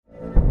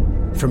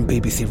From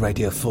BBC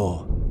Radio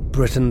 4,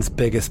 Britain's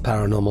biggest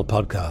paranormal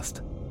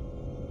podcast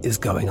is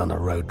going on a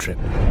road trip.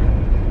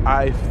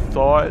 I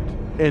thought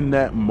in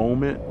that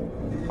moment,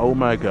 oh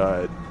my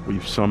God,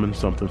 we've summoned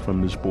something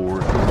from this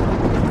board.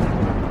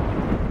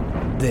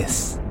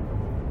 This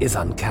is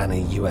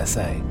Uncanny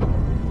USA.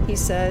 He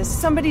says,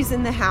 somebody's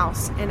in the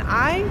house, and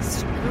I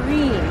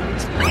screamed.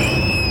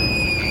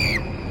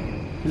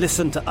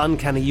 Listen to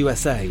Uncanny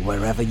USA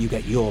wherever you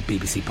get your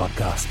BBC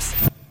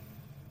podcasts,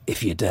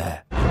 if you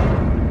dare.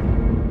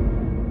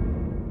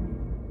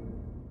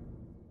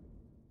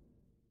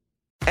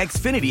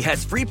 Xfinity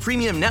has free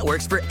premium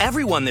networks for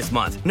everyone this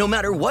month, no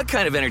matter what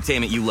kind of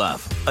entertainment you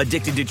love.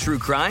 Addicted to true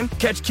crime?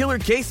 Catch killer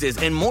cases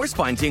and more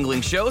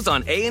spine-tingling shows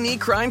on A&E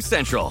Crime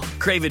Central.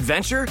 Crave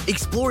adventure?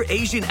 Explore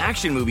Asian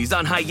action movies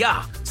on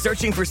Hi-YAH.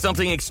 Searching for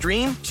something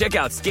extreme? Check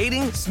out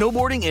skating,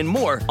 snowboarding, and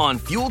more on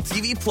Fuel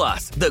TV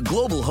Plus, the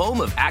global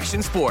home of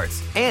action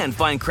sports. And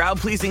find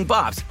crowd-pleasing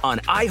bops on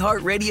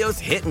iHeartRadio's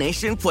Hit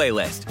Nation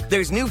playlist.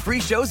 There's new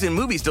free shows and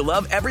movies to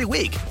love every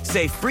week.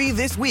 Say free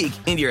this week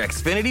in your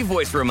Xfinity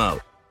voice remote.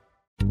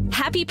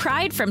 Happy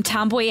Pride from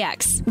Tomboy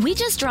X. We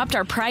just dropped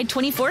our Pride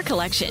 24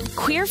 collection.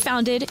 Queer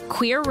founded,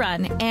 queer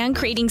run, and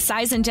creating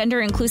size and gender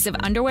inclusive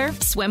underwear,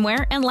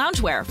 swimwear, and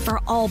loungewear for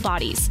all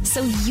bodies,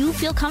 so you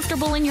feel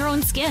comfortable in your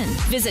own skin.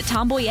 Visit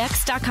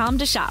tomboyx.com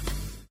to shop.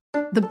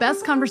 The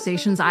best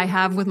conversations I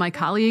have with my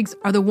colleagues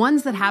are the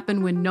ones that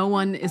happen when no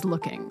one is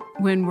looking,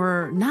 when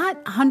we're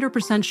not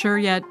 100% sure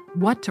yet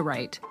what to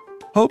write.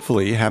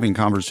 Hopefully, having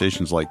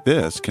conversations like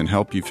this can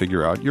help you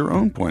figure out your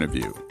own point of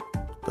view.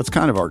 That's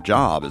kind of our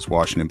job as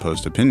Washington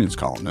Post opinions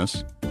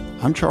columnists.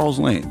 I'm Charles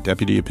Lane,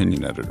 Deputy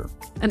Opinion Editor.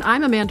 And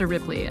I'm Amanda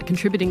Ripley, a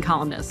contributing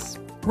columnist.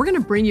 We're going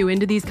to bring you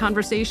into these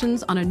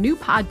conversations on a new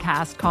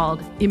podcast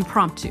called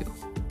Impromptu.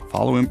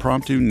 Follow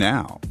Impromptu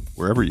now,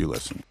 wherever you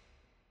listen.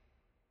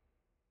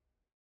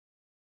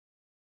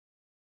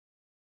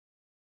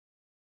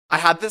 I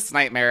had this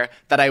nightmare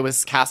that I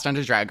was cast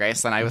onto Drag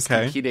Race and I was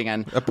competing.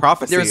 And a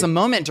prophecy. There was a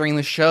moment during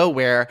the show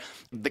where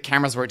the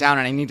cameras were down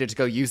and I needed to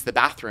go use the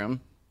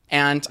bathroom.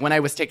 And when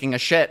I was taking a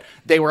shit,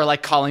 they were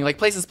like calling like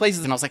places.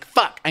 And I was like,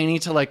 fuck, I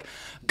need to like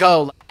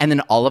go. And then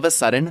all of a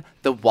sudden,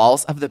 the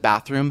walls of the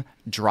bathroom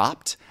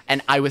dropped.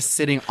 And I was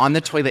sitting on the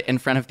toilet in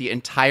front of the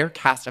entire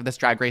cast of this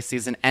Drag Race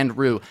season and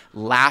Rue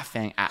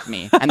laughing at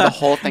me. And the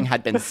whole thing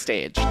had been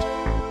staged.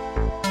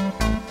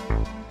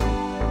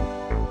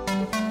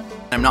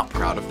 I'm not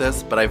proud of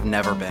this, but I've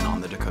never been on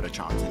the Dakota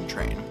Johnson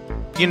train.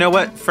 You know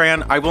what,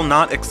 Fran? I will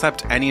not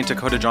accept any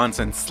Dakota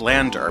Johnson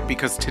slander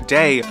because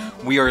today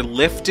we are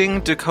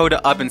lifting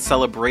Dakota up in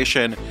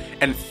celebration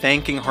and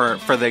thanking her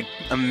for the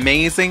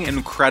amazing,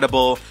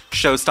 incredible,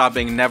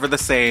 show-stopping, never the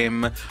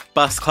same,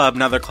 bus club,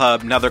 another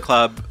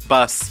club,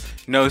 bus,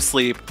 no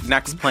sleep,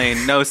 next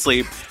plane, no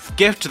sleep,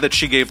 gift that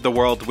she gave the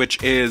world,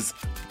 which is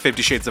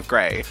 50 Shades of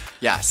Grey.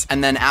 Yes,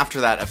 and then after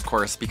that, of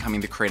course,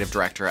 becoming the creative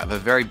director of a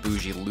very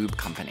bougie lube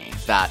company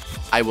that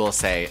I will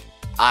say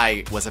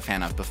I was a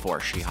fan of before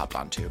she hopped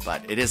onto,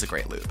 but it is a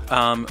great lube.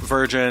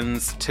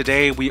 Virgins,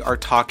 today we are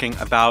talking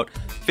about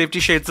 50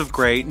 Shades of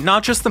Grey,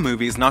 not just the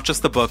movies, not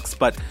just the books,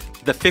 but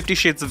the 50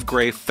 Shades of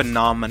Grey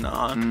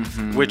phenomenon,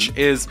 which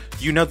is,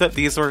 you know that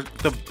these are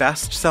the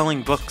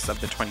best-selling books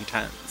of the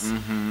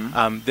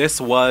 2010s.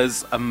 This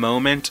was a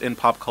moment in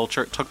pop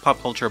culture, it took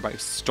pop culture by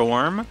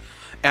storm,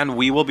 and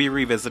we will be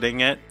revisiting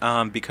it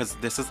because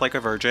this is Like a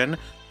Virgin,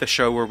 the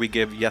show where we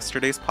give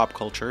yesterday's pop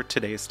culture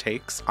today's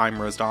takes.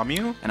 I'm Rose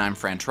Damu. And I'm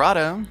Fran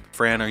Tirado.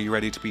 Fran, are you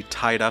ready to be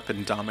tied up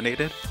and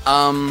dominated?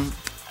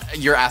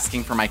 You're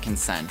asking for my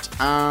consent.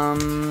 No.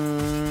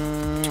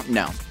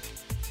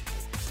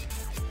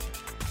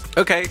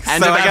 Okay,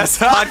 End so of I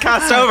guess episode.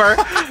 podcast over.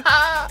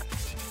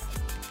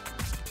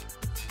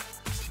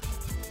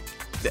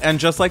 And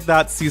just like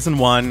that, season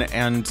 1,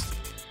 and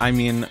I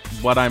mean,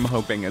 what I'm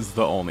hoping is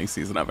the only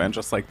season of And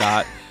Just Like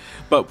That,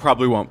 but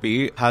probably won't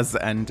be, has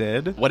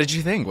ended. What did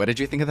you think? What did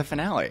you think of the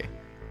finale?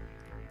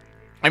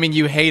 I mean,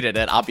 you hated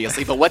it,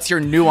 obviously, but what's your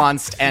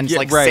nuanced and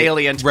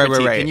salient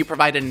critique? Right. Can you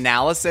provide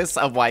analysis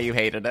of why you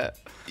hated it?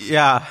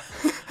 Yeah.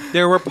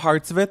 There were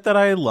parts of it that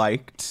I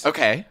liked.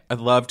 Okay. I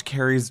loved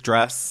Carrie's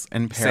dress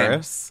in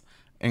Paris.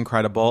 Same.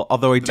 Incredible.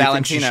 Although I do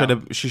Valentino.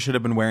 think she should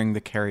have been wearing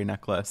the Carrie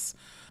necklace.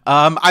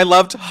 I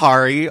loved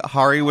Hari.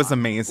 Hari was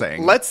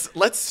amazing.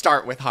 Let's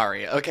start with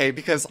Hari, okay?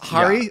 Because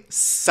Hari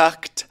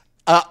sucked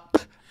up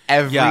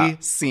every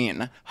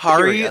scene.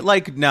 Hari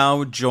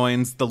now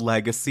joins the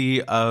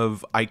legacy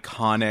of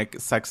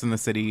iconic Sex and the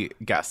City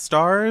guest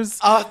stars.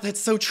 Oh, that's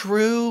so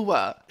true.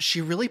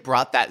 She really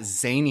brought that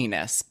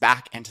zaniness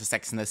back into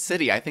Sex and the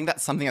City. I think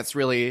that's something that's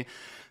really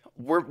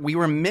we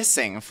were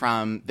missing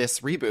from this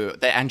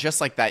reboot. And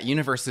Just Like That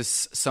universe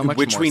is so much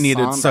which more we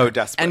needed somber. so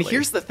desperately. And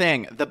here's the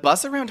thing. The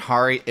buzz around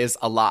Hari is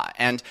a lot.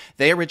 And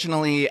they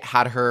originally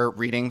had her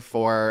reading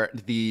for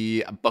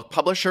the book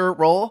publisher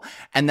role.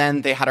 And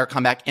then they had her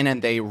come back in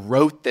and they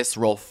wrote this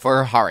role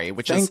for Hari,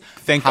 which is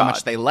thank how God.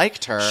 much they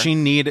liked her. She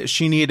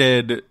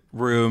needed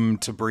room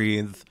to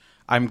breathe.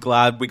 I'm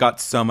glad we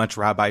got so much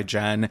Rabbi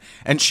Jen.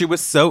 And she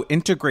was so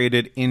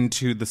integrated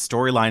into the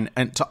storyline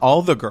and to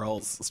all the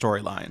girls'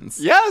 storylines.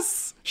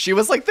 Yes! She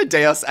was like the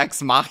deus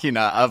ex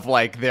machina of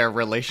like their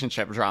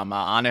relationship drama,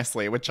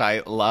 honestly, which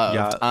I loved.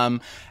 Yeah.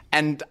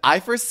 And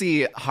I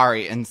foresee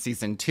Hari in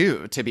season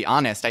 2, to be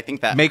honest. I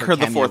think that Make her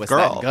the cameo fourth was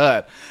girl.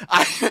 that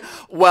good.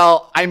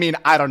 Well, I mean,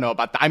 I don't know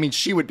about that. I mean,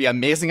 she would be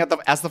amazing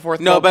as the fourth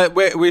girl. No, but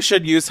we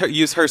should use her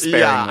sparingly.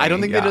 Yeah, I don't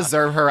think they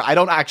deserve her. I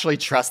don't actually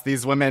trust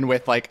these women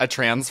with like a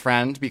trans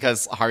friend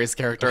because Hari's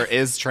character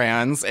is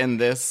trans in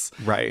this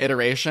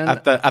iteration.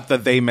 At the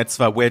they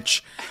mitzvah,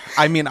 which,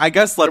 I mean, I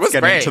guess let's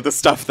get into the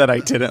stuff that I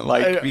didn't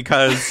like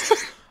because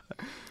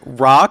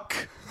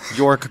Rock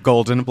York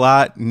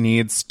Goldenblatt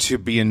needs to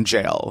be in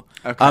jail.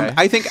 Okay.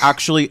 I think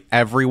actually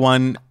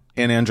everyone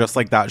in And Just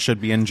Like That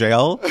should be in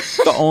jail.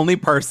 The only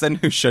person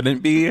who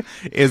shouldn't be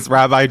is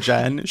Rabbi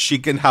Jen. She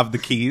can have the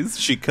keys.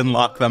 She can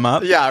lock them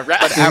up. Yeah,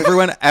 but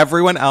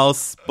everyone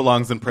else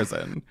belongs in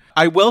prison.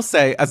 I will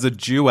say, as a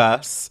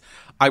Jewess,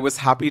 I was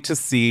happy to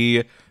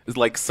see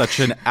like such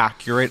an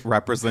accurate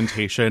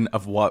representation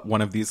of what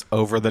one of these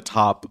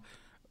over-the-top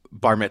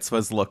bar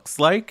mitzvahs looks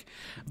like.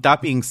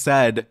 That being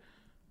said,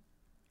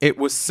 it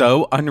was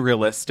so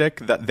unrealistic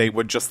that they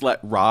would just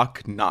let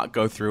Rock not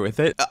go through with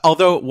it.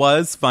 Although it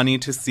was funny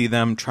to see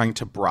them trying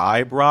to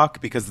bribe Rock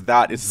because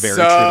that is very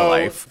true to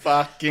life.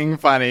 Fucking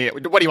funny.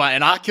 What do you want,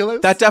 an Oculus?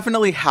 That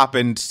definitely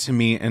happened to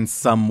me in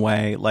some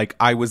way. Like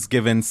I was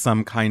given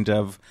some kind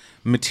of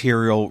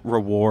material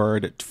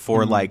reward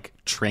for like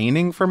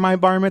training for my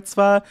bar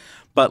mitzvah.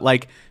 But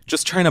like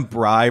just trying to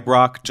bribe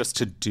Rock just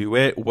to do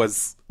it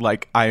was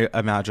like, I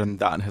imagine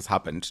that has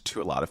happened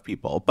to a lot of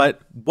people.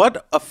 But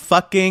what a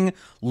fucking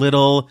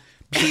little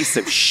piece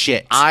of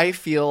shit. I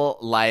feel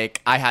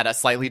like I had a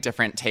slightly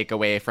different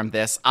takeaway from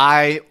this.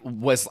 I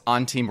was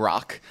on Team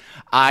Rock.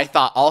 I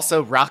thought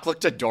also Rock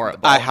looked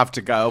adorable. I have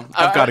to go.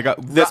 I've got to go.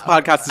 This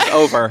podcast is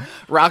over.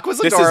 Rock was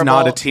adorable. This is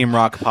not a Team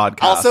Rock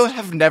podcast. Also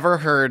have never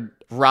heard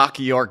Rock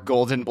York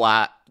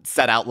Goldenblatt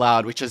said out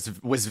loud, which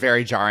was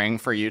very jarring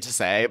for you to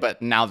say,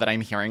 but now that I'm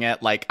hearing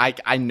it, like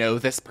I know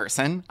this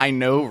person. I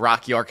know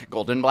Rock York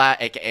Goldenblatt,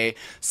 aka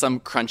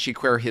some crunchy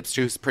queer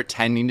hipster who's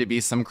pretending to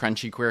be some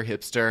crunchy queer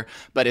hipster,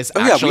 but is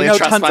actually a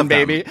trust fund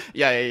baby.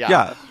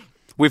 Yeah.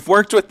 We've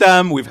worked with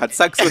them. We've had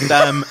sex with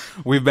them.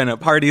 We've been at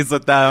parties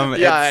with them.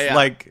 It's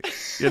like,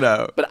 you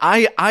know. But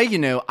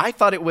I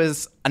thought it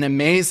was an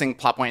amazing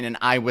plot point, and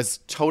I was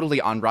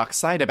totally on Rock's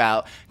side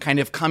about kind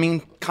of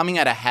coming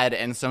at a head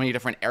in so many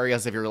different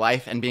areas of your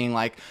life and being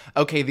like,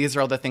 okay, these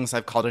are all the things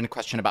I've called into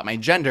question about my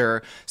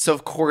gender. So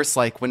of course,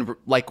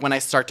 when I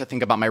start to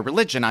think about my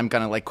religion, I'm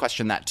gonna like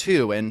question that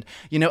too. And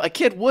you know, a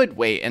kid would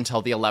wait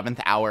until the 11th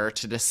hour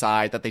to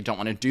decide that they don't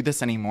want to do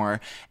this anymore.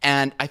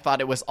 And I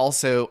thought it was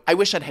also, I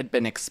wish it had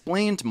been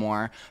explained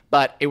more,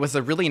 but it was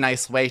a really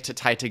nice way to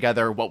tie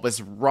together what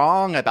was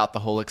wrong about the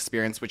whole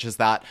experience, which is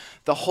that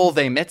the whole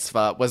they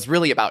mitzvah was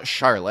really about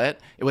Charlotte.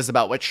 It was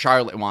about what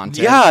Charlotte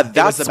wanted. Yeah,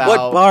 that's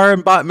what bar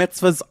and bat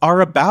mitzvahs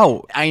are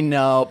about. I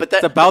know, but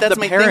that's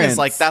my parents. thing is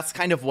like that's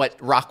kind of what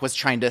Rock was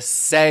trying to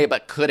say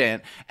but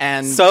couldn't.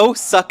 And so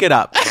suck it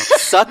up.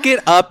 Suck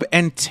it up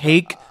and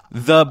take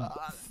the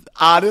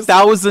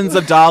thousands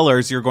of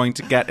dollars you're going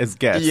to get as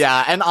gifts.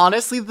 Yeah, and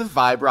honestly, the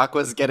vibe Rock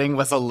was getting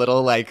was a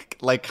little like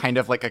kind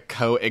of like a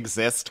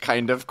coexist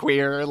kind of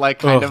queer, like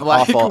kind of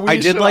like awful. I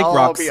did like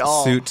Rock's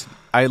suit.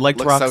 I liked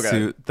Looks Rock's so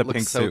suit. The Looks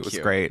pink so suit was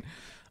cute. great.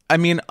 I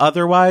mean,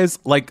 otherwise,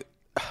 like,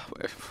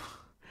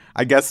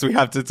 I guess we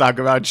have to talk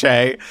about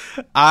Che.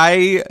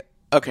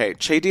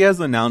 Che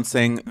Diaz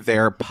announcing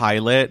their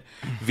pilot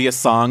via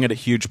song at a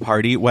huge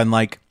party when,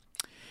 like,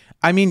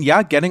 I mean,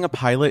 yeah, getting a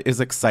pilot is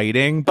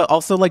exciting, but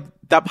also, like,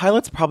 that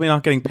pilot's probably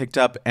not getting picked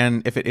up,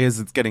 and if it is,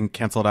 it's getting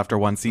canceled after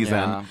one season.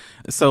 Yeah.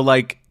 So,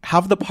 like,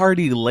 have the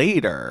party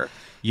later,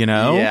 you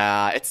know?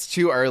 Yeah, it's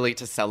too early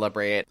to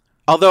celebrate.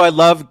 Although I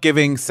love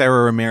giving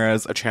Sarah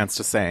Ramirez a chance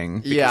to sing.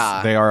 Because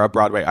Yeah. they are a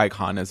Broadway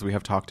icon, as we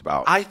have talked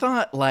about. I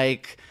thought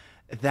like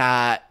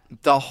that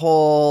the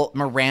whole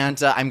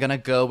Miranda, I'm gonna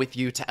go with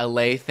you to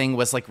LA thing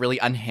was like really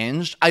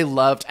unhinged. I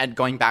loved, and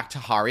going back to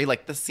Hari,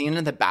 like the scene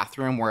in the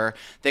bathroom where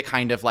they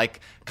kind of like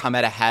come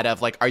at a head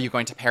of like, are you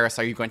going to Paris?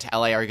 Are you going to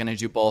LA? Are you gonna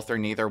do both or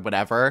neither?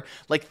 Whatever.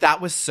 Like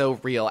that was so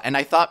real. And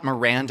I thought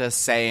Miranda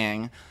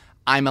saying,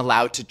 I'm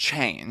allowed to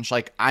change.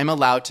 Like, I'm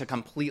allowed to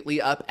completely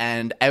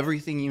upend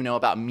everything you know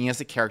about me as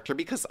a character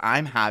because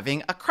I'm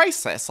having a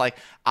crisis. Like,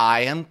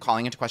 I am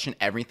calling into question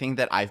everything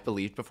that I've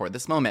believed before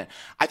this moment.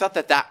 I thought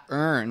that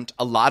earned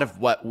a lot of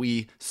what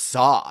we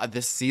saw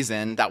this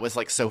season that was,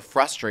 like, so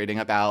frustrating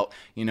about,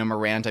 you know,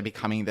 Miranda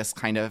becoming this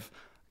kind of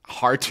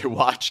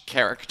hard-to-watch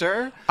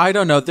character. I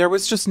don't know. There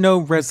was just no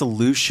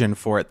resolution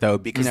for it, though,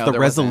 because No, the there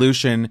wasn't.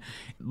 resolution,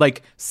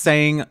 like,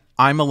 saying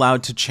I'm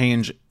allowed to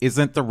change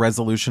isn't the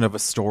resolution of a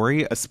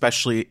story,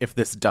 especially if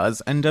this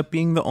does end up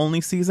being the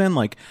only season.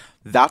 Like,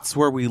 that's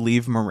where we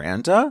leave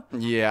Miranda.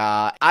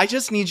 Yeah. I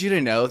just need you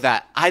to know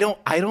that I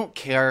don't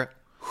care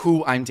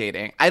who I'm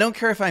dating. I don't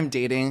care if I'm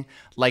dating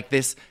like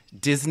this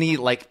Disney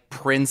like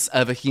prince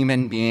of a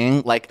human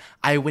being. Like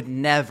I would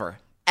never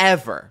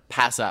ever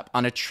pass up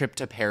on a trip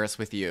to Paris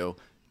with you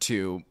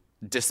to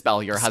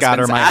dispel your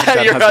Scatter husband's my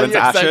dead husband's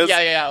ashes.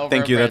 Yeah. Over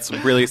Thank you. Paris.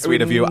 That's really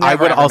sweet of you. Never, I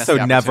would ever miss also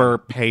the never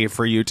opportunity. pay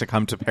for you to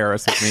come to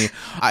Paris with me.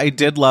 I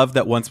did love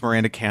that once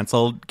Miranda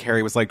canceled,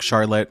 Carrie was like,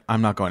 Charlotte,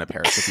 I'm not going to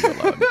Paris with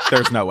you alone.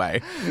 There's no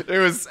way. It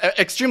was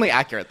extremely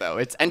accurate, though.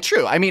 And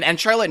true. I mean, and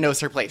Charlotte knows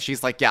her place.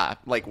 She's like, yeah,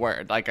 like,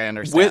 word. Like, I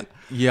understand.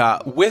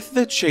 With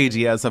the Che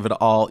Diaz of it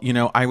all, you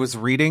know, I was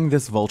reading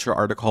this Vulture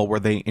article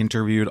where they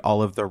interviewed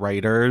all of the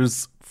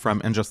writers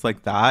from And Just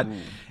Like That.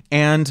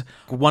 And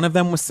one of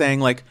them was saying,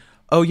 like,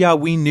 oh yeah,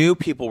 we knew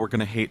people were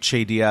going to hate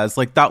Che Diaz.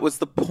 Like, that was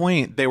the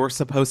point. They were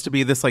supposed to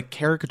be this, like,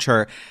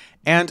 caricature.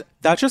 And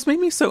that just made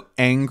me so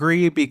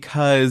angry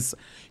because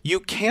you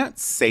can't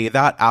say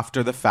that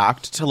after the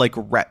fact to, like,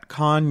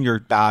 retcon your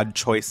bad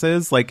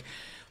choices. Like,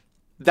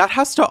 that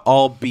has to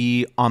all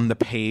be on the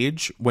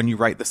page when you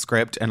write the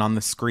script and on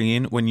the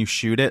screen when you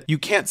shoot it. You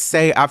can't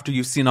say after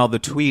you've seen all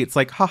the tweets,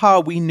 like, haha,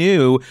 we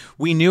knew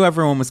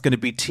everyone was going to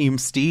be Team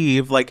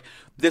Steve. Like,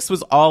 this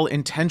was all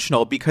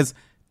intentional, because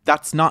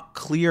that's not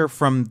clear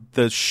from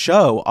the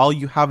show. All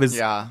you have is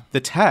the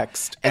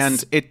text,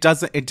 and it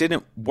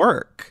didn't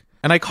work.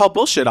 And I call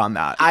bullshit on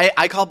that.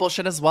 I call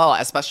bullshit as well,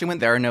 especially when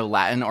there are no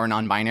Latin or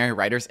non-binary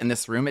writers in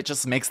this room. It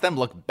just makes them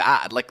look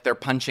bad, like they're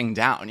punching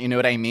down. You know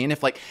what I mean?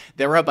 If, like,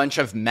 there were a bunch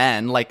of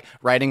men, like,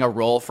 writing a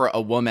role for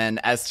a woman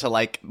as to,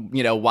 like,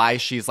 you know, why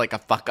she's, like, a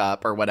fuck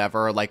up or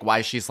whatever, or, like,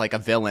 why she's, like, a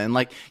villain,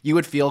 like, you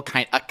would feel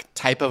a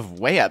type of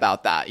way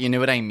about that. You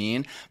know what I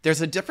mean? There's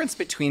a difference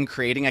between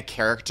creating a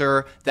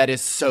character that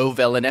is so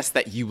villainous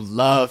that you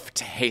love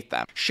to hate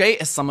them. Che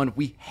is someone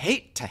we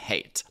hate to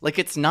hate. Like,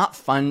 it's not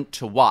fun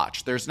to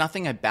watch. There's nothing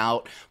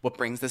about what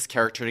brings this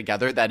character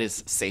together that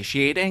is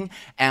satiating,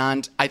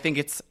 and I think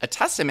it's a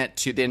testament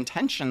to the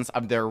intentions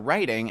of their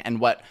writing and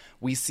what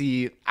we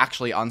see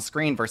actually on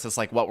screen versus,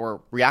 like, what we're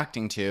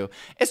reacting to.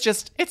 It's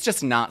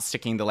just not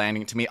sticking the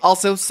landing to me.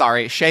 Also,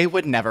 sorry, Che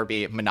would never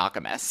be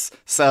monogamous,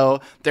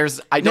 so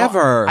I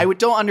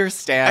don't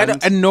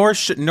understand, and nor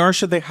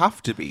should they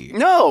have to be.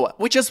 No,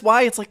 which is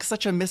why it's, like,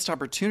 such a missed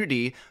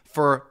opportunity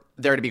for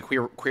there to be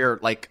queer,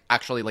 like,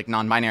 actually, like,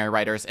 non-binary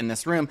writers in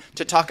this room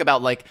to talk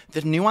about, like,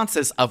 the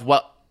nuances of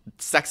what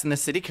Sex and the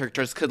City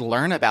characters could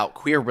learn about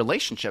queer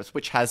relationships,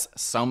 which has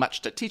so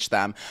much to teach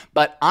them.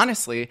 But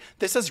honestly,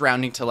 this is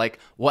rounding to, like,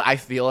 what I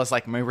feel is,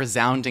 like, my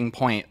resounding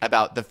point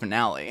about the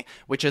finale,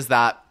 which is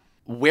that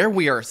where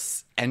we are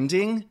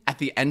ending at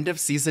the end of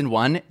season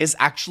 1 is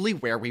actually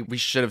where we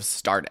should have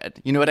started.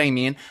 You know what I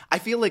mean? I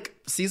feel like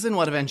season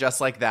 1 of And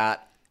Just Like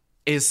That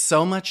is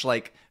so much,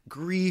 like,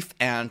 grief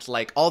and,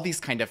 like, all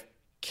these kind of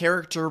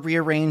character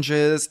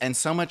rearranges and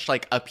so much,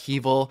 like,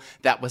 upheaval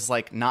that was,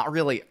 like, not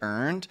really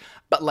earned.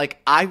 But, like,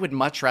 I would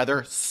much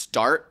rather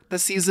start the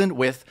season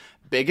with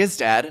Big is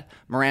dead,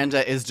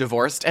 Miranda is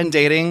divorced and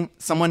dating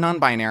someone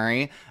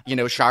non-binary, you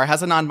know, Char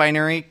has a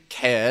non-binary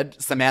kid,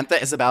 Samantha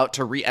is about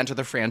to re-enter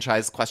the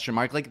franchise, ?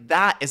 Like,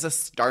 that is a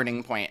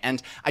starting point.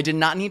 And I did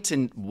not need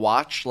to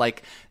watch,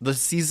 like, the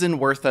season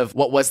worth of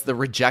what was the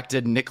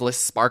rejected Nicholas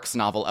Sparks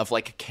novel of,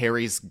 like,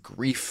 Carrie's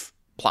grief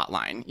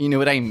plotline. You know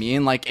what I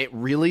mean? Like, it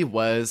really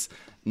was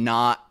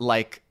not,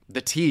 like,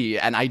 the tea,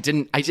 and I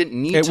didn't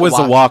need it to was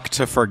watch... a walk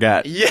to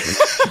forget. Yeah.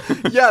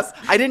 Yes,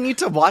 I didn't need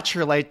to watch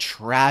her, like,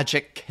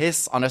 tragic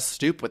kiss on a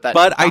stoop with that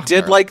But doctor. I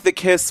did like the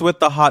kiss with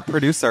the hot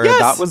producer. Yes!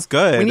 That was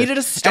good. We needed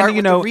to start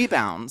with the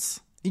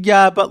rebounds.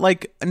 Yeah, but,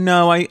 like,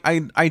 no,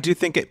 I do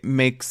think it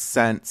makes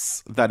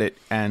sense that it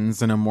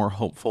ends in a more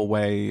hopeful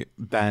way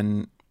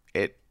than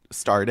it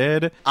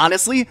started.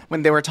 Honestly,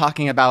 when they were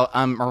talking about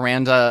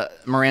Miranda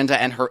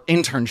and her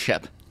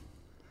internship.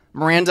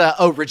 Miranda,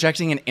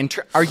 rejecting an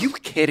intern. Are you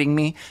kidding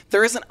me?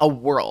 There isn't a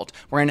world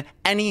wherein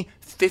any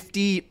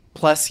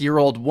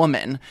 50-plus-year-old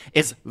woman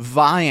is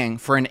vying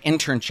for an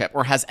internship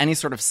or has any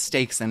sort of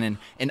stakes in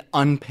an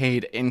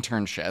unpaid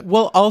internship.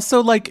 Well,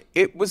 also, like,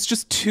 it was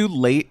just too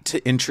late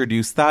to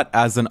introduce that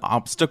as an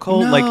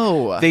obstacle.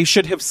 No. Like, they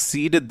should have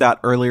seeded that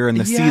earlier in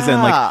the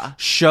season. Like,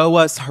 show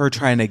us her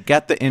trying to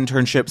get the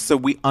internship so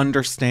we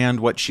understand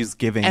what she's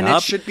giving and up.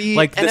 It should be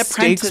like, an the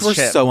stakes were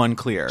so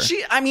unclear.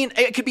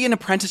 It could be an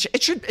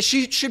apprenticeship.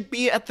 She should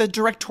be at the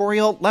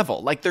directorial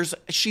level. Like,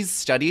 she's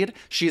studied.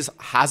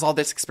 Has all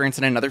this experience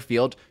in another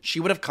field. She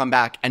would have come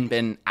back and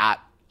been at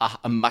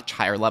a much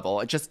higher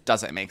level. It just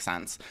doesn't make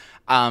sense.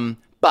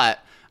 But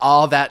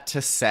all that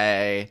to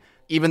say,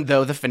 even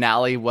though the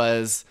finale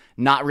was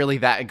not really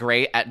that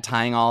great at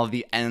tying all of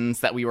the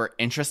ends that we were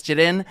interested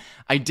in,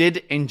 I did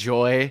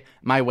enjoy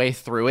my way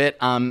through it,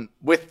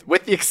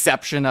 with the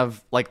exception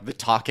of, like, the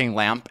talking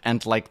lamp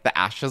and, like, the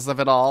ashes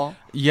of it all.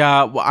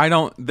 Yeah,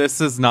 well,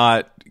 this is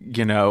not,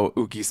 you know,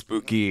 ookie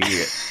spooky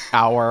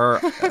hour.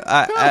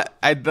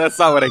 That's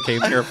not what I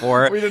came here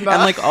for. We did not.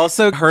 And, like,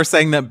 also her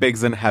saying that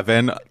Big's in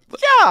heaven.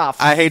 Yeah.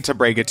 I hate to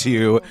break it to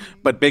you,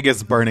 but Big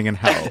is burning in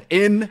hell.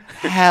 In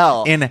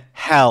hell. In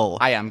hell.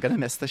 I am going to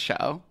miss the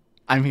show.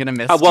 I'm going to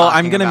miss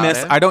I'm going to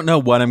miss... it. I don't know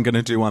what I'm going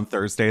to do on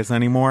Thursdays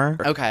anymore.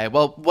 Okay,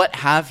 well, what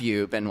have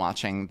you been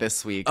watching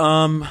this week?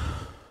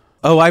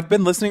 Oh, I've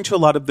been listening to a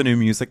lot of the new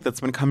music that's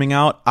been coming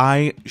out.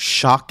 I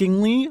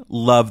shockingly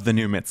love the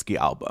new Mitski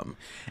album.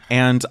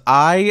 And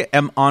I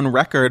am on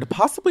record,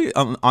 possibly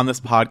on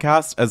this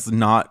podcast, as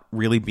not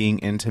really being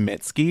into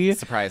Mitski.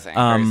 Surprising.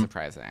 Very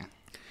surprising.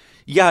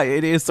 Yeah,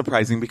 it is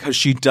surprising because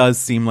she does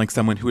seem like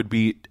someone who would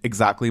be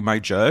exactly my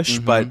Jush.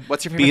 But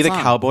What's your favorite Be the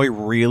song? Cowboy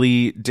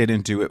really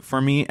didn't do it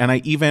for me. And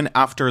I even,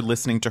 after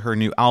listening to her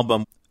new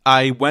album,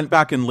 I went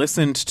back and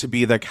listened to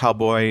Be the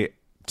Cowboy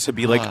to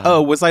be like,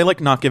 oh, was I like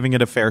not giving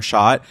it a fair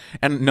shot?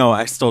 And no,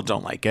 I still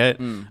don't like it.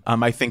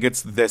 I think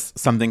it's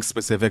something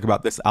specific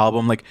about this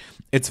album. Like,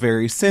 it's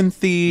very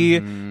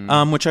synthy,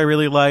 which I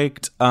really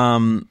liked.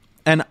 And,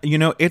 you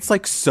know, it's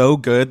like so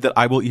good that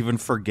I will even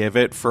forgive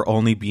it for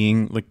only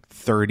being like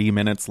 30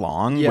 minutes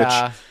long.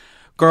 Yeah. Which,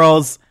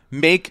 girls,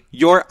 make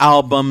your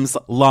albums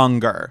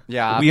longer.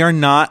 Yeah.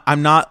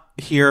 I'm not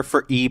here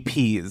for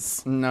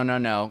EPs.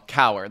 No.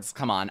 Cowards.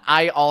 Come on.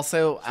 I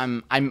also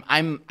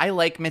I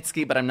like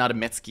Mitski, but I'm not a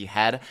Mitski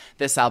head.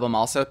 This album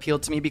also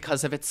appealed to me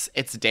because of its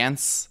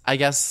dance, I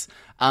guess,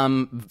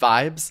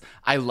 vibes.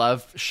 I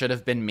love Should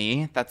Have Been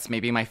Me. That's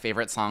maybe my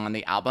favorite song on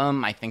the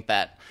album. I think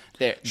that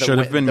the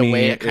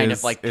way it kind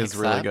of like is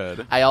really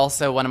good. I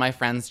also, one of my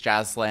friends,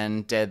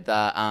 Jaslyn, did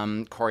the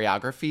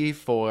choreography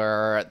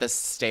for the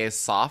Stay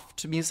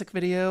Soft music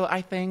video,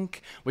 I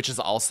think, which is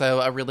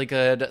also a really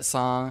good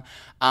song.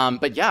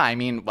 But yeah, I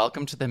mean,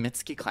 welcome to the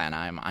Mitski clan.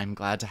 I'm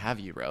glad to have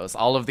you, Rose.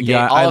 All of the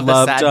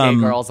sad gay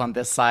girls on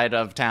this side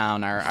of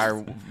town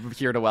are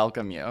here to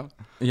welcome you.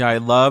 Yeah, I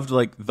loved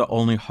like The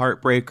Only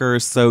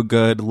Heartbreaker, so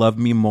good. Love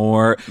Me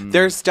More.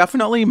 There's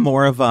definitely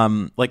more of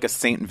like a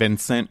Saint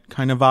Vincent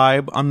kind of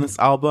vibe on this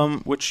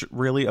album, which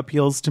really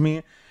appeals to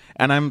me.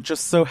 And I'm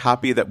just so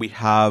happy that we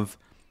have,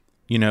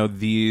 you know,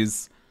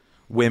 these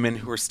women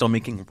who are still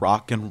making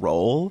rock and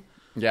roll.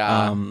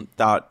 Yeah.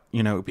 That,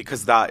 you know,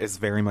 because that is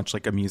very much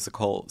like a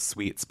musical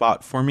sweet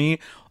spot for me.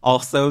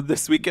 Also,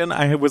 this weekend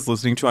I was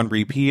listening to on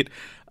repeat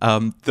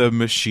the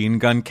Machine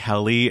Gun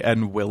Kelly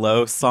and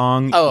Willow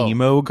song,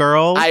 Emo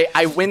Girl.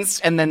 I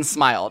winced and then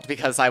smiled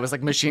because I was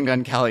like, Machine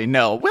Gun Kelly,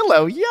 no.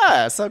 Willow,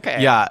 yes,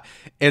 okay. Yeah,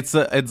 it's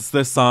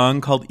the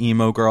song called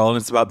Emo Girl, and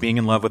it's about being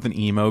in love with an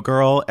emo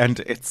girl, and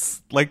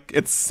it's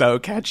so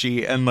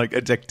catchy and like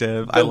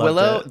addictive. I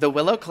loved it. The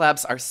Willow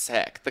collabs are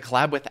sick. The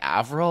collab with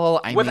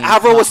Avril,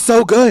 Avril was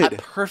so good. A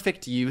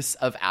perfect use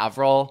of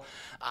Avril.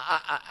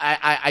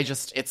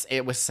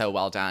 It was so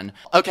well done.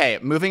 Okay,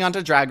 moving on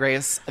to Drag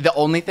Race. The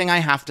only thing I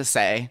have to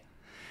say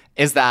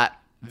is that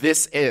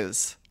this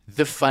is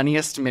the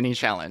funniest mini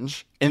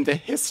challenge in the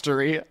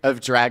history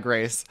of Drag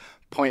Race,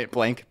 point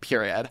blank,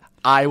 period.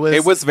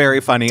 It was very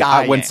funny.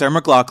 When Sarah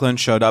McLachlan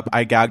showed up,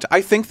 I gagged.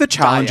 I think the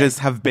challenges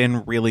Dying. have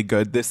been really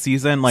good this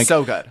season. Like,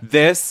 so good.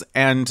 This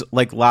and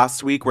like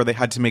last week where they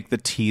had to make the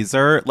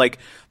teaser. Like,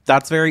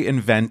 that's very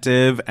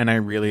inventive, and I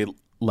really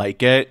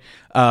like it.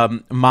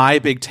 My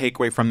big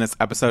takeaway from this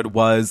episode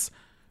was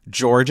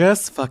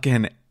Jorgeous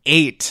fucking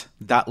ate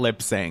that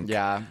lip sync.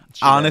 Yeah.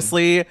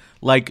 Honestly,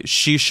 like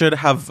she should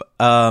have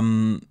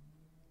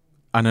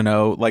I don't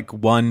know, like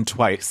won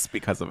twice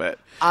because of it.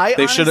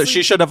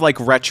 She should have like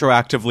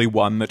retroactively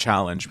won the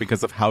challenge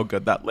because of how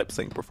good that lip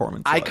sync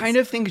performance was. I kind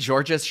of think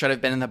Jorgeous should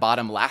have been in the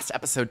bottom last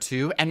episode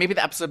too, and maybe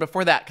the episode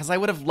before that, because I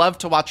would have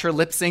loved to watch her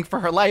lip sync for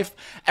her life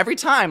every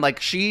time. Like,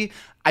 she,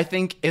 I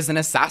think, is an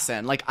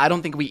assassin. Like, I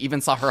don't think we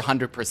even saw her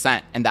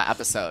 100% in that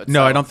episode.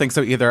 No, I don't think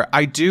so either.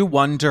 I do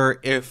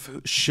wonder if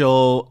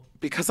she'll,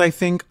 because I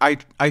think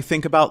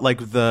about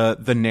like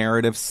the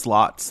narrative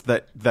slots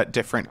that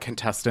different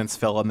contestants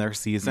fill in their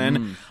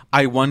season.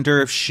 I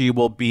wonder if she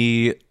will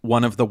be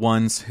one of the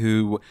ones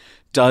who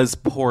does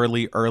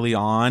poorly early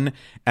on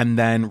and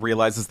then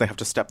realizes they have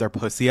to step their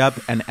pussy up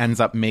and ends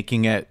up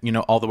making it, you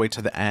know, all the way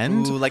to the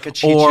end. Ooh, like a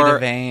Chi Chi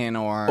DeVayne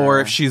or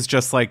if she's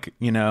just like,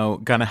 you know,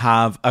 gonna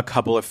have a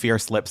couple of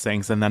fierce lip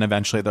syncs and then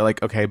eventually they're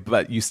like, okay,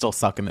 but you still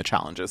suck in the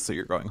challenges, so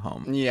you're going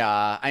home.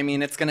 Yeah, I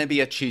mean, it's gonna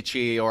be a Chi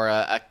Chi or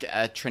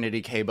a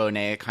Trinity K.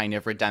 Bonet kind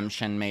of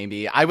redemption,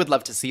 maybe. I would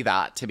love to see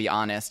that, to be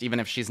honest, even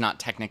if she's not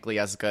technically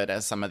as good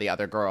as some of the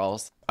other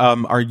girls.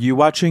 Are you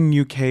watching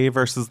UK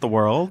versus the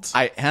World?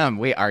 I am.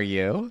 Wait, are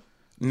you?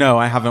 No,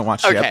 I haven't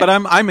watched it yet, but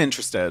I'm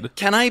interested.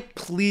 Can I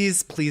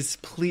please,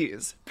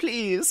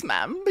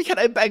 ma'am, can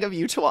I beg of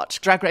you to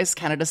watch Drag Race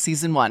Canada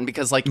season 1?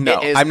 Because like,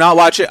 no, it is, I'm not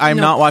watching. I'm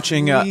not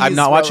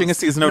watching a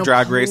season of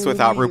Drag Race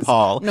without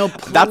RuPaul. No,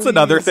 please. That's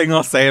another thing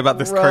I'll say about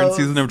this current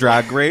season of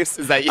Drag Race.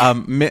 Is that you?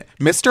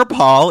 Mr.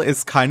 Paul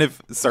is kind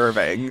of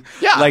serving.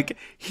 Yeah, like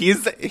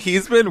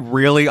he's been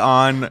really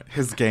on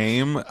his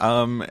game.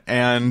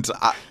 And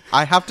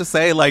I have to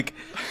say, like,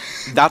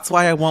 that's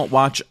why I won't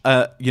watch,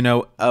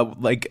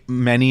 like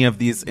many of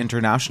these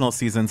international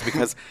seasons,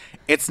 because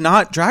it's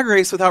not Drag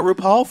Race without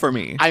RuPaul for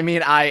me. I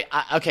mean, I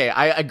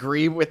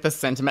agree with the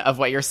sentiment of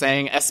what you're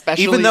saying,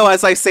 especially even though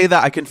as I say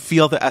that, I can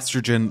feel the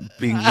estrogen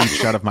being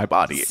leached out of my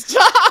body.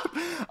 Stop.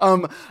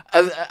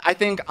 I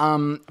think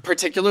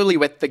particularly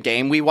with the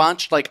game we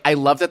watched, like, I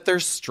love that they're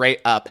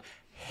straight up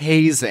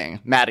hazing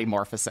Maddie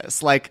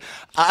Morphosis. Like,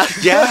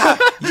 yeah,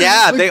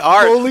 they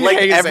are. fully Like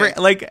hazing.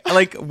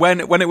 like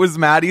when it was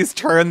Maddie's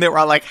turn, they were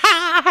all like,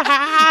 ha ha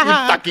ha,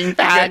 You fucking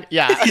fag.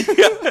 Yeah.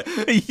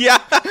 yeah.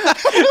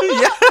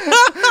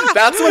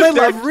 That's what I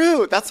love,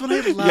 Rue. That's what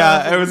I love.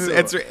 Yeah,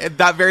 Rue.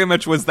 that very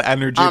much was the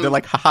energy. They're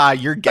like, haha,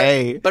 you're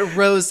gay. But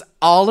Rose,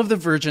 all of the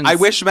virgins. I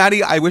wish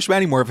Maddie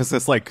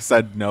Morphosis like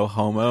said no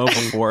homo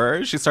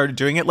before she started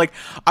doing it. Like,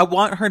 I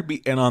want her to be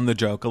in on the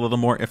joke a little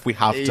more if we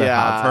have to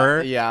have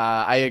her.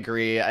 Yeah, I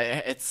agree.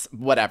 It's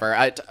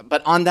whatever.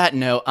 But on that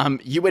note,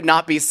 you would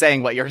not be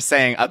saying what you're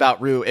saying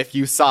about Rue if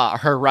you saw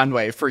her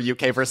runway for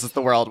UK versus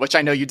the World, which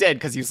I know you did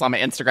because you saw my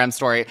Instagram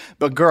story.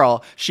 But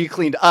girl, she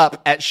cleaned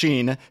up at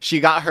Shein. She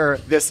got her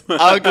this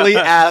ugly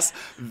ass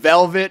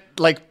velvet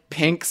like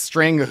pink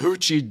string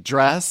hoochie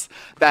dress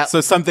that So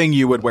something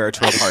you would wear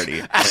to a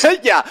party.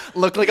 yeah,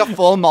 looked like a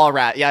full mall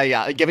rat.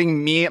 Yeah,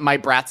 giving me my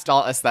Bratz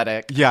doll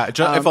aesthetic. Yeah,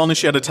 if only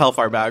she had a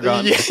Telfar bag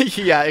on.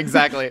 Yeah,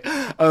 exactly.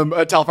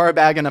 A Telfar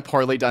bag and a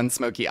poorly done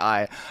smoky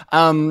eye.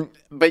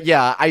 But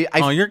yeah,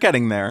 Oh, you're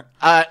getting there.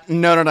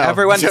 No.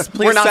 Everyone, Just-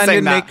 please we're not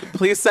saying that.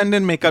 please send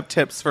in makeup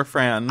tips for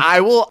Fran. I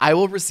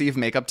will receive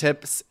makeup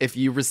tips if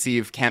you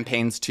receive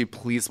campaigns to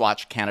please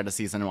watch Canada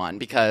Season 1,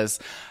 because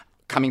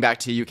coming back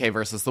to UK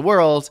versus the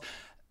World,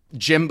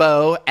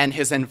 Jimbo and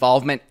his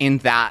involvement in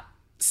that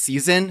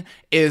season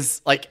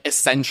is like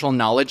essential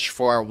knowledge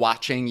for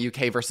watching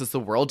UK versus the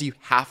World. You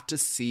have to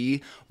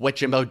see what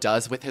Jimbo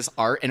does with his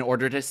art in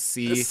order to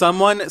see.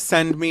 Someone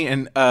send me a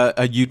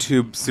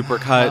YouTube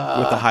supercut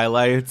with the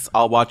highlights.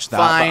 I'll watch that.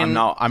 Fine.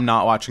 But I'm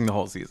not watching the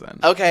whole season.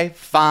 Okay,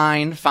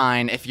 fine.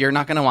 If you're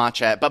not going to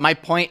watch it. But my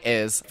point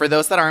is, for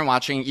those that aren't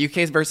watching,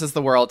 UK versus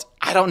the World,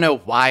 I don't know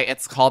why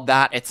it's called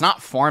that. It's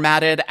not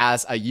formatted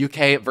as a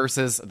UK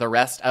versus the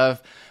rest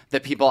of the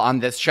people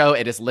on this show.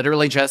 It is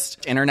literally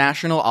just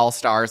International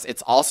All-Stars.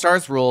 It's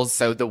All-Stars rules,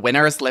 so the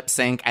winners lip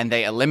sync and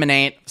they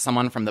eliminate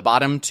someone from the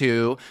bottom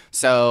two.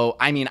 So,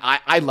 I mean,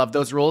 I love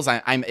those rules.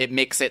 It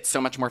makes it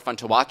so much more fun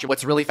to watch.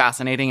 What's really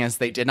fascinating is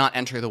they did not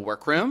enter the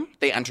workroom.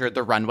 They entered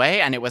the runway,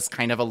 and it was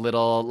kind of a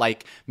little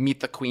like Meet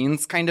the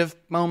Queens kind of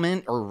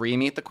moment, or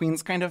re-Meet the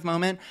Queens kind of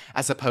moment,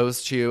 as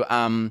opposed to,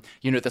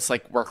 this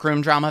like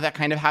workroom drama that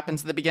kind of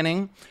happens at the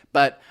beginning.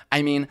 But,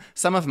 I mean,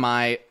 some of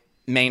my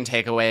main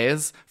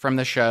takeaways from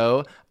the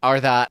show are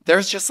that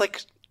there's just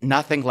like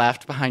nothing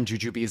left behind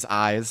Jujubee's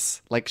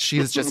eyes. Like,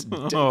 she's just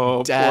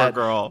Oh, dead,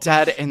 poor girl.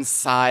 dead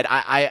inside.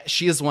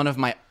 She is one of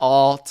my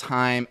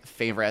all-time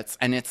favorites,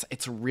 and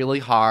it's really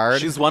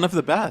hard. She's one of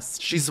the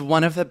best. She's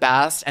one of the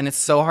best, and it's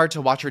so hard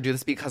to watch her do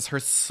this because her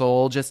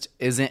soul just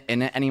isn't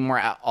in it anymore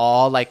at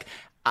all. Like,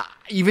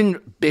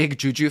 even big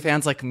Juju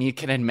fans like me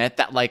can admit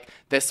that, like,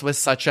 this was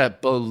such a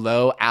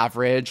below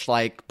average,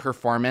 like,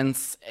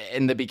 performance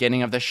in the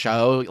beginning of the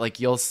show. Like,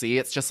 you'll see,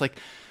 it's just, like,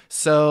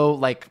 so,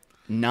 like,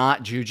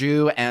 not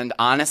Juju. And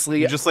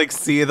honestly, You just like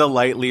see the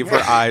light leave her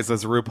eyes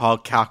as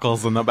RuPaul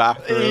cackles in the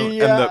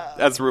bathroom,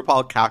 as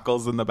RuPaul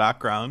cackles in the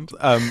background.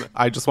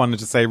 I just wanted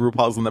to say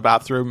RuPaul's in the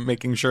bathroom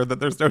making sure that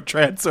there's no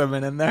trans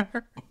women in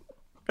there.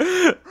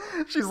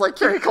 she's like,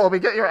 Carrie Colby,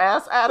 get your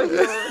ass out of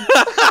here.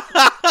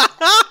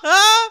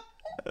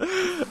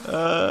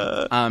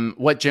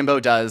 What Jimbo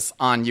does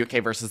on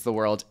UK versus the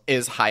World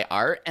is high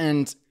art,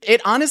 and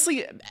it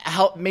honestly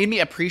made me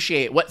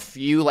appreciate what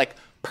few like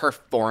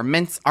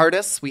performance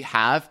artists we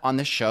have on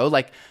the show.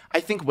 Like, I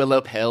think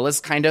Willow Pill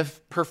is kind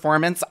of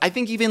performance. I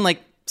think even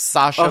like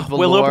Sasha Velour.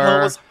 Willow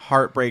Pill was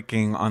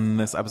heartbreaking on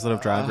this episode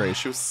of Drag Race.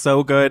 She was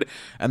so good.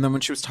 And then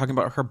when she was talking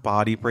about her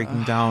body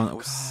breaking down, it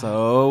was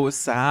so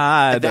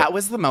sad. That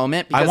was the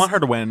moment. I want her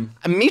to win.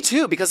 Me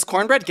too, because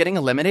Cornbread getting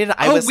eliminated,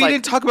 we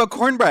didn't talk about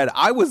Cornbread.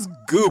 I was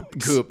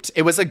gooped.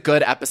 It was a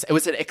good episode. It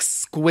was an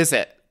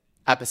exquisite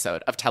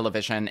episode of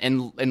television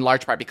in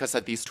large part because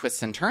of these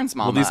twists and turns,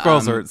 Mama. Well, these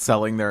girls are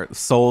selling their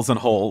souls and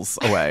holes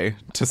away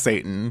to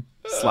Satan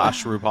 /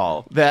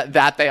 RuPaul.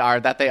 That they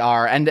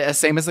are. And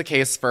same is the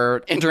case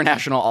for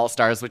International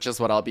All-Stars, which is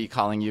what I'll be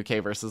calling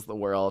UK versus the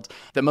World.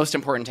 The most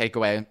important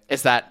takeaway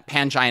is that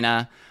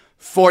Pangina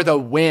for the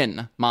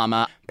win,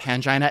 Mama.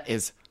 Pangina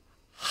is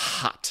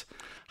hot.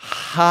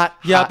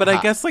 Yeah, but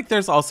I guess like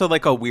there's also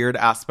like a weird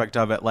aspect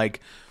of it. Like,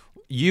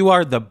 you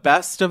are the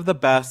best of the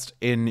best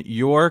in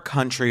your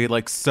country,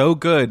 like so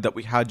good that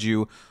we had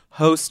you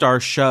host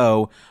our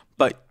show.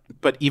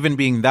 But even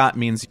being that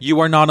means you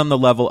are not on the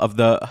level of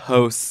the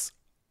hosts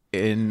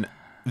in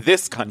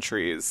this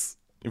country's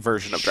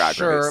version of Drag Race.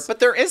 Sure, but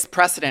there is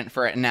precedent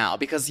for it now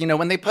because,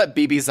 when they put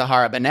Bibi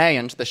Zahara Benet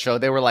into the show,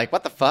 they were like,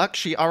 what the fuck?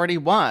 She already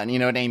won. You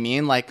know what I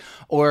mean? Like,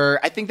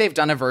 or I think they've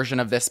done a version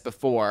of this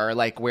before,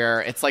 like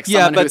where it's like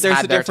someone who's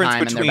had their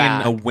time and they're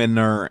back. Yeah, but there's a difference between a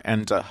winner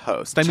and a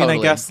host. I mean,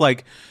 I guess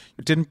like,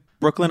 didn't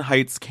Brooklyn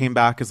Heights came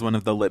back as one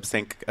of the lip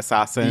sync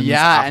assassins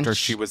after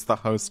she was the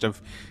host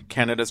of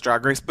Canada's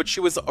Drag Race, but she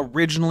was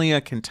originally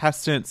a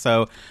contestant.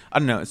 So I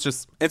don't know. It's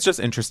just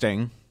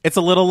interesting. It's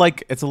a little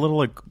like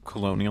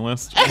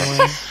colonialist in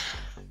a way.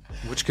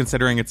 Which,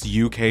 considering it's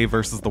UK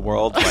versus the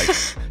world, like,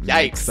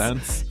 makes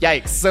sense.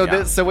 Yikes.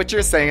 So so what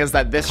you're saying is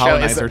that this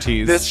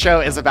show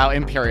is about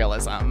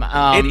imperialism.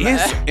 It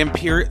is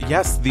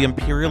yes, the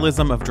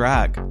imperialism of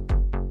drag.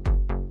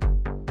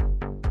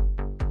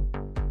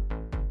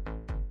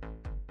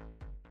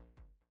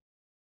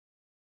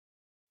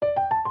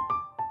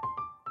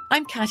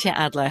 I'm Katya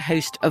Adler,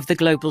 host of The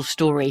Global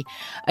Story.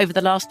 Over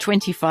the last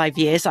 25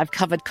 years, I've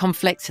covered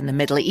conflicts in the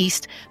Middle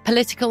East,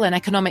 political and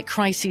economic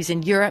crises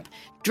in Europe,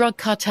 drug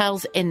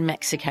cartels in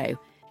Mexico.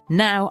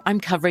 Now I'm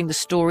covering the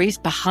stories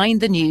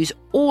behind the news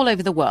all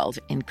over the world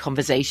in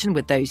conversation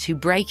with those who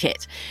break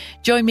it.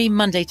 Join me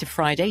Monday to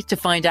Friday to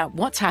find out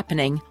what's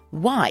happening,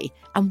 why,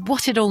 and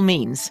what it all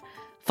means.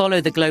 Follow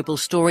The Global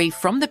Story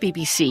from the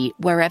BBC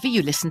wherever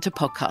you listen to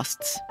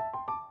podcasts.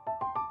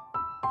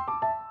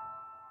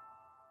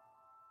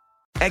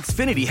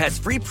 Xfinity has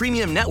free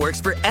premium networks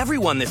for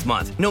everyone this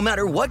month, no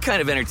matter what kind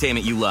of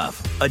entertainment you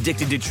love.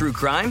 Addicted to true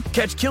crime?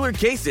 Catch killer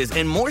cases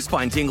and more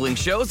spine-tingling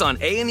shows on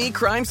A&E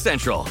Crime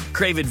Central.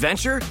 Crave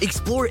adventure?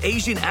 Explore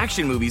Asian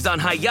action movies on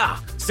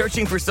Hi-YAH.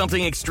 Searching for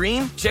something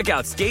extreme? Check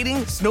out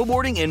skating,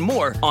 snowboarding, and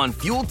more on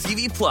Fuel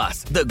TV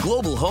Plus, the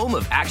global home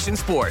of action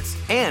sports.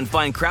 And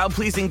find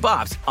crowd-pleasing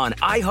bops on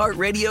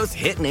iHeartRadio's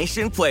Hit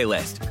Nation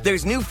playlist.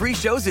 There's new free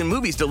shows and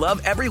movies to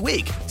love every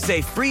week.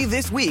 Say free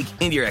this week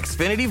in your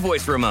Xfinity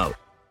voice remote.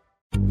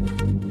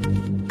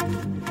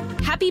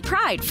 Happy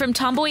Pride from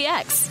Tomboy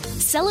X,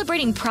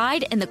 celebrating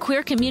pride in the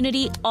queer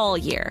community all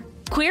year.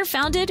 Queer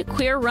founded,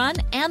 queer run,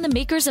 and the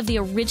makers of the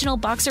original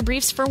boxer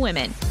briefs for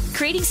women,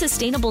 creating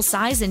sustainable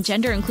size and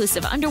gender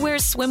inclusive underwear,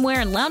 swimwear,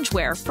 and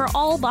loungewear for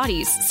all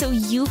bodies so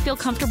you feel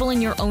comfortable in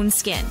your own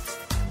skin.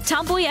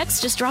 Tomboy X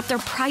just dropped their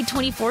Pride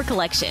 24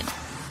 collection.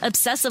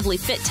 Obsessively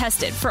fit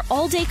tested for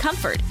all day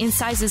comfort in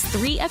sizes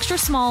 3 extra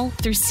small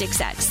through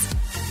 6X.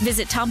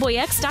 Visit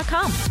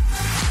tomboyx.com.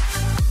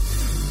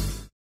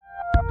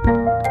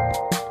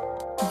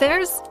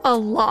 There's a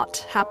lot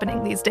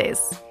happening these days,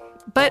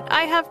 but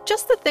I have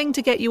just the thing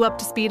to get you up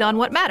to speed on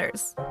what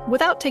matters,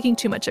 without taking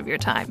too much of your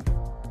time.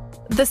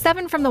 The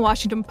 7 from the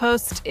Washington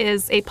Post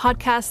is a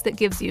podcast that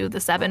gives you the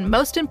 7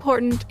 most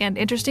important and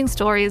interesting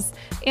stories,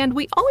 and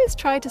we always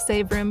try to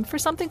save room for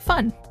something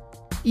fun.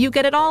 You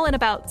get it all in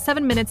about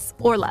 7 minutes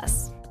or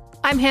less.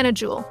 I'm Hannah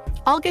Jewell.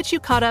 I'll get you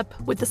caught up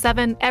with the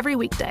 7 every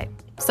weekday,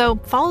 so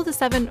follow the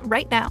 7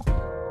 right now.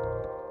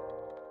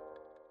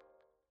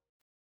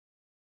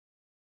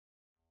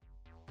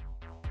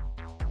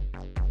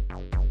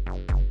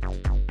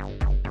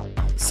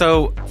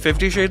 So,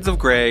 50 Shades of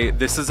Grey,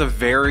 this is a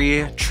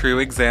very true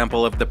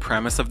example of the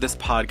premise of this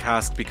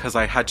podcast because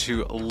I had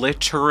to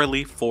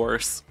literally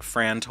force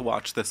Fran to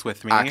watch this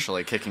with me.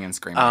 Actually, kicking and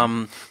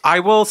screaming. I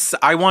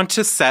want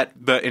to set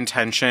the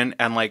intention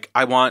and, like,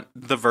 I want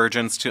the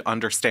virgins to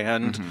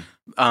understand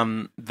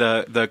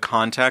the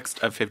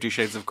context of 50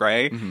 Shades of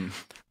Grey. Mm-hmm.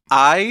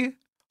 I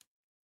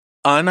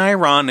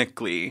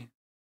unironically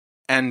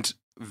and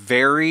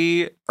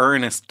very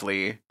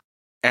earnestly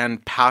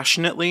and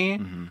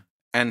passionately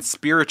and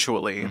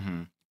spiritually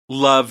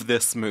love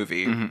this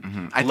movie.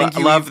 I think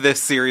love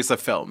this series of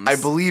films. I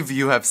believe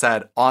you have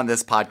said on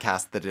this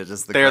podcast that it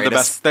is the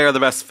greatest. They are the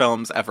best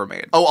films ever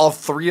made. Oh, all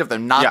 3 of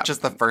them, not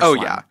just the first one.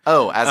 Oh, yeah.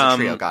 Oh, as a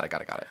trio. Got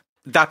it.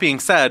 That being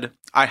said,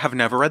 I have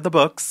never read the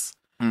books.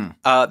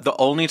 The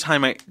only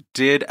time I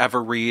did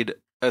ever read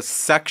a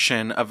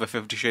section of a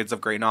 50 Shades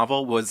of Grey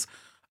novel was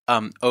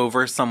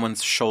over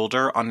someone's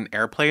shoulder on an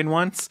airplane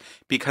once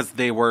because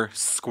they were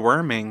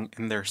squirming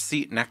in their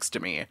seat next to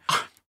me.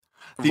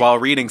 While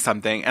reading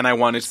something, and I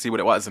wanted to see what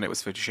it was, and it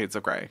was 50 Shades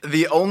of Grey.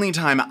 The only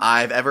time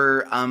I've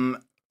ever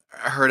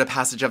heard a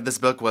passage of this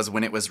book was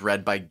when it was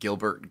read by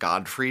Gilbert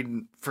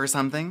Gottfried for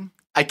something.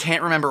 I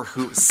can't remember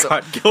who.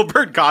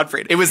 Gilbert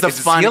Gottfried. It was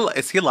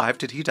Is he alive?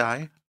 Did he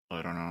die?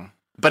 I don't know.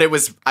 But it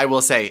was, I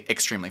will say,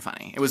 extremely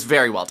funny. It was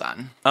very well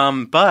done.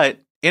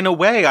 But in a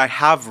way, I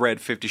have read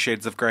 50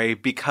 Shades of Grey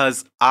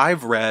because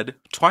I've read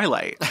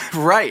Twilight.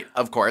 Right,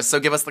 of course. So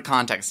give us the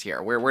context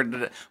here. Where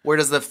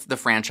does the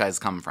franchise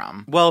come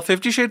from? Well,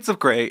 50 Shades of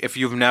Grey, if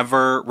you've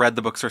never read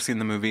the books or seen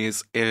the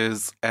movies,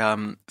 is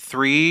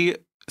 3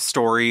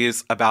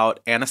 stories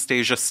about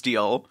Anastasia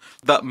Steele,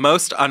 the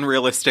most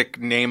unrealistic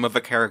name of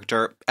a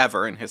character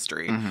ever in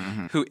history,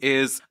 who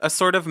is a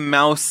sort of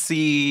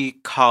mousy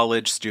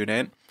college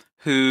student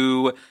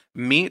who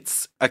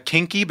meets a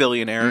kinky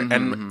billionaire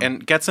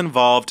and gets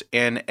involved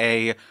in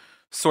a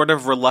sort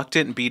of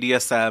reluctant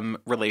BDSM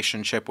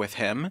relationship with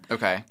him.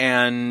 Okay.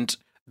 And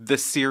the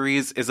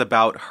series is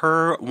about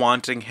her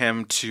wanting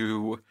him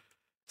to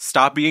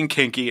stop being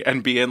kinky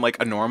and be in,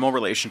 like, a normal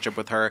relationship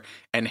with her,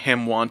 and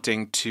him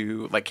wanting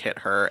to, like, hit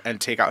her and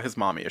take out his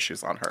mommy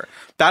issues on her.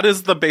 That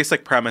is the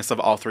basic premise of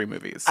all 3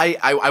 movies.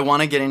 I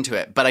want to get into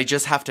it, but I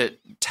just have to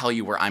tell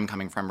you where I'm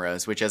coming from,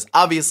 Rose, which is,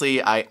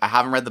 obviously, I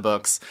haven't read the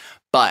books,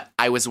 but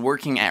I was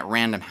working at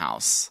Random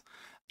House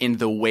in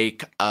the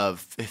wake of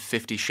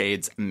 50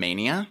 Shades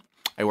mania.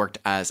 I worked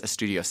as a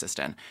studio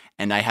assistant,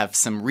 and I have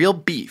some real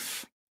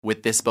beef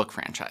with this book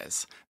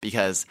franchise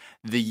because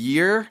the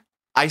year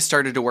I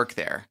started to work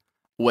there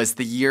was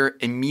the year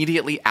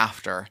immediately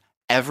after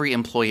every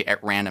employee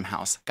at Random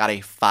House got a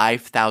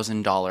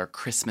 $5,000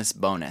 Christmas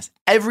bonus.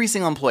 Every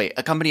single employee,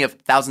 a company of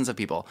thousands of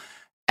people,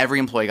 every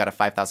employee got a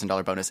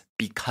 $5,000 bonus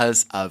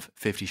because of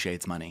 50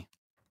 Shades money.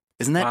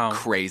 Isn't that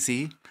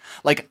crazy?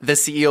 Like, the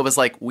CEO was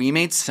like, we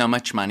made so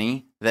much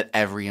money that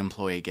every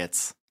employee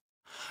gets,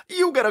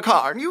 you get a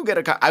car, you get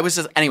a car. I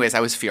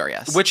was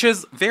furious. Which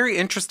is very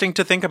interesting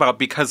to think about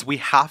because we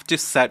have to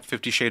set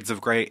 50 Shades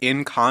of Grey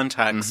in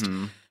context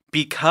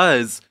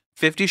because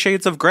 50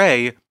 Shades of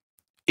Grey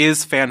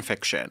is fan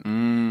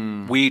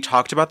fiction. We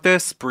talked about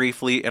this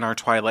briefly in our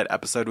Twilight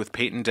episode with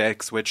Peyton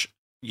Dix, which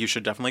you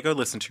should definitely go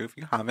listen to if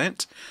you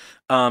haven't.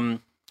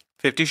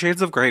 50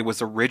 Shades of Grey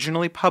was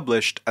originally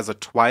published as a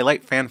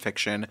Twilight fan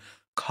fiction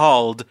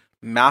called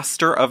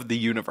Master of the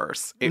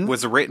Universe. It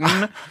was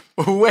written...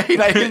 Wait,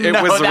 I didn't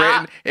know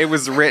that. It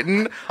was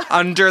written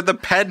under the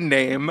pen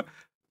name...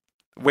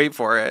 Wait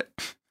for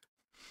it.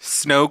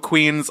 Snow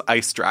Queen's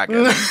Ice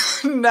Dragon.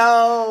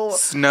 No.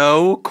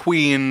 Snow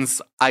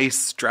Queen's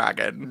Ice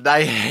Dragon.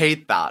 I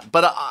hate that.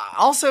 But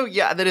also,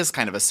 yeah, that is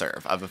kind of a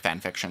serve of a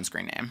fanfiction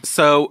screen name.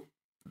 So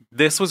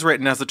this was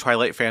written as a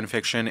Twilight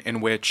fanfiction in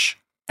which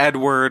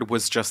Edward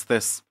was just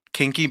this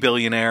kinky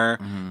billionaire.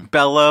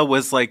 Bella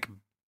was like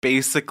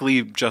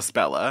basically just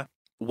Bella.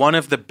 One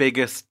of the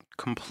biggest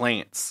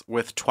complaints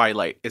with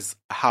Twilight is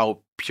how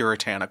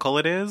puritanical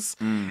it is.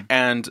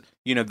 And,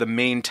 you know, the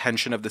main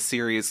tension of the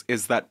series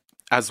is that,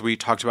 as we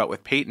talked about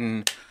with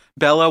Peyton,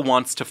 Bella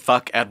wants to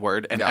fuck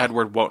Edward, and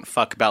Edward won't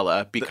fuck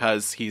Bella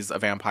because he's a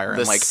vampire,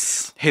 and like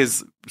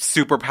his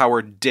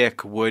superpowered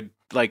dick would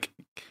like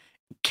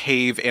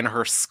cave in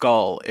her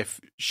skull if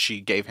she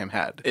gave him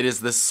head. It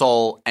is the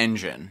sole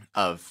engine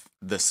of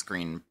the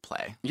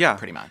screenplay. Yeah,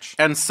 pretty much.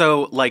 And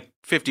so, like,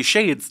 50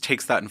 Shades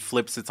takes that and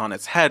flips it on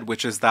its head,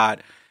 which is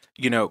that,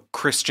 you know,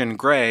 Christian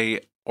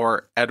Grey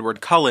or Edward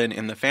Cullen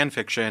in the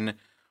fanfiction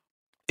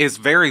is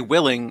very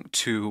willing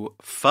to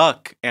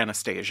fuck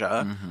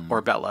Anastasia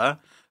or Bella,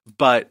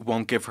 but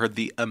won't give her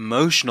the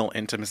emotional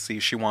intimacy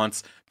she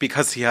wants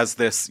because he has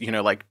this, you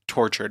know, like,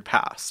 tortured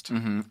past.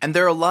 And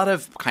there are a lot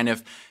of kind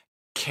of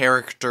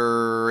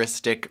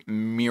characteristic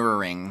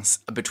mirrorings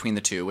between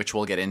the two, which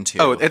we'll get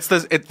into. Oh,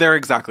 they're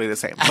exactly the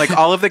same. Like,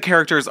 all of the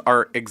characters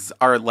are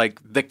like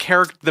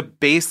the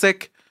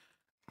basic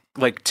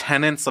like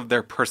tenets of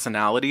their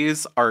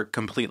personalities are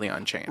completely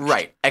unchanged.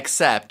 Right.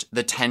 Except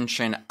the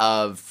tension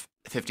of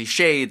 50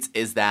 Shades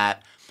is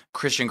that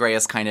Christian Grey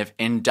is kind of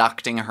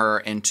inducting her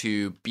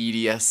into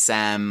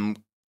BDSM.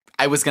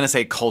 I was going to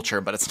say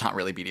culture, but it's not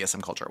really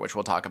BDSM culture, which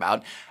we'll talk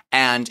about.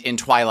 And in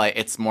Twilight,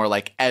 it's more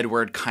like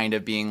Edward kind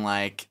of being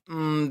like,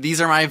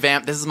 this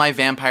is my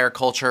vampire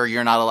culture.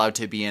 You're not allowed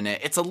to be in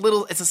it. It's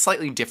a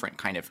slightly different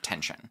kind of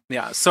tension.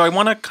 Yeah. So I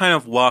want to kind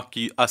of walk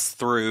us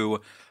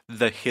through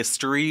the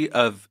history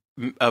of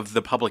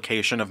the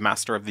publication of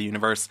Master of the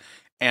Universe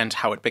and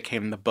how it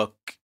became the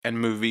book and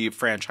movie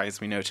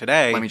franchise we know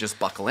today. Let me just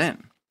buckle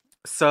in.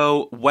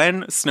 So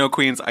when Snow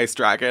Queen's Ice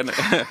Dragon... we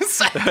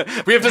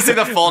have to say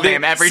the full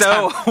name every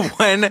time. So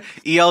when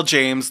E.L.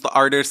 James, the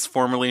artist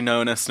formerly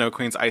known as Snow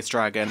Queen's Ice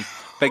Dragon,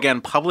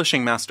 began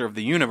publishing Master of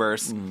the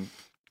Universe,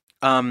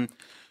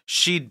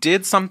 she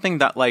did something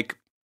that, like,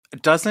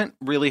 doesn't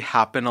really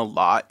happen a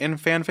lot in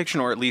fan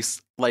fiction, or at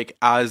least, like,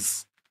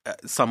 as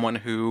someone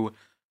who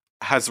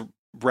has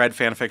read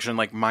fan fiction,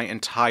 like, my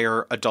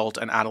entire adult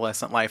and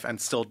adolescent life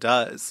and still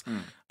does.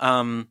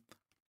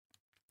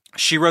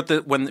 She wrote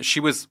that when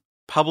she was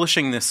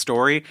publishing this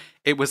story,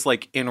 it was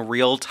like in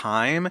real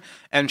time,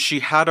 and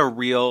she had a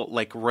real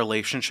like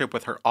relationship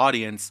with her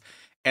audience.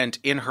 And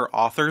in her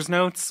author's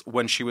notes,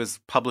 when she was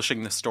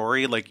publishing the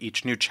story, like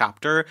each new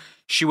chapter,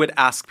 she would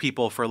ask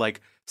people for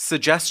like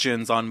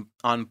suggestions on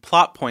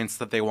plot points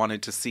that they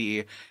wanted to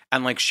see,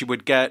 and like she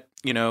would get,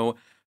 you know,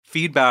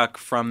 feedback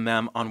from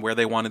them on where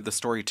they wanted the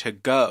story to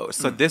go.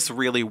 So this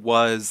really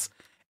was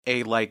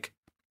a like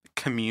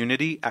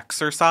community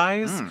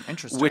exercise,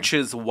 which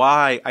is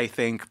why I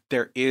think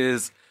there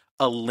is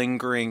a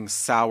lingering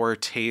sour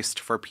taste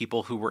for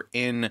people who were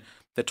in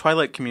the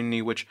Twilight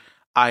community, which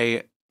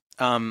I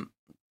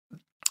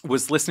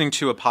was listening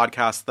to a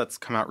podcast that's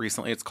come out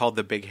recently. It's called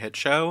The Big Hit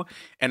Show,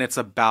 and it's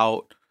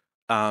about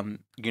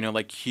you know,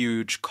 like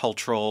huge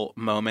cultural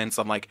moments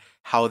on like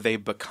how they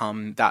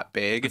become that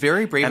big.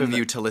 Very brave of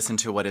you to listen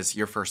to what is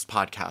your first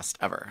podcast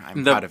ever.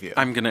 I'm proud of you.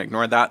 I'm going to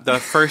ignore that. The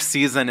first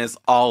season is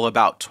all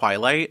about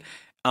Twilight.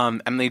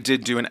 And they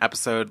did do an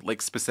episode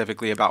like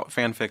specifically about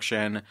fan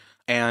fiction.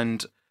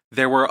 And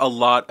there were a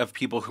lot of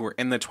people who were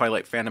in the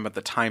Twilight fandom at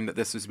the time that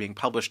this was being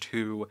published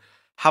who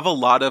have a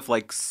lot of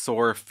like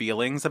sore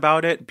feelings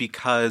about it,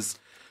 because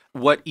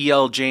what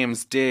E.L.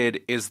 James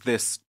did is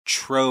this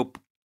trope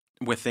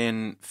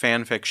within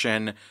fan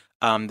fiction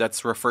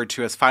that's referred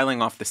to as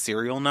filing off the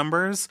serial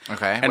numbers.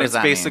 Okay. And it's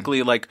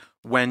basically like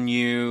when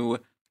you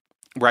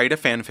write a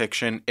fan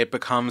fiction, it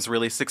becomes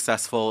really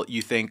successful.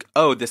 You think,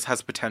 oh, this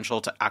has potential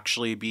to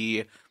actually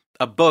be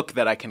a book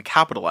that I can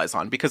capitalize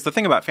on. Because the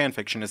thing about fan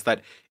fiction is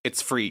that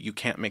it's free. You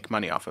can't make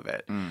money off of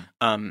it.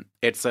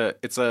 It's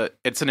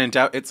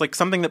like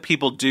something that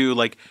people do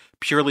like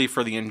purely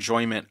for the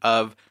enjoyment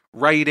of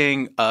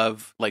writing,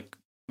 of like,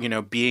 you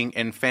know, being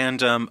in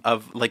fandom,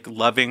 of like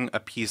loving a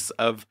piece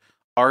of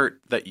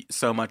art that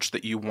so much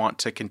that you want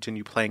to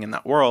continue playing in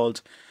that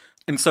world.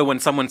 And so when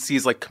someone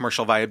sees like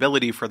commercial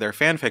viability for their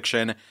fan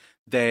fiction,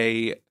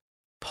 they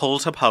pull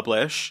to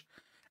publish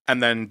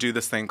and then do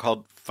this thing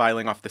called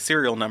filing off the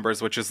serial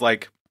numbers, which is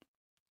like,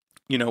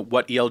 you know,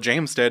 what E.L.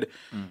 James did.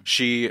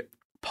 She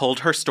pulled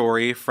her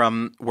story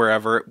from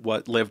wherever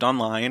it lived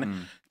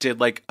online, did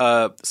like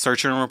a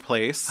search and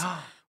replace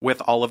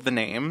with all of the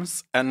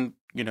names, and,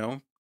 you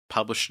know,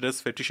 published it as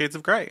 50 Shades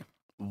of Grey.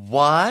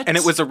 What? And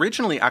it was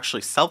originally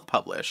actually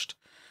self-published.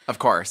 Of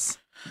course.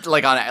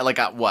 Like on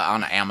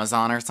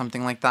Amazon or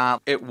something like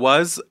that? It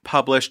was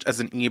published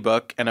as an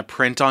ebook and a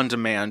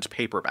print-on-demand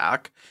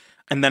paperback.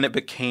 And then it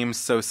became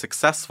so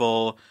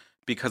successful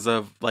because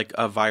of like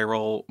a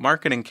viral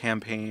marketing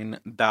campaign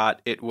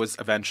that it was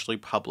eventually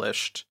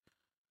published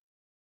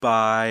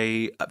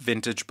by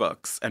Vintage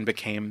Books and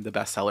became the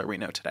bestseller we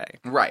know today.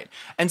 Right.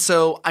 And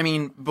so, I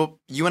mean,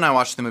 you and I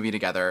watched the movie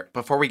together.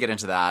 Before we get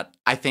into that,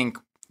 I think,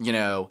 you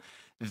know,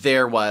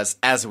 there was,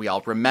 as we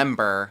all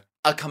remember,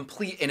 a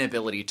complete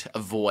inability to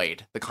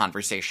avoid the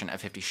conversation of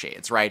 50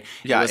 Shades, right?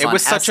 Yeah, it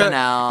was such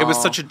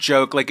a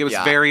joke. Like it was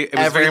very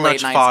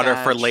much fodder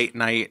for late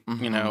night,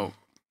 you know,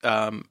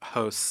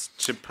 hosts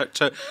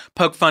to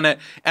poke fun at.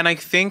 And I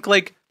think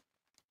like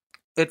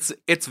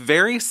it's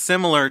very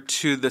similar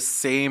to the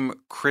same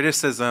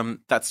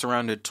criticism that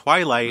surrounded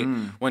Twilight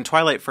when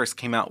Twilight first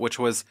came out, which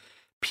was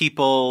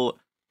people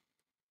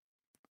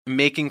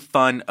making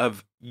fun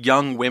of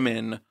young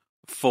women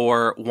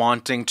for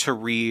wanting to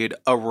read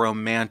a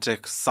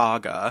romantic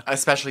saga.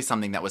 Especially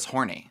something that was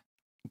horny.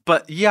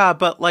 But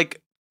like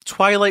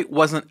Twilight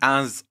wasn't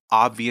as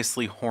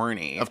obviously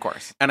horny. Of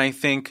course. And I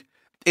think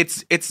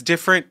it's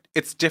different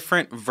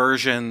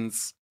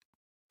versions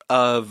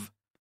of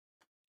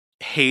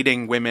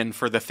hating women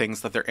for the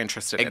things that they're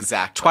interested in.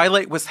 Exactly.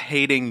 Twilight was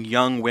hating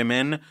young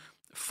women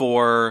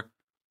for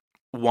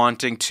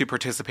wanting to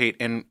participate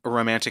in a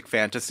romantic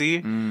fantasy,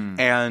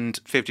 and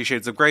 50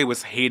 Shades of Grey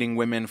was hating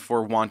women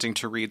for wanting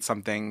to read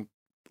something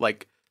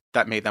like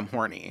that made them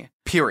horny.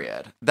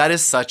 Period. That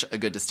is such a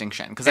good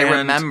distinction, because I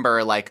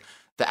remember like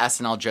the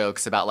SNL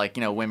jokes about like,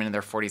 you know, women in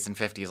their 40s and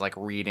 50s like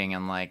reading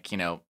and like, you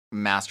know,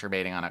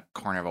 masturbating on a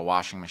corner of a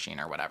washing machine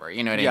or whatever.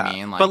 You know what I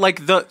mean? Like, but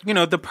like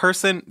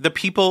the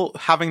people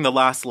having the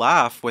last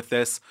laugh with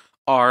this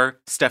are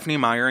Stephenie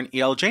Meyer and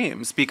E.L.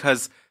 James,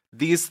 because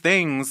these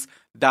things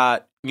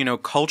that, you know,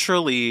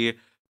 culturally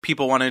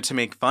people wanted to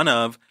make fun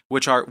of,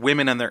 which are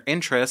women and their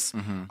interests,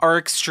 are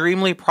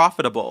extremely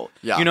profitable.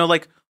 Yeah. You know,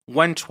 like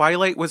when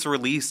Twilight was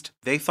released,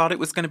 they thought it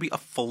was going to be a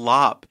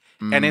flop.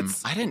 And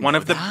it's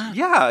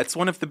it's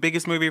one of the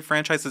biggest movie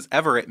franchises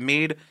ever. It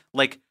made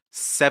like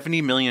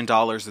 $70 million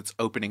its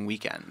opening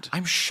weekend.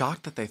 I'm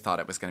shocked that they thought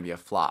it was going to be a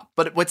flop.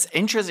 But what's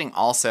interesting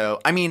also,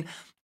 I mean,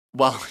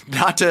 well,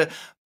 not to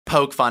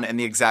poke fun in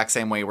the exact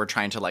same way we're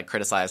trying to like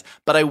criticize,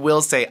 but I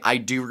will say I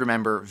do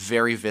remember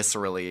very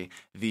viscerally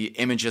the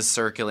images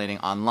circulating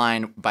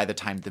online by the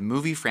time the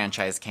movie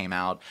franchise came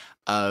out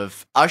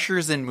of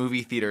ushers in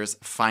movie theaters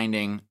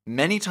finding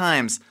many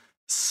times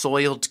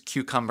soiled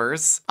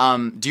cucumbers.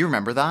 Do you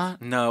remember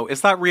that? No.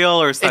 Is that real,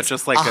 or is that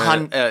just like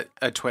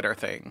a Twitter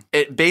thing?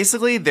 It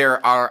basically,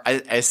 there are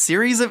a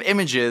series of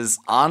images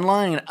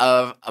online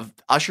of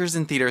ushers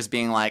in theaters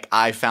being like,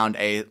 I found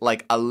a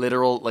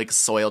literal like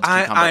soiled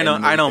cucumber.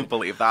 I don't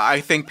believe that.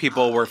 I think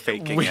people were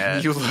faking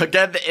it. You look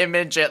at the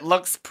image, it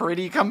looks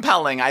pretty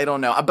compelling. I don't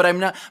know. But I'm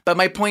not, but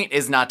my point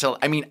is not to,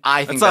 I mean,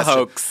 I think that's a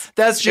hoax.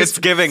 That's just it's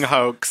giving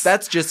hoax.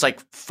 That's just like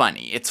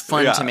funny. It's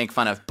fun to make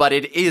fun of, but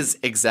it is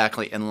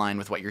exactly in line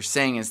with what you're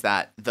saying, is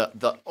that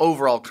the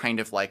overall kind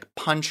of like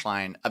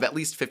punchline of at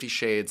least 50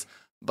 Shades,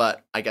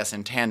 but I guess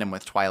in tandem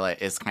with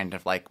Twilight, is kind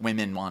of like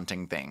women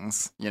wanting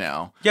things, you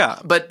know? Yeah.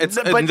 But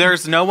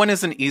there's no one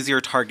is an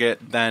easier target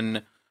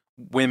than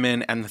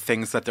women and the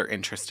things that they're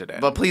interested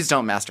in. But please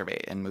don't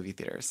masturbate in movie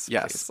theaters.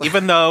 Yes.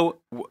 Even though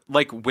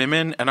like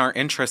women and our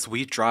interests,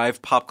 we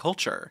drive pop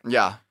culture.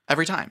 Yeah.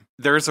 Every time.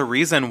 There's a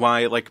reason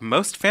why, like,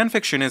 most fan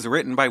fiction is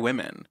written by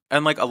women.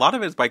 And, like, a lot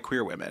of it is by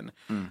queer women.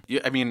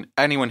 I mean,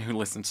 anyone who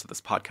listens to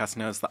this podcast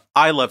knows that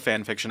I love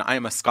fan fiction. I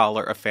am a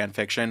scholar of fan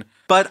fiction.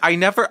 But I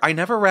never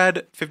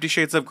read 50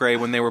 Shades of Grey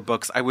when they were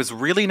books. I was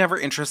really never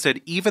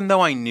interested, even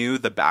though I knew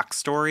the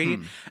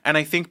backstory. And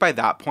I think by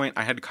that point,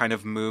 I had kind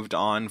of moved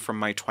on from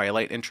my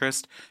Twilight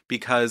interest,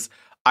 because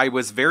I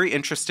was very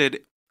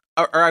interested...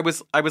 Or I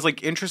was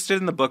like interested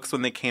in the books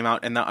when they came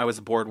out, and that I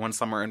was bored one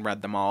summer and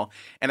read them all.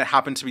 And it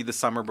happened to be the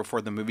summer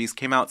before the movies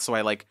came out, so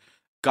I like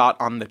got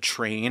on the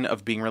train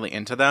of being really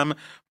into them.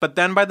 But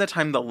then by the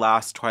time the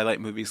last Twilight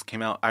movies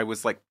came out, I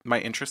was like, my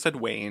interest had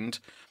waned.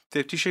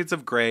 50 Shades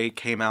of Grey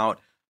came out.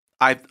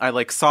 I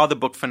like saw the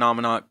book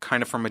phenomena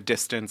kind of from a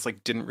distance,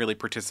 like didn't really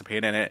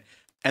participate in it.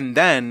 And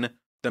then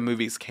the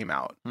movies came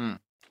out. And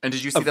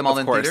did you see them all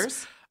in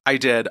theaters? I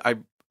did.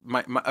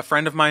 a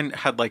friend of mine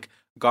had like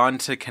gone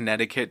to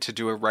Connecticut to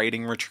do a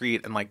writing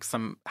retreat in like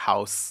some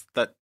house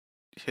that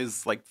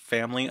his like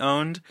family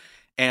owned.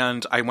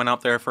 And I went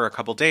out there for a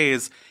couple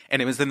days,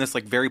 and it was in this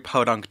like very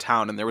podunk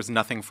town, and there was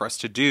nothing for us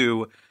to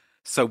do.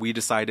 So we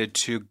decided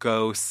to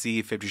go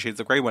see 50 Shades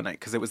of Grey one night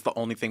because it was the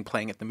only thing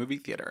playing at the movie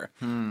theater.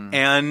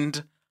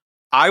 And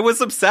I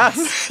was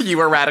obsessed. You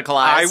were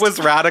radicalized. I was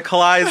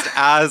radicalized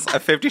as a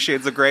 50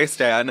 Shades of Grey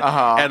stan,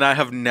 and I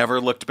have never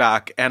looked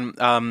back.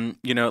 And,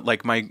 you know,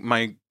 like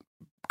my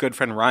good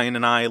friend Ryan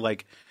and I,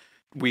 like,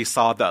 we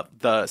saw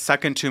the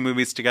second two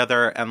movies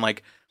together, and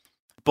like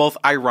both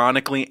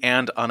ironically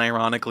and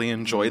unironically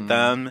enjoyed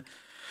them.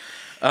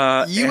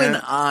 You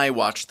and I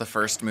watched the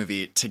first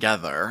movie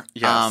together.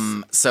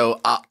 Yes.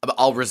 So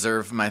I'll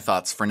reserve my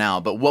thoughts for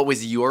now. But what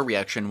was your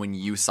reaction when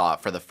you saw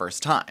it for the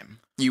first time?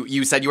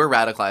 You said you were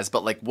radicalized,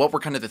 but like, what were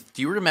kind of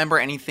do you remember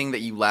anything that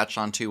you latched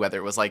onto, whether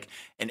it was like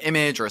an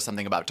image or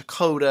something about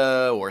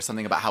Dakota or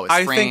something about how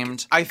it's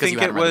framed? I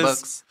think it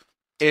was.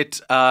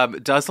 It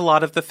does a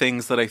lot of the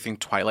things that I think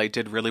Twilight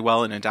did really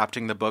well in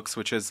adapting the books,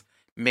 which is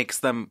makes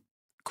them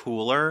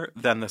cooler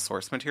than the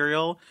source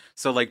material.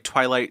 So like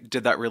Twilight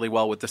did that really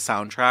well with the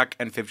soundtrack,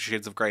 and 50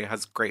 Shades of Grey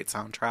has great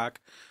soundtrack.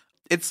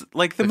 It's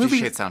like the 50 movie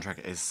Shades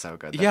soundtrack is so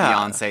good. The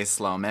Beyonce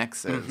slow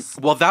mix is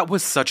well, that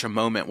was such a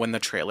moment when the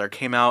trailer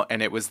came out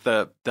and it was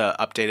the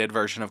updated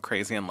version of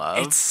Crazy in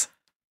Love.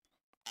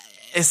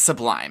 It's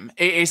sublime.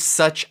 It is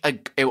such a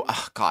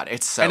oh god,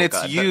 it's so and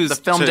it's good. used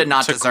the film did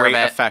not to deserve great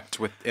it. Effect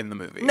within the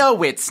movie.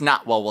 No, it's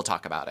not. Well, we'll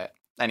talk about it.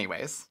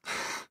 Anyways.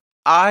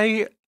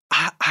 I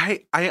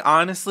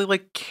honestly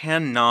like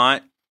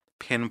cannot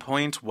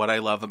pinpoint what I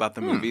love about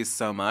the movies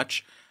so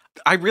much.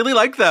 I really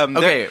like them.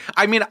 Okay.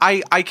 I mean,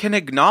 I can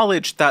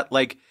acknowledge that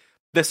like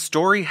the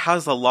story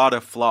has a lot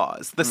of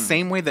flaws, the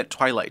same way that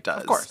Twilight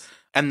does. Of course.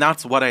 And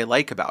that's what I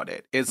like about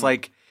it. Is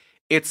like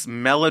it's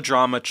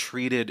melodrama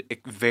treated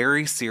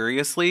very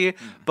seriously,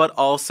 but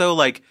also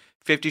like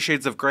 50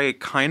 Shades of Grey,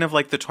 kind of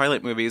like the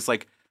Twilight movies,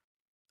 like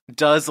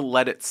does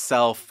let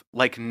itself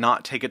like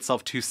not take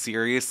itself too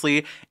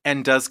seriously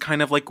and does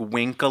kind of like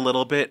wink a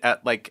little bit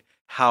at like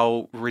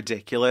how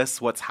ridiculous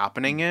what's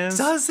happening is.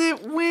 Does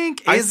it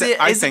wink? I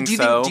think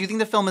so. Do you think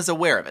the film is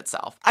aware of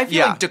itself? I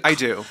feel like I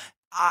do.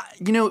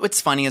 You know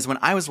what's funny is when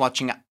I was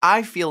watching it,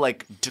 I feel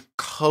like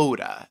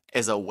Dakota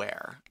is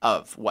aware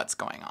of what's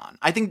going on.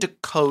 I think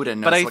Dakota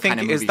knows what kind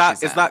of movie she's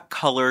in. Is that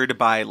colored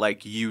by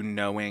like you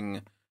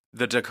knowing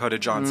the Dakota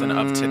Johnson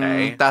of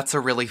today? That's a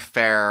really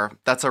fair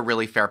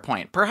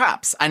point.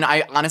 Perhaps. And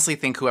I honestly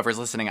think whoever's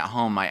listening at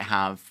home might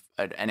have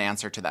an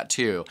answer to that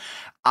too.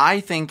 I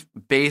think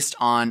based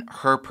on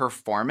her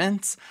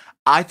performance,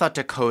 I thought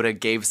Dakota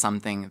gave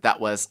something that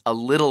was a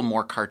little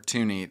more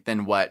cartoony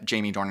than what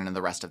Jamie Dornan and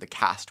the rest of the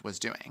cast was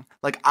doing.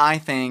 Like, I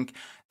think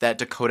that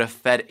Dakota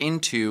fed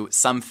into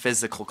some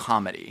physical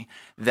comedy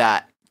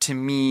that, to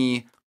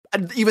me,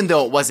 even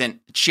though it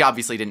wasn't, she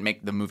obviously didn't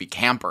make the movie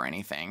camp or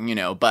anything, you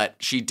know, but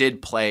she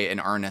did play an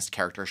earnest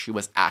character. She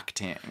was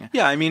acting.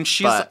 Yeah, I mean,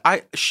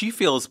 she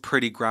feels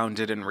pretty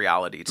grounded in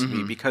reality to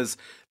me because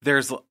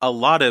there's a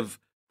lot of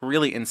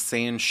really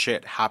insane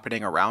shit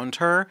happening around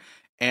her.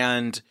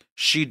 And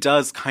she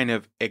does kind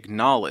of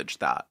acknowledge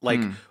that. Like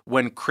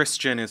when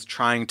Christian is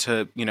trying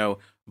to, you know,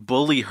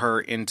 bully her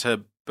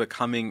into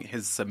becoming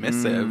his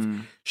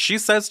submissive, she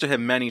says to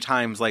him many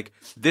times, like,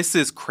 this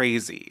is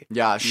crazy.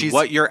 Yeah,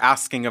 what you're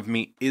asking of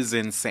me is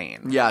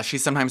insane. Yeah, she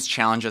sometimes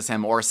challenges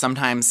him, or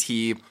sometimes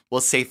he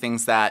will say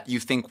things that you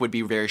think would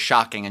be very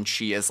shocking, and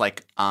she is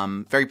like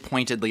very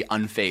pointedly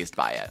unfazed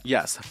by it.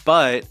 Yes,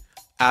 but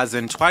as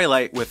in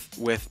Twilight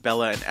with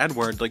Bella and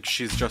Edward, like,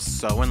 she's just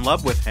so in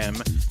love with him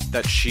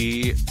that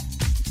she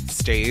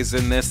stays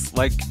in this,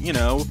 like, you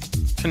know,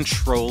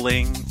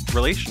 controlling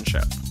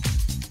relationship.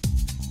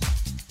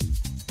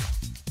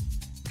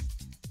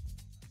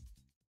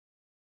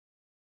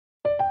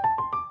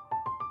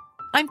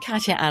 I'm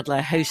Katya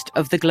Adler, host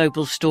of The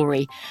Global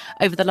Story.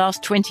 Over the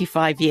last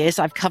 25 years,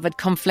 I've covered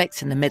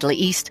conflicts in the Middle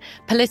East,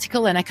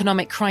 political and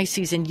economic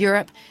crises in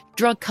Europe,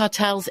 drug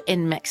cartels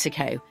in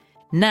Mexico.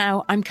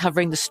 Now I'm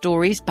covering the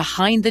stories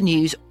behind the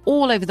news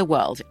all over the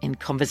world in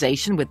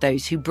conversation with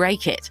those who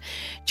break it.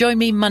 Join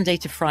me Monday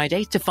to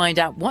Friday to find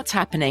out what's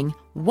happening,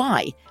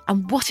 why,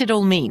 and what it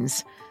all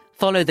means.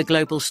 Follow The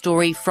Global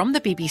Story from the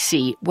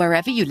BBC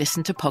wherever you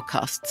listen to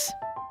podcasts.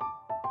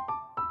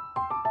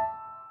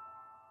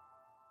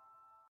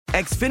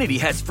 Xfinity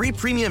has free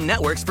premium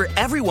networks for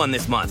everyone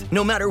this month,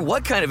 no matter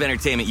what kind of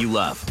entertainment you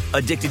love.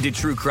 Addicted to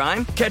true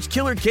crime? Catch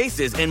killer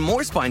cases and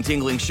more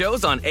spine-tingling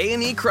shows on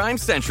A&E Crime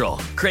Central.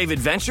 Crave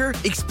adventure?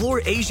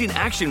 Explore Asian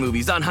action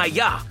movies on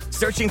Hi-YAH.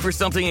 Searching for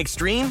something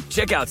extreme?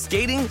 Check out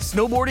skating,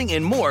 snowboarding,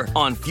 and more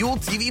on Fuel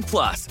TV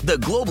Plus, the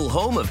global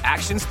home of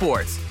action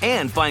sports.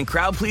 And find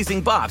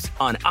crowd-pleasing bops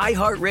on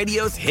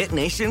iHeartRadio's Hit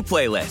Nation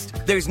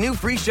playlist. There's new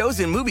free shows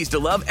and movies to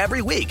love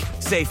every week.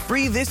 Say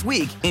free this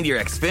week in your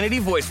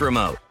Xfinity voice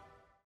remote.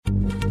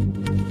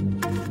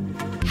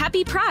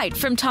 Happy Pride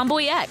from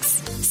Tomboy X,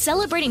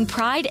 celebrating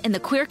pride and the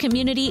queer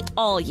community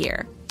all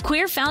year.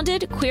 Queer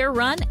founded, Queer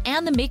run,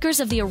 and the makers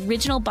of the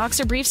original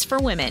boxer briefs for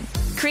women,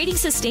 creating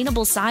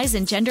sustainable size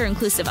and gender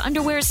inclusive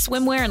underwear,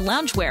 swimwear, and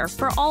loungewear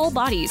for all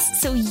bodies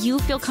so you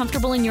feel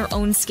comfortable in your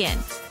own skin.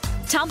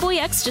 Tomboy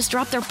X just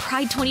dropped their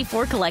Pride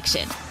 24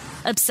 collection.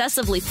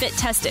 Obsessively fit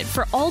tested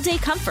for all day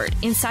comfort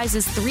in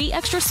sizes 3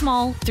 extra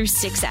small through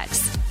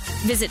 6X.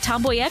 Visit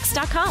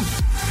tomboyx.com.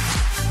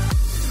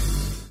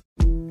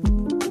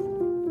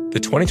 The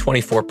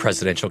 2024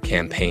 presidential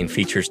campaign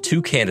features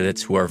two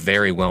candidates who are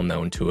very well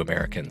known to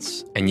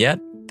Americans. And yet,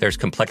 there's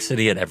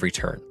complexity at every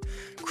turn.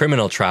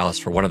 Criminal trials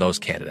for one of those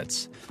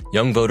candidates.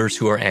 Young voters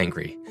who are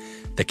angry.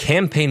 The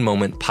Campaign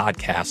Moment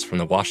podcast from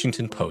the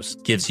Washington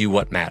Post gives you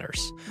what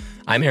matters.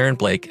 I'm Aaron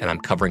Blake, and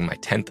I'm covering my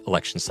 10th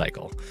election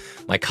cycle.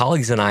 My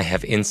colleagues and I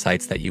have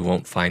insights that you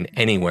won't find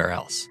anywhere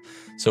else.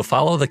 So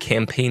follow The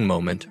Campaign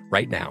Moment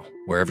right now,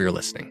 wherever you're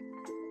listening.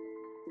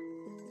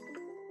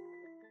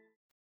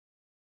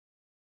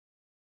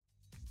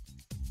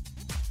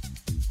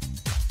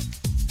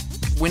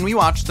 When we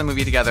watched the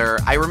movie together,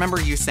 I remember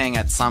you saying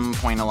at some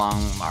point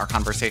along our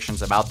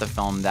conversations about the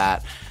film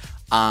that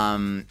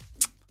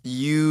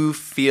you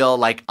feel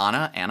like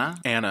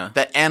Anna,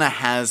 that Anna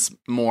has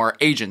more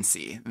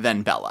agency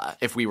than Bella,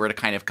 if we were to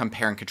kind of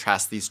compare and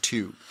contrast these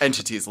two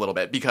entities a little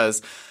bit,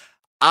 because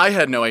I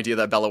had no idea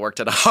that Bella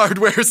worked at a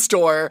hardware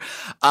store,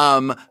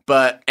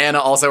 but Anna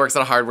also works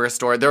at a hardware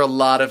store. There are a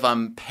lot of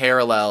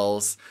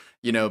parallels,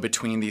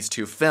 between these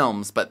two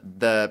films, but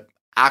the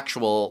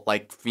actual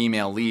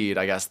female lead,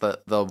 I guess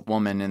the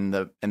woman in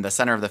the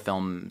center of the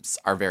films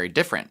are very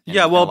different.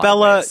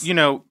 Bella,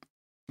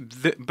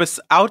 but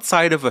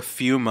outside of a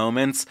few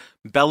moments,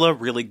 Bella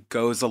really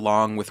goes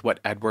along with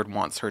what Edward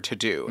wants her to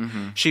do.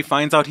 Mm-hmm. She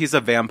finds out he's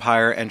a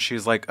vampire and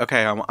she's like,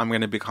 okay, I'm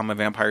going to become a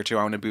vampire too.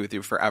 I want to be with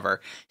you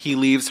forever. He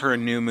leaves her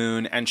in New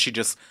Moon and she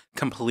just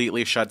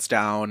completely shuts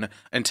down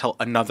until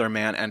another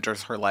man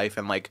enters her life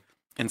and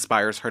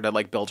inspires her to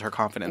build her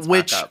confidence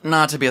back up. Which,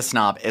 not to be a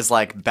snob, is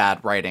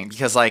bad writing,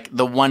 because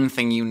the one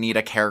thing you need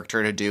a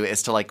character to do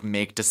is to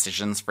make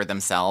decisions for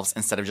themselves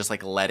instead of just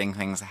letting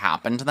things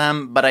happen to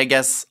them. But I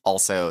guess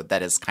also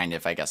that is kind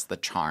of the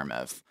charm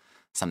of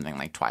something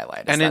like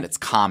Twilight, is that it's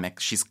comic.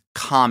 She's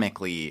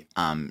comically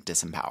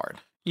disempowered.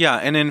 Yeah,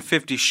 and in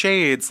 50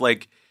 Shades,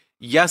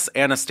 yes,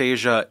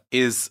 Anastasia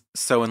is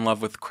so in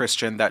love with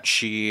Christian that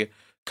she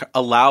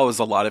allows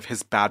a lot of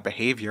his bad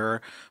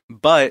behavior,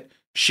 but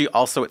she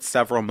also at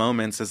several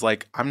moments is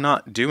I'm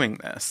not doing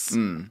this.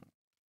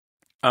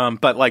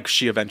 But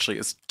she eventually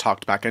is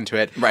talked back into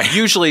it. Right.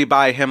 Usually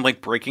by him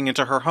breaking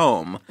into her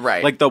home.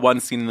 Right. The one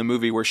scene in the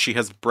movie where she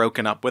has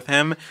broken up with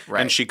him. Right.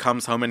 And she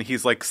comes home and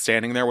he's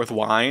standing there with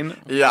wine.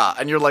 Yeah.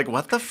 And you're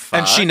what the fuck?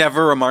 And she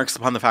never remarks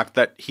upon the fact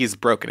that he's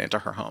broken into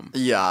her home.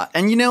 Yeah.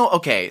 And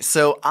okay,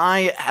 so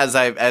as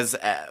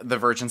the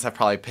virgins have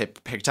probably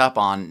picked up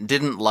on,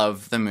 didn't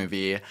love the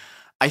movie.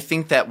 I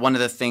think that one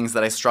of the things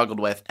that I struggled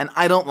with, and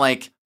I don't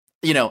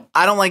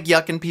I don't like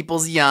yucking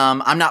people's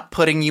yum. I'm not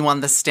putting you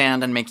on the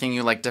stand and making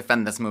you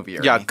defend this movie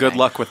or anything. Good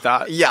luck with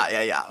that.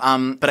 Yeah.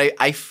 But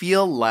I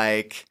feel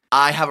like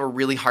I have a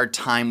really hard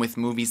time with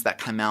movies that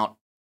come out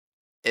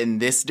in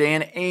this day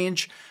and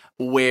age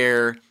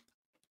where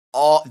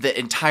all the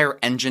entire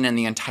engine and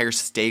the entire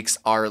stakes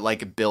are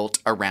built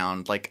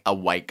around a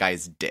white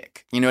guy's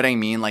dick. You know what I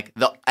mean?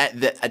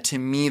 To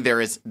me,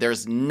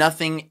 there's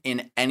nothing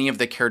in any of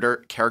the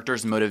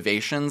characters'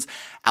 motivations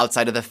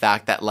outside of the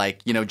fact that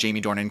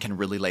Jamie Dornan can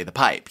really lay the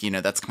pipe.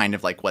 That's kind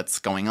of what's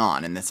going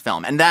on in this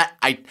film. And that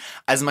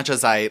as much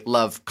as I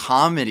love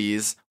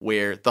comedies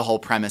where the whole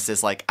premise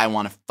is I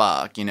want to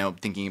fuck,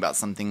 thinking about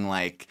something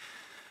like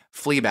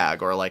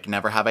Fleabag or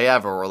Never Have I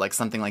Ever or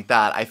something like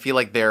that. I feel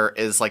there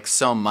is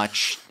so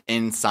much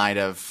inside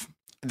of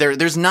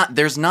there's not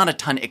a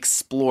ton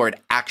explored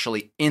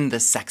actually in the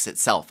sex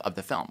itself of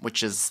the film,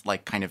 which is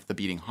kind of the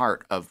beating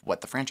heart of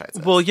what the franchise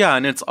is. Well, yeah,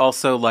 and it's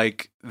also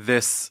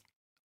this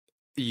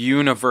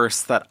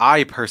universe that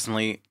I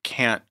personally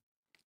can't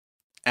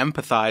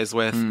empathize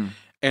with,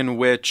 in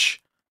which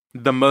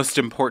the most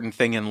important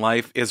thing in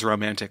life is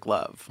romantic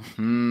love.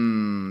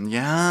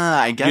 Yeah,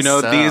 I guess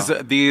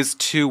so. These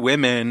two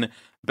women,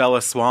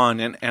 Bella Swan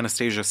and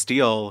Anastasia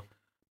Steele,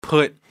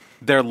 put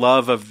their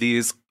love of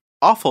these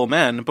awful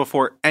men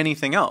before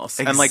anything else.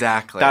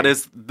 Exactly. And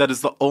that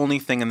is the only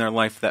thing in their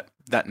life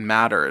that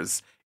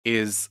matters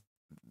is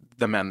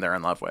the men they're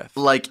in love with.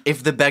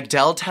 If the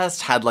Bechdel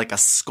test had a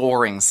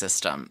scoring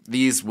system,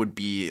 these would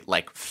be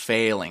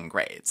failing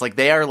grades.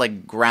 They are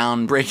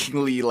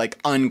groundbreakingly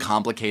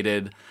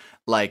uncomplicated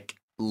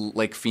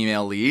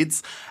female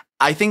leads.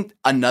 I think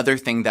another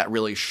thing that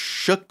really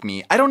shook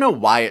me, I don't know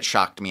why it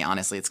shocked me,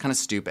 honestly. It's kind of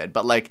stupid.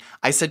 But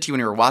I said to you when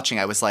you were watching,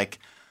 I was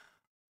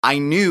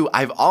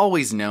I've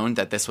always known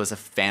that this was a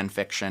fan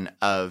fiction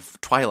of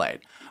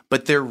Twilight.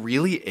 But there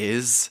really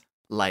is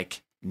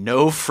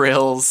no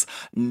frills,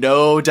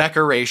 no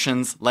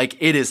decorations.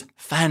 It is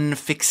fan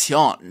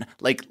fiction,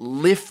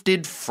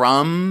 lifted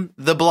from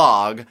the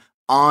blog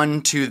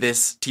onto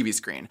this TV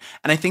screen.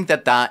 And I think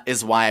that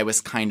is why I was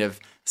kind of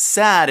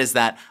sad is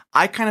that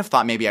I kind of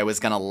thought maybe I was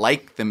going to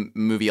like the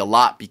movie a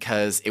lot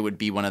because it would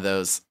be one of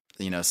those,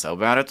 so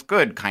bad it's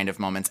good kind of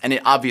moments. And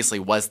it obviously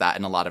was that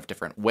in a lot of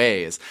different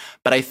ways.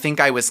 But I think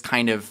I was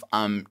kind of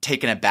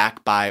taken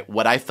aback by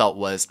what I felt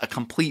was a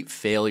complete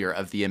failure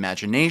of the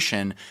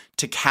imagination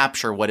to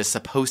capture what is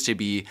supposed to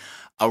be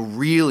a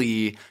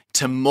really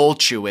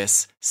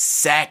tumultuous,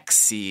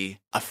 sexy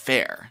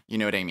affair. You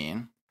know what I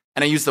mean?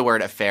 And I use the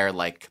word affair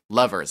like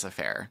lover's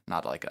affair,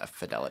 not like a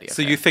fidelity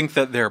affair. So you think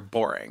that they're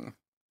boring?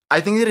 I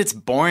think that it's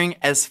boring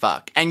as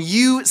fuck. And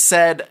you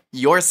said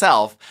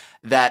yourself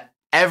that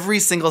every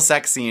single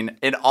sex scene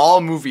in all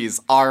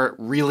movies are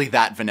really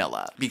that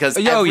vanilla. Because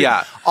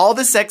all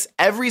the sex,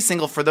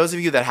 for those of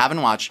you that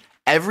haven't watched,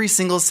 every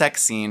single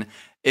sex scene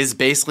is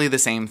basically the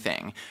same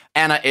thing.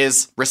 Anna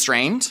is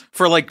restrained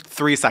for like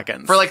 3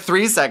 seconds.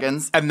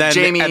 And then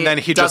Jamie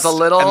he does a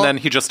little. And then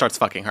he just starts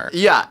fucking her.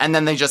 Yeah, and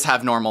then they just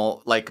have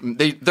normal,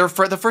 they're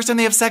for the first time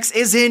they have sex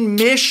is in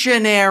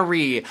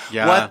Missionary.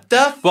 Yeah. What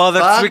the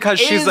that's because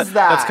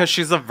that's because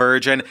she's a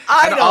virgin.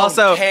 I don't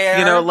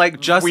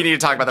care. We need to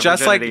talk about the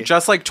virginity.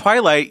 Just like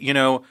Twilight,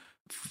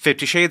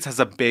 50 Shades has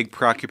a big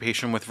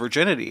preoccupation with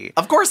virginity.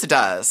 Of course it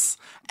does.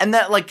 And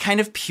that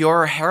kind of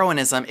pure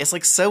heroinism is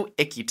so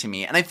icky to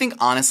me. And I think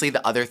honestly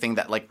the other thing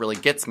that really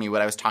gets me,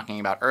 what I was talking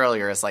about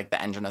earlier, is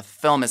the engine of the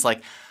film is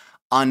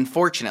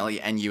unfortunately,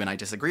 and you and I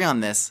disagree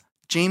on this,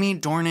 Jamie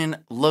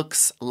Dornan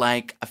looks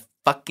like a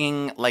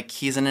fucking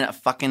he's in a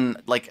fucking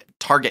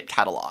Target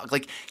catalog.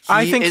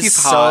 I think he's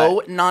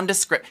so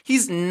nondescript.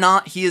 He's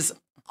not. He's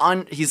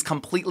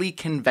completely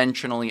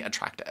conventionally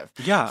attractive.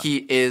 Yeah. He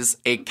is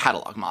a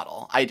catalog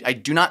model. I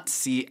do not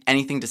see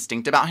anything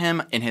distinct about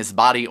him in his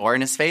body or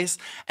in his face.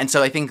 And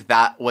so I think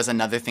that was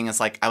another thing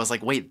is I was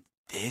wait,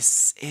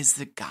 this is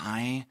the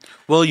guy?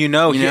 Well,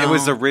 it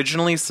was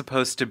originally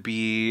supposed to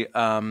be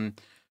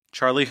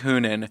Charlie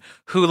Hunnam,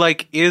 who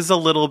is a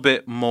little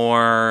bit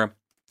more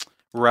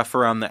rough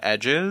around the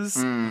edges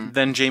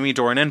than Jamie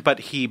Dornan, but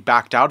he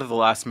backed out at the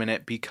last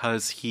minute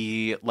because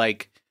he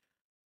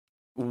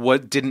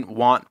didn't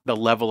want the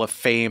level of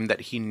fame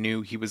that he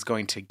knew he was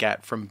going to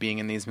get from being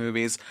in these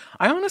movies.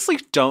 I honestly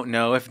don't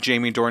know if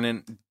Jamie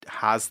Dornan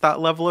has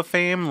that level of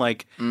fame.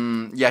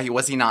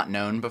 Was he not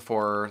known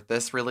before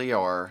this really,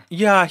 or?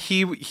 Yeah,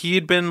 he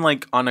had been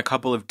on a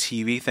couple of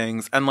TV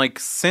things, and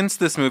since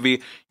this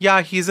movie,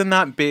 he's in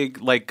that big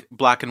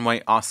black and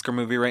white Oscar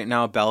movie right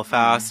now,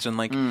 Belfast,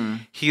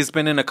 and he's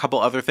been in a couple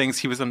other things.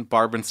 He was in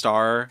Barb and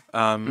Star,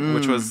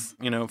 which was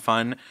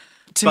fun.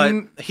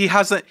 But he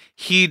hasn't.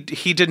 He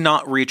did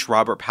not reach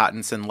Robert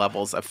Pattinson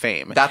levels of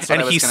fame. That's what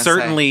I was he gonna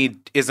certainly say.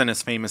 Isn't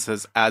as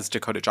famous as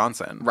Dakota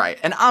Johnson. Right,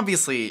 and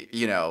obviously,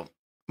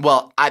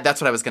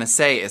 that's what I was going to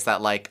say is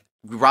that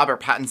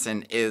Robert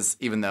Pattinson is,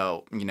 even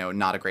though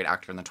not a great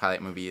actor in the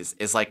Twilight movies,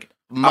 is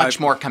much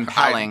more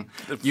compelling.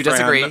 You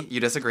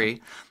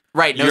disagree?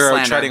 Right? No You're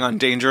slander. treading on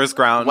dangerous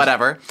ground.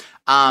 Whatever.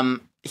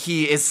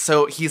 He's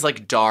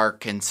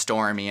dark and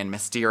stormy and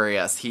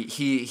mysterious.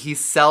 He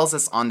sells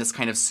us on this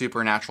kind of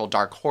supernatural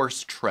dark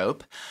horse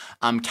trope,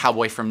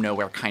 cowboy from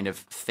nowhere kind of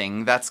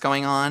thing that's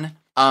going on.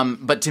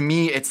 But to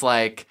me, it's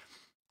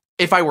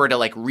if I were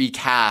to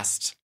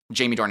recast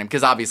Jamie Dornan,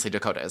 because obviously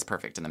Dakota is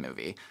perfect in the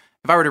movie.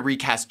 If I were to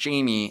recast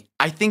Jamie,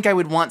 I think I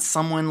would want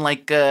someone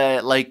like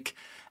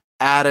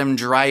Adam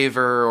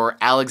Driver or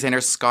Alexander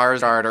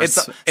Skarsgård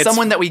or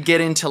someone that we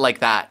get into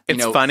that,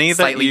 funny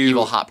slightly that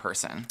evil hot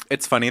person.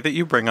 It's funny that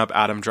you bring up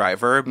Adam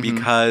Driver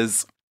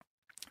because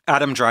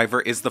Adam Driver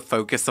is the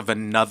focus of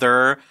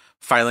another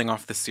filing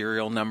off the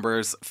serial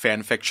numbers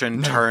fan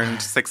fiction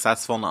turned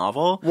successful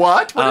novel.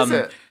 What is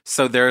it?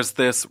 So there's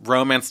this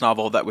romance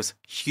novel that was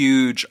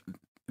huge.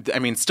 I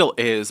mean, still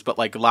is, but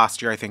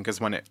last year I think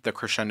is when the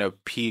crescendo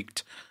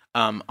peaked.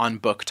 On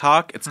Book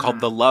Talk. It's called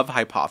The Love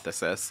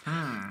Hypothesis.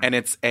 And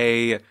it's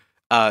a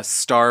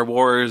Star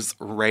Wars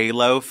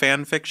Reylo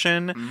fan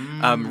fiction.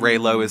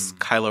 Reylo is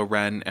Kylo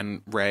Ren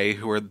and Rey,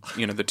 who are,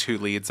 the two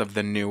leads of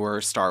the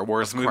newer Star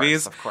Wars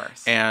movies. Of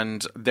course.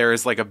 And there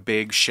is a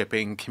big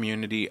shipping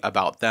community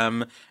about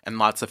them and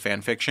lots of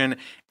fan fiction.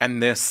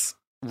 And this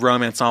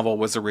romance novel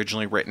was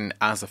originally written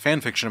as a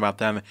fan fiction about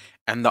them,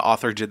 and the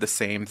author did the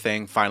same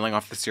thing, filing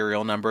off the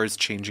serial numbers,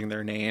 changing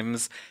their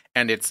names,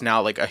 and it's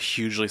now a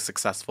hugely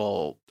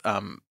successful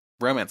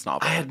romance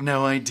novel. I had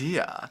no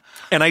idea.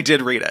 And I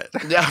did read it.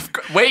 Yeah.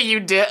 Wait, you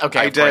did?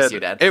 Okay, of course you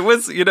did. It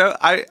was, it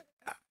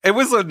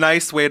was a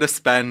nice way to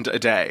spend a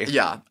day.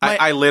 Yeah.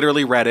 I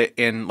literally read it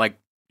in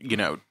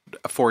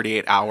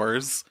 48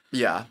 hours.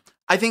 Yeah.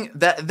 I think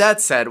that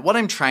said, what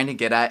I'm trying to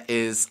get at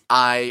is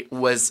I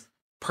was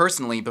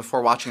personally,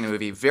 before watching the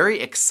movie, very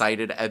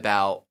excited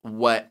about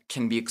what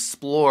can be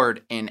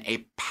explored in a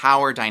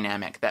power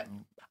dynamic that,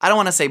 I don't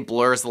want to say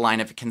blurs the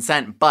line of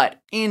consent, but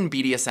in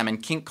BDSM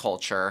and kink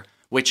culture,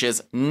 which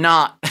is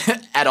not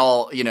at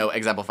all,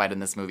 exemplified in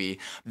this movie.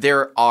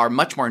 There are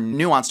much more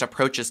nuanced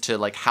approaches to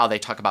like how they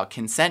talk about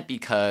consent,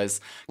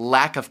 because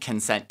lack of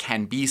consent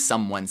can be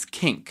someone's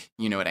kink.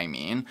 You know what I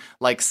mean?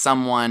 Like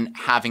someone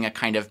having a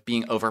kind of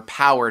being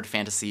overpowered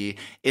fantasy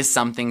is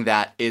something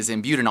that is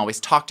imbued and always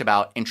talked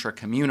about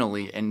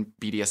intracommunally in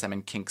BDSM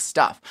and kink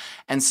stuff.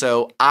 And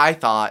so I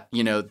thought,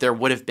 there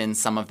would have been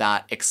some of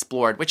that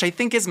explored, which I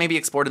think is maybe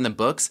explored in the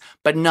books,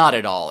 but not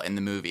at all in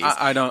the movies.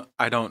 I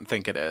don't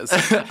think it is.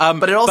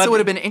 But it also would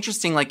have been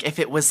interesting, like if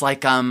it was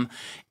like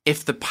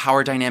if the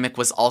power dynamic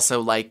was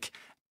also like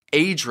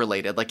age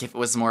related, like if it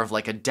was more of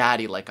like a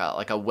daddy, like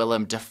a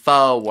Willem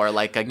Dafoe or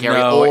like a Gary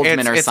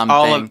Oldman or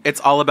something. It's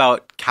all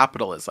about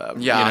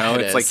capitalism. Yeah,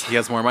 it's like he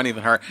has more money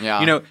than her.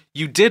 Yeah.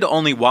 You did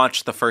only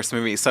watch the first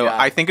movie, so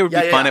I think it would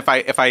be fun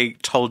if I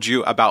told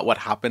you about what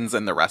happens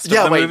in the rest of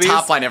the movies.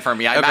 Top line it for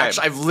me.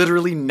 I've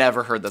literally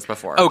never heard this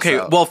before. Okay,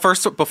 so. Well,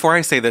 first, before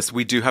I say this,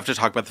 we do have to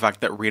talk about the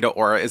fact that Rita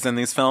Ora is in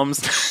these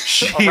films.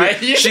 She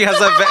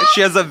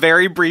has a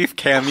very brief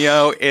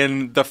cameo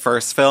in the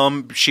first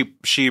film.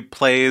 She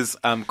plays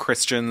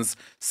Christian's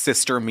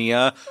sister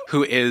Mia,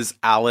 who is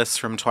Alice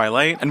from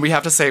Twilight. And we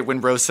have to say,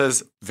 when Rose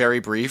says very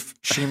brief,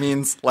 she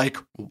means like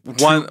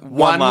one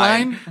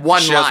line.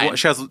 She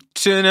has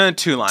two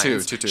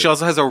lines. Two. She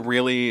also has a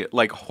really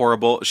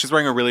she's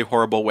wearing a really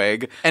horrible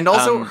wig. And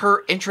also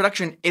her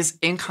introduction is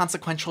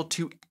inconsequential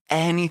to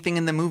anything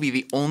in the movie.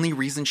 The only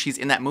reason she's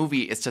in that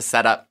movie is to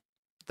set up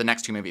the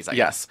next two movies, I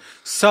guess.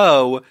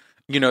 So,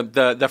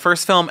 the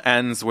first film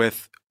ends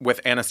with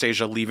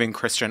Anastasia leaving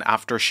Christian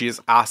after she's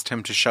asked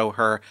him to show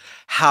her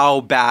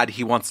how bad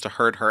he wants to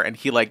hurt her, and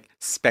he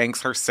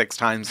spanks her 6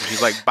 times and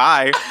she's like,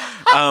 bye.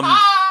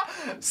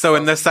 So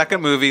in the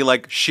second movie,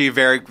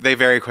 they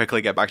very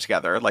quickly get back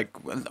together,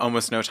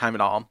 almost no time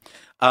at all.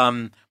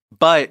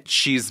 But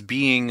she's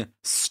being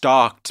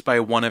stalked by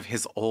one of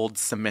his old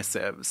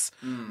submissives.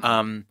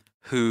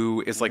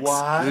 Who is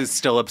who's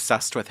still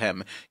obsessed with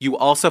him. You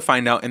also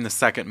find out in the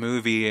second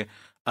movie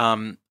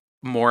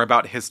more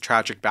about his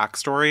tragic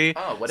backstory.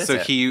 Oh, what is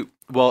it?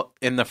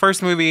 In the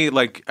first movie,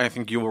 I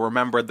think you will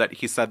remember that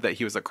he said that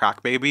he was a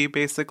crack baby,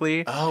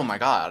 basically. Oh my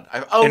God.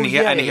 He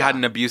had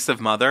an abusive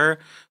mother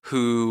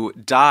who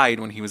died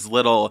when he was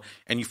little,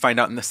 and you find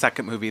out in the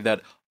second movie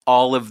that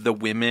all of the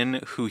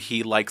women who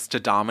he likes to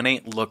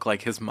dominate look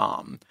like his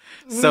mom.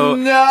 So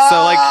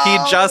he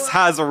just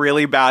has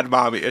really bad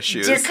mommy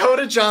issues.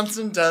 Dakota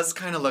Johnson does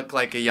kind of look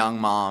like a young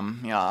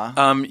mom,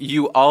 yeah.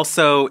 You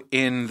also,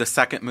 in the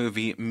second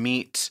movie,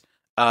 meet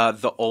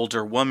the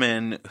older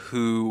woman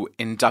who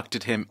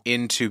inducted him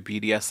into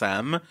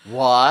BDSM.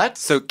 What?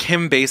 So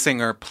Kim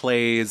Basinger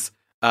plays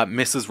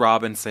Mrs.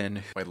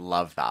 Robinson. I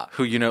love that.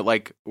 Who,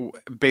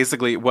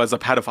 basically was a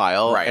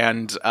pedophile, right,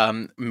 and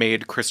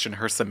made Christian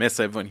her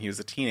submissive when he was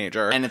a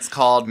teenager. And it's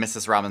called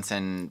Mrs.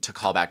 Robinson to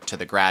call back to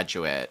The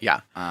Graduate.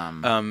 Yeah.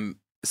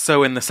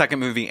 So in the second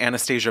movie,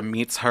 Anastasia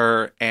meets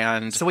her,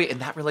 and... So wait, in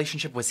that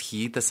relationship, was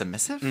he the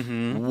submissive?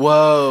 Mm-hmm.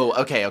 Whoa,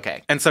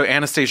 okay. And so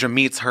Anastasia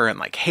meets her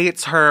and,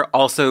 hates her.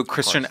 Also,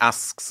 Christian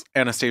asks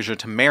Anastasia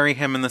to marry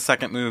him in the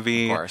second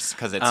movie. Of course,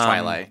 because it's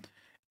Twilight.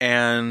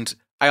 And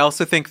I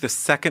also think the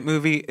second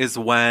movie is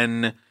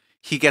when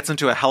he gets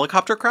into a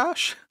helicopter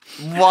crash.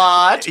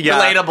 What? Yeah.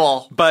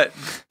 Relatable.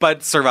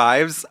 But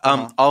survives.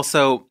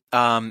 Also,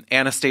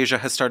 Anastasia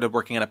has started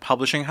working at a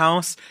publishing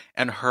house,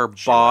 and her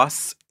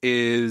boss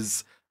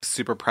is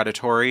super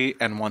predatory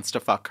and wants to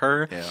fuck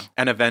her,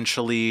 and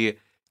eventually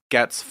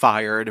gets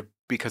fired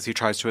because he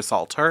tries to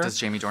assault her. Does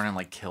Jamie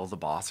Dornan kill the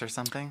boss or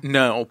something?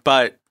 No,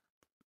 but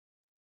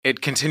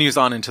it continues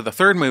on into the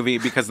third movie,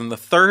 because in the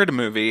third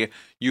movie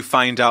you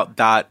find out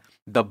that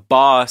the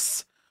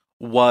boss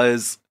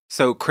was...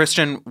 So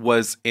Christian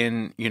was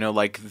in,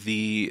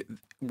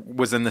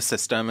 was in the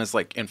system as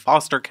in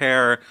foster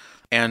care,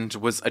 and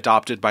was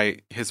adopted by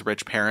his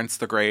rich parents,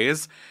 the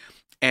Greys.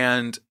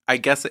 And I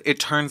guess it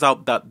turns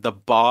out that the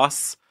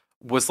boss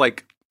was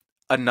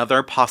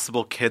another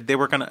possible kid they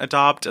were going to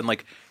adopt, and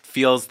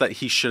feels that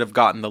he should have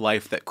gotten the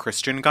life that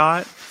Christian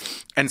got.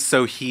 And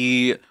so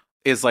he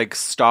is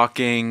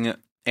stalking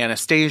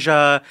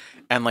Anastasia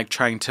and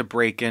trying to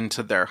break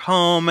into their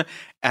home.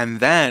 And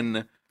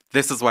then,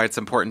 this is why it's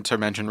important to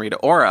mention Rita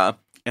Ora.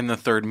 In the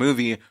third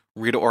movie,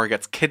 Rita Ora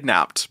gets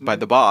kidnapped by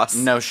the boss.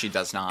 No, she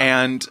does not.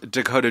 And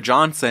Dakota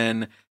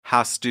Johnson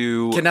has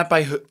to... Kidnapped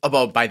by who?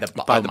 Oh, by the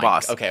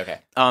boss. Okay.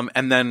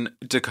 And then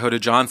Dakota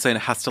Johnson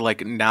has to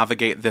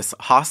navigate this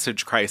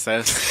hostage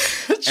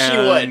crisis. She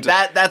would.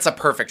 That's a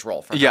perfect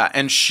role for her. Yeah,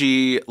 and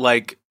she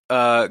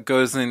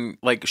goes in,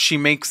 she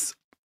makes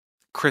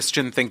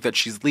Christian think that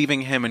she's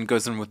leaving him, and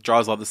goes and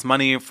withdraws all this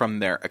money from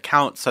their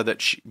account so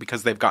that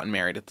because they've gotten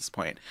married at this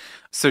point,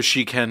 so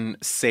she can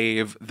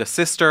save the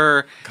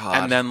sister.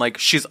 God. And then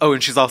she's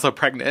also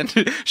pregnant.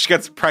 She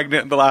gets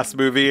pregnant in the last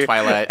movie,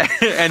 Twilight.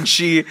 And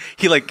he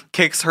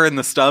kicks her in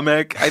the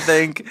stomach, I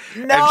think.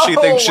 No! And she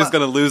thinks she's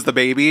gonna lose the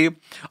baby.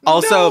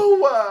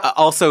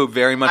 Also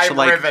very much I'm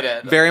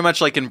riveted. very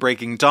much in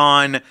Breaking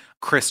Dawn,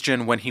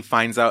 Christian, when he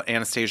finds out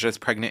Anastasia is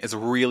pregnant, is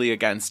really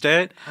against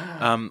it.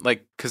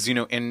 Because, you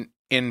know,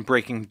 in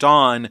Breaking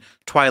Dawn,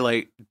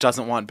 Twilight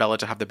doesn't want Bella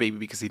to have the baby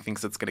because he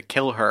thinks it's going to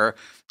kill her.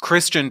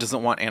 Christian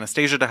doesn't want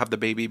Anastasia to have the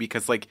baby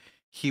because, like,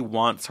 he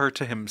wants her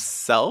to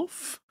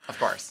himself. Of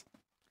course.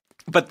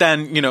 But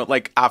then, you know,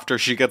 like, after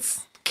she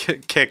gets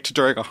kicked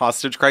during a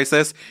hostage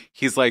crisis,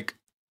 he's like,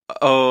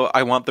 oh,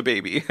 I want the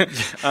baby.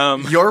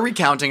 Your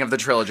recounting of the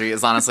trilogy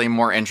is honestly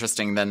more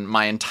interesting than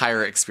my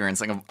entire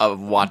experiencing of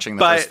watching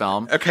the first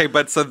film. Okay,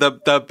 but so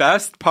the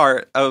best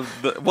part of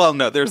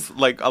there's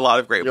like a lot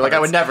of great You're parts. like, I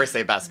would never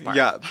say best part.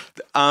 Yeah.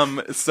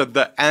 So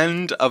the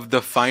end of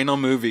the final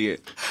movie is...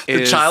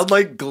 The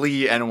childlike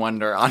glee and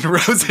wonder on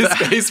Rose's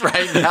face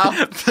right now.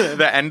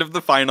 The end of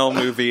the final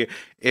movie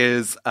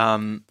is...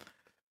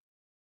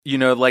 you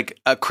know, like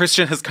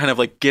Christian has kind of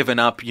like given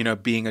up, you know,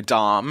 being a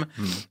dom,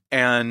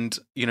 and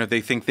you know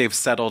they think they've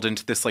settled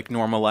into this like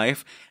normal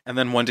life. And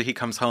then one day he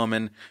comes home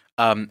and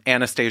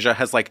Anastasia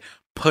has like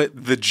put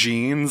the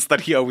jeans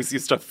that he always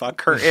used to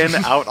fuck her in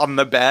out on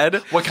the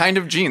bed. What kind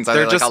of jeans? Are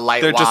they like a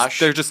light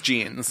wash? They're just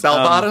jeans. Bell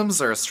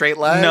bottoms or a straight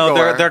leg? No,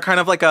 or... they're kind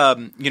of like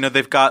you know,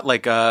 they've got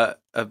like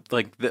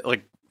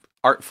like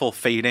artful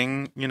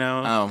fading, you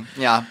know. Oh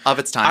yeah, of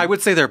its time. I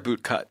would say they're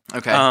boot cut.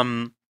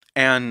 Okay.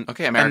 And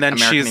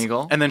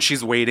then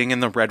she's waiting in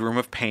the Red Room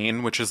of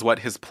Pain, which is what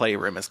his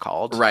playroom is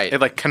called. Right.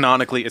 It like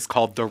canonically is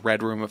called the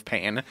Red Room of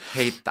Pain.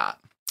 Hate that.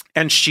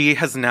 And she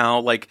has now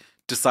like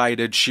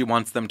decided she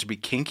wants them to be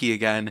kinky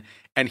again,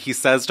 and he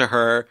says to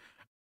her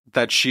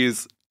that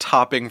she's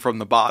topping from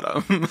the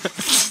bottom.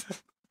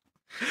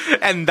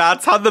 And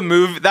that's how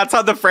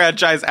the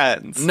franchise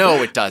ends.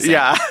 No, it doesn't.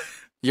 Yeah.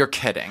 You're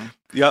kidding.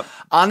 Yep.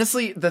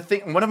 Honestly,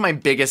 one of my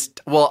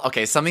biggest,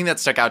 something that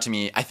stuck out to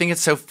me, I think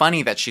it's so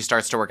funny that she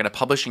starts to work at a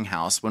publishing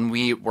house. When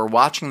we were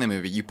watching the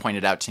movie, you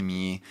pointed out to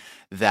me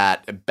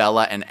that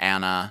Bella and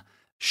Anna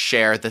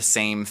share the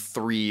same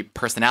 3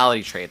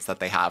 personality traits that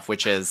they have,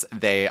 which is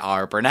they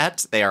are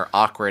brunette, they are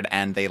awkward,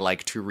 and they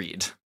like to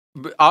read.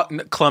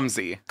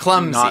 Clumsy.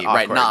 Not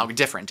right. No,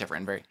 different,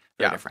 very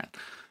different.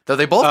 Though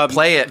they both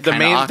play it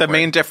the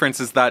main difference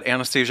is that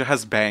Anastasia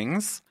has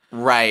bangs.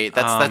 Right.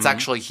 That's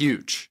actually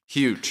huge.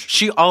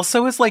 She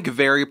also is like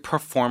very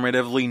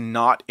performatively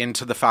not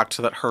into the fact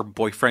that her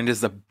boyfriend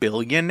is a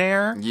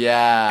billionaire.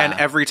 Yeah. And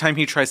every time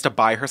he tries to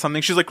buy her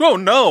something, she's like, "Oh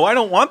no, I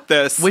don't want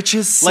this." Which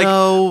is like,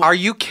 so... are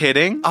you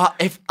kidding?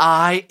 If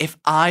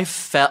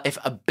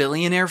a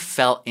billionaire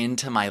fell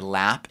into my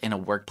lap in a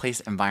workplace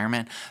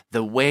environment,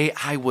 the way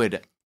I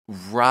would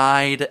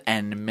ride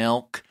and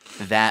milk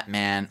that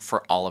man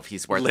for all of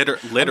his worth.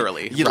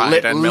 Literally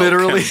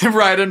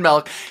ride and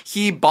milk.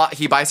 He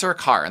buys her a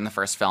car in the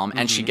first film,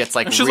 and she gets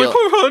like and she's like,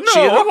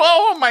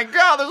 oh my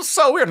god, this is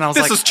so weird. And I was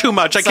this is too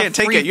much. I can't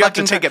take it. You have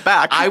to take it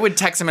back. I would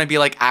text him and be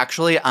like,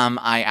 actually,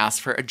 I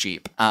asked for a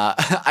Jeep.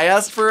 I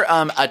asked for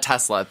a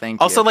Tesla. Thank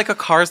you. Also, like a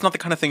car is not the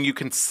kind of thing you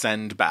can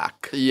send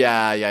back.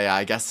 Yeah.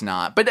 I guess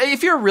not. But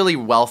if you're really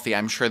wealthy,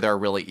 I'm sure there are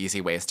really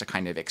easy ways to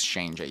kind of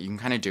exchange it. You can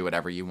kind of do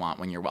whatever you want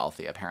when you're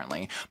wealthy,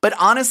 apparently. But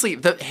honestly,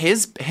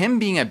 him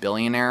being a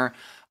billionaire,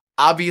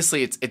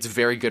 obviously it's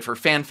very good for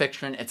fan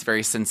fiction. It's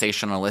very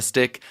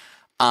sensationalistic.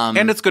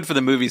 And it's good for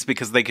the movies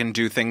because they can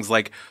do things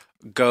like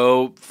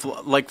go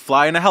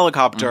fly in a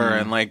helicopter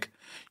and like,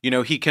 you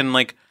know, he can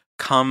like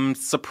come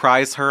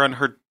surprise her on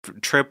her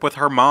trip with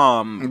her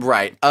mom.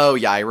 Right. Oh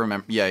yeah, I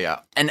remember.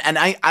 Yeah. And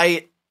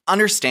I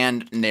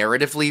understand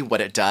narratively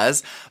what it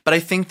does, but I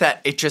think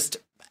that it just,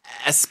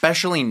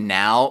 especially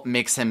now,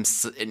 makes him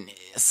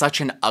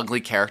such an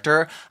ugly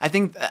character. I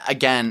think,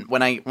 again,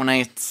 when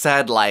I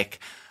said, like,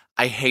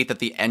 I hate that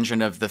the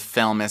engine of the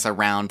film is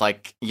around,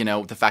 like, you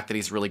know, the fact that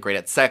he's really great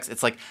at sex,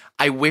 it's like,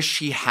 I wish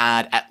he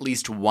had at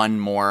least one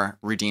more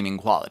redeeming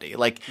quality.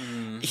 Like,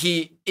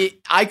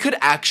 I could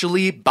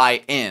actually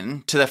buy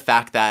in to the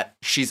fact that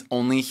she's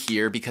only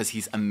here because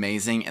he's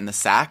amazing in the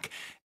sack,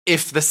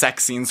 if the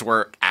sex scenes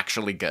were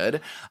actually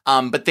good.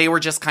 But they were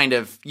just kind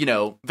of, you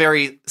know,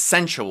 very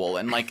sensual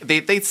and like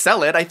they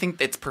sell it. I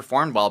think it's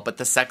performed well, but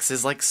the sex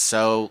is like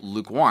so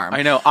lukewarm.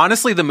 I know.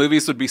 Honestly, the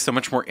movies would be so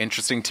much more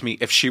interesting to me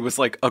if she was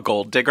like a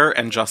gold digger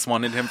and just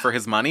wanted him for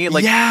his money.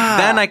 Like,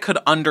 then I could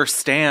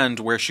understand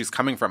where she's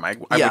coming from. I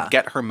would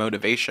get her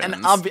motivations.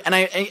 And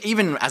I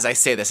even as I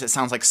say this, it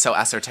sounds like so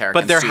esoteric.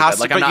 But and there stupid. has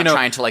to, like I'm not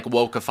trying to like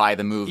wokeify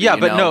the movie. Yeah,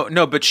 but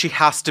no, but she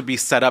has to be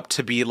set up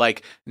to be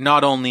like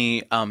not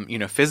only you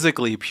know,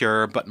 physically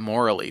pure but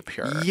morally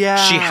pure. Yeah.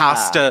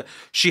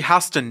 She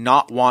has to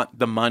not want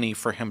the money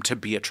for him to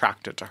be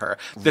attracted to her.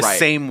 The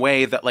same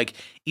way that, like,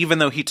 even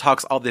though he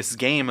talks all this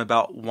game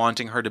about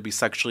wanting her to be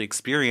sexually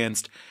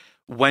experienced,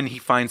 when he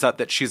finds out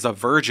that she's a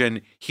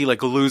virgin, he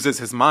like loses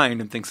his mind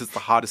and thinks it's the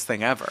hottest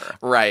thing ever.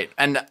 Right.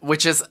 And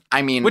which is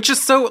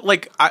so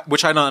like,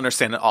 which I don't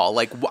understand at all.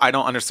 Like, I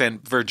don't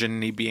understand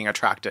virginity being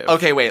attractive.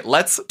 Okay, wait,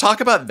 let's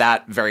talk about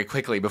that very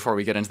quickly before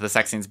we get into the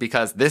sex scenes,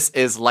 because this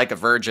is Like a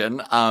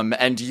Virgin,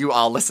 and you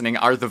all listening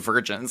are the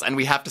virgins. And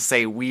we have to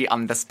say, we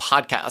on this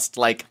podcast,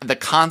 like the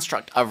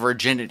construct of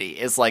virginity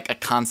is like a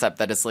concept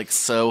that is like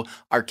so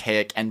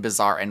archaic and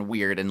bizarre and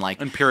weird and like.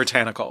 And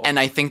puritanical. And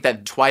I think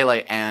that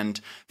Twilight and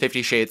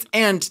 50 Shades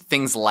and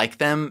things like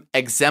them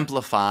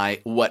exemplify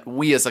what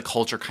we as a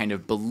culture kind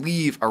of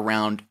believe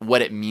around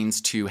what it means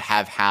to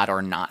have had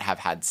or not have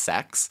had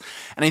sex.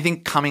 And I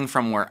think coming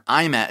from where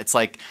I'm at, it's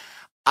like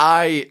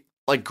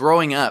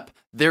growing up,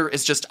 there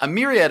is just a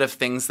myriad of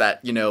things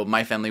that, you know,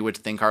 my family would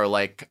think are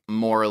like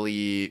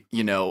morally,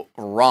 you know,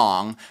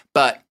 wrong,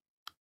 but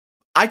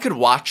I could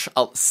watch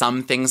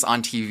some things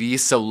on TV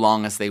so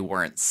long as they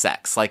weren't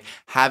sex. Like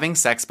having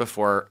sex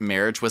before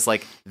marriage was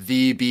like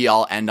the be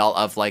all end all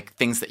of like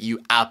things that you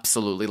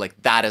absolutely like,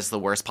 that is the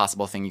worst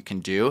possible thing you can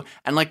do.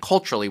 And like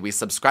culturally we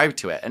subscribe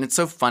to it. And it's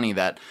so funny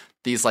that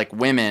these like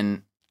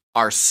women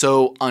are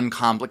so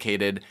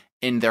uncomplicated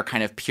in their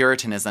kind of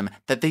puritanism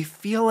that they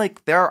feel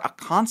like they're a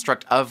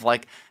construct of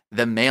like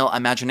the male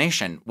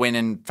imagination when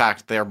in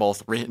fact they're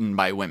both written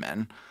by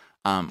women,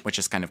 which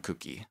is kind of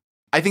kooky.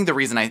 I think the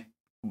reason I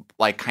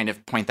like kind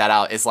of point that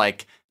out is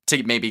like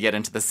to maybe get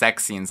into the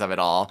sex scenes of it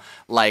all.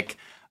 Like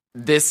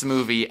this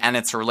movie and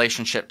its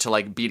relationship to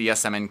like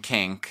BDSM and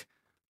kink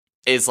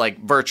is like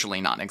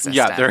virtually non-existent.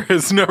 Yeah, there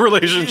is no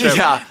relationship.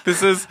 Yeah,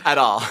 this is at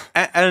all.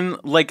 And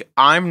like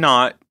I'm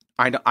not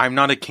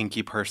a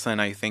kinky person.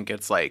 I think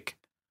it's like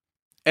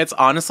it's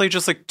honestly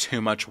just like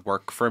too much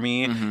work for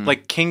me. Mm-hmm.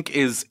 Like kink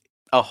is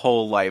a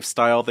whole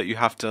lifestyle that you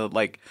have to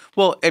like,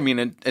 well, I mean,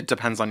 it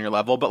depends on your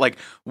level, but like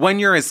when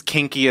you're as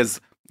kinky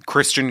as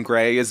Christian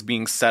Grey is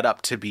being set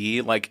up to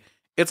be, like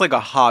it's like a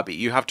hobby.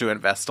 You have to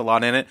invest a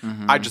lot in it.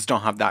 Mm-hmm. I just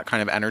don't have that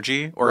kind of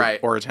energy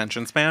or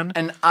attention span.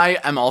 And I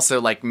am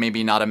also like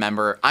maybe not a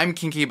member. I'm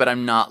kinky, but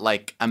I'm not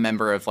like a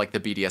member of like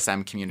the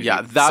BDSM community,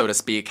 so to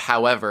speak.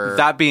 However,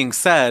 that being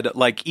said,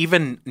 like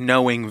even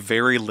knowing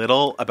very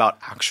little about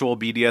actual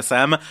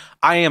BDSM,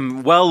 I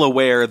am well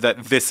aware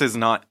that this is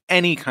not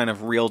any kind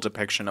of real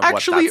depiction of what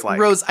that's like. Actually,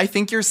 Rose, I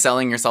think you're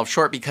selling yourself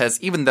short because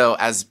even though,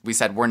 as we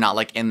said, we're not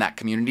like in that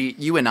community,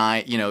 you and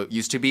I, you know,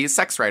 used to be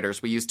sex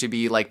writers. We used to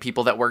be like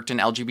people that worked in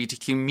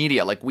LGBTQ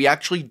media. Like we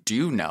actually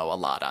do know a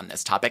lot on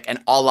this topic and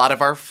a lot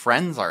of our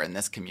friends are in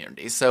this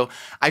community. So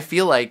I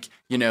feel like,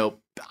 you know,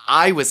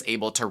 I was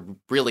able to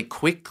really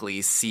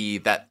quickly see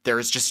that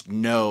there's just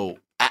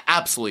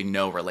absolutely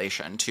no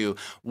relation to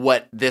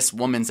what this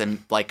woman's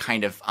like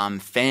kind of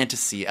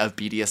fantasy of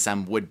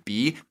BDSM would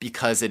be,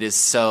 because it is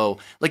so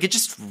like it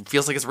just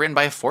feels like it's written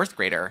by a fourth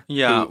grader.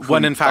 Yeah,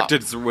 when in fact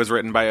it was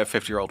written by a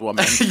 50-year-old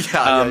woman.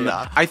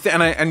 Yeah.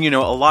 And you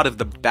know, a lot of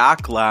the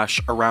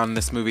backlash around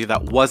this movie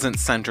that wasn't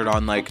centered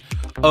on like,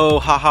 oh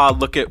haha,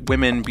 look at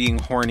women being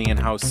horny and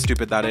how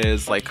stupid that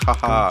is, like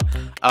haha,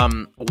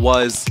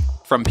 was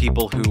from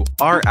people who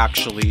are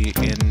actually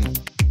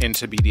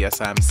into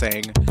BDSM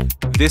saying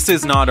this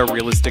is not a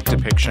realistic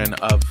depiction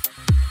of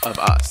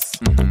us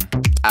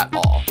at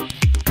all.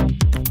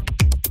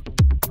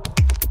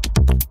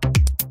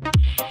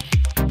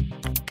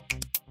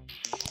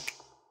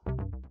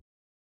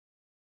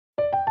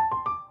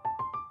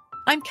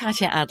 I'm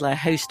Katya Adler,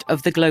 host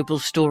of The Global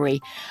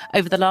Story.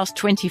 Over the last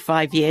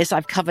 25 years,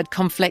 I've covered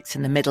conflicts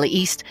in the Middle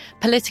East,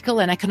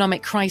 political and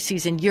economic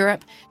crises in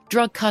Europe,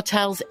 drug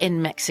cartels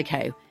in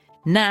Mexico.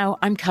 Now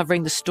I'm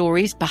covering the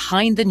stories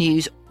behind the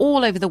news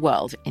all over the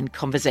world in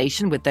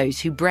conversation with those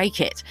who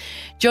break it.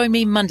 Join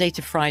me Monday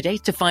to Friday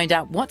to find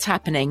out what's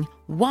happening,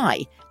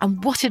 why,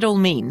 and what it all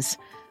means.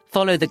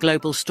 Follow The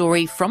Global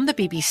Story from the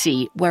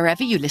BBC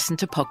wherever you listen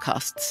to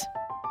podcasts.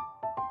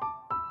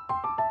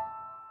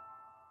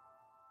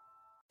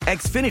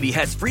 Xfinity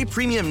has free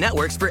premium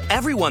networks for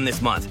everyone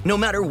this month, no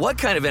matter what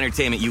kind of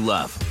entertainment you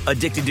love.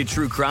 Addicted to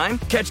true crime?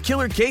 Catch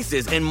killer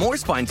cases and more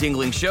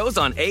spine-tingling shows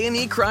on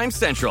A&E Crime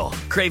Central.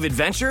 Crave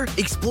adventure?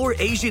 Explore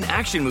Asian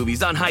action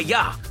movies on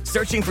Hi-Ya.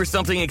 Searching for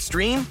something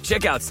extreme?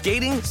 Check out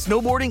skating,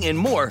 snowboarding, and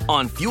more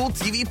on Fuel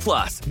TV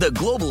Plus, the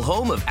global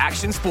home of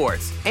action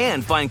sports.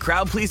 And find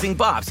crowd-pleasing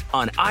bops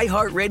on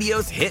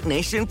iHeartRadio's Hit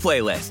Nation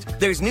playlist.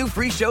 There's new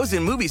free shows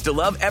and movies to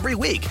love every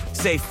week.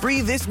 Say free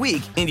this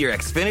week in your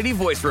Xfinity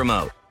voice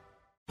remote.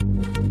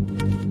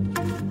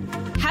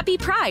 Happy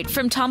Pride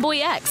from Tomboy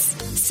X,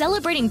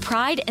 celebrating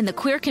pride and the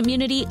queer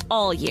community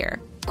all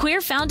year.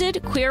 Queer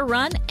founded, queer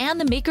run,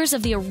 and the makers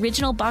of the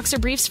original boxer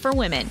briefs for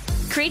women,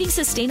 creating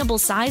sustainable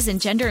size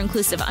and gender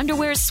inclusive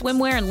underwear,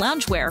 swimwear, and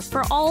loungewear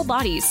for all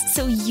bodies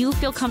so you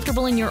feel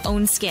comfortable in your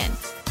own skin.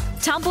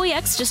 Tomboy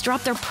X just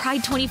dropped their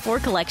Pride 24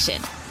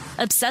 collection.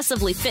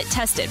 Obsessively fit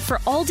tested for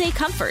all day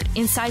comfort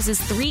in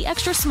sizes 3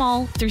 extra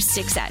small through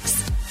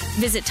 6X.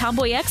 Visit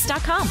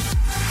tomboyx.com.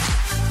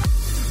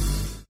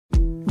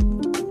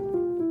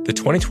 The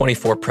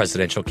 2024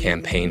 presidential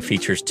campaign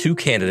features two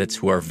candidates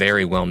who are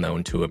very well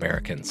known to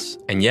Americans.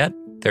 And yet,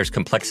 there's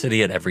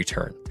complexity at every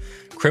turn.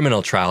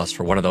 criminal trials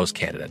for one of those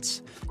candidates,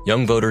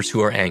 young voters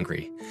who are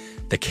angry.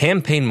 The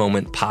Campaign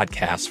Moment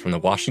podcast from the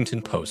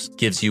Washington Post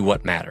gives you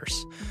what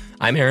matters.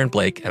 I'm Aaron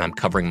Blake, and I'm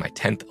covering my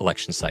 10th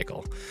election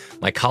cycle.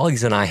 My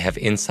colleagues and I have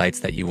insights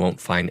that you won't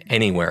find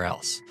anywhere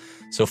else.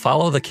 So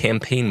follow the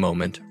Campaign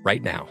Moment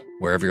right now,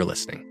 wherever you're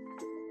listening.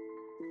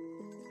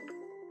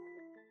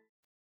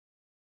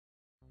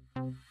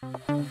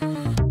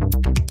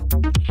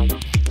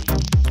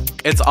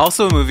 It's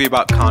also a movie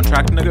about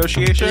contract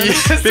negotiations.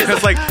 Yes.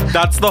 Because, like,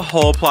 that's the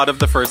whole plot of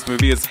the first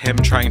movie is him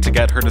trying to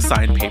get her to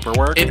sign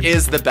paperwork. It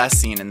is the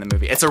best scene in the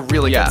movie. It's a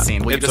really good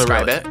scene. Will you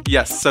describe it?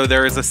 Yes. So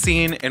there is a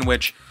scene in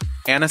which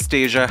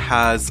Anastasia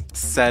has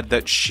said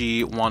that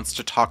she wants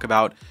to talk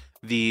about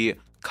the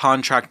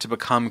contract to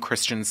become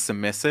Christian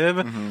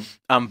submissive,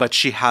 but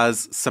she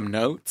has some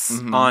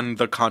notes on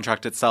the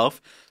contract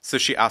itself. So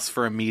she asks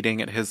for a meeting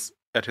at his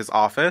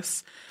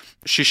office.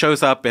 She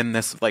shows up in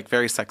this, like,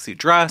 very sexy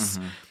dress.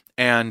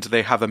 And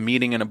they have a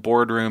meeting in a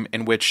boardroom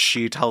in which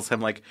she tells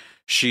him, like,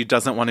 she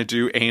doesn't want to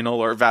do anal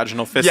or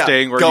vaginal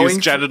fisting or use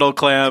genital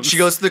clamps. She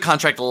goes through the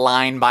contract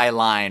line by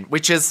line,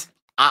 which is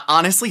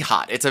honestly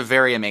hot. It's a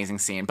very amazing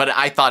scene. But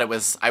I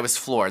was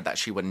floored that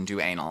she wouldn't do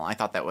anal. I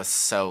thought that was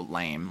so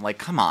lame. Like,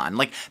 come on.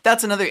 Like,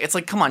 that's another, it's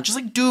like, come on, just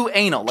like do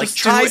anal. Like,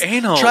 do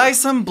anal. Try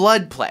some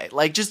blood play.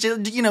 Like, just,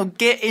 you know,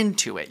 get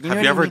into it.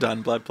 Have you ever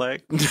done blood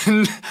play?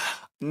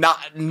 Not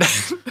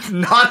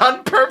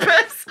on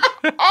purpose.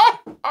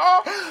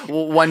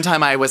 One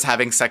time I was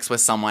having sex with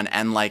someone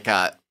and, like,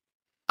 I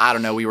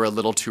don't know, we were a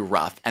little too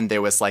rough and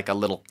there was, like, a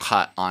little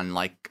cut on,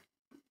 like,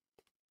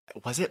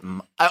 was it?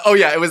 Oh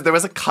yeah, there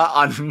was a cut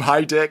on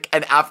my dick,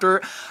 and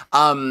after,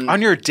 on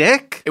your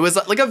dick, it was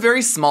like a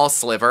very small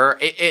sliver.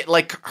 It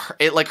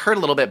hurt a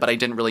little bit, but I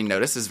didn't really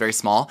notice. It was very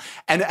small.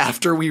 And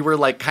after we were,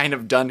 like, kind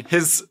of done,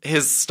 his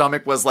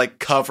stomach was, like,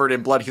 covered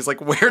in blood. He's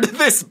like, "Where did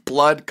this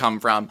blood come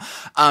from?"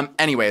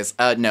 Anyways,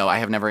 no, I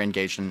have never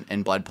engaged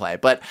in blood play,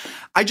 but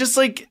I just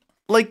like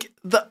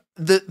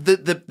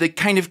the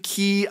kind of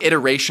key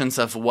iterations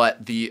of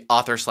what the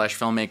author /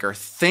 filmmaker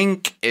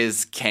think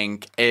is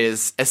kink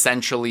is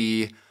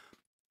essentially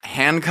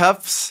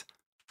handcuffs,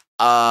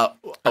 a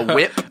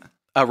whip,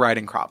 a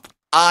riding crop.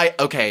 I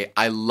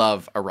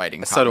love a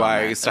riding crop. So do I.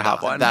 I used to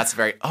have one. That's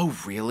very, oh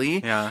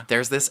really? Yeah.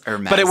 There's this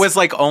Hermes. But it was,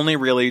 like, only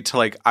really to,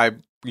 like, I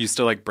used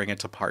to, like, bring it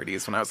to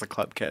parties when I was a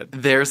club kid.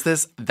 There's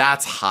this,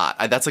 that's hot.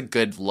 That's a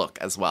good look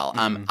as well.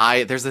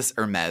 There's this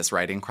Hermes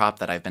riding crop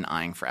that I've been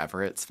eyeing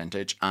forever. It's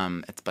vintage. I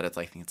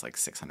think it's like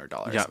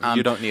 $600. Yeah,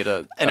 you don't need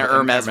an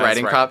Hermes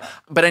riding crop.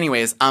 But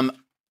anyways,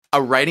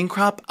 a riding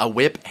crop, a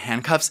whip,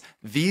 handcuffs,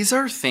 these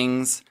are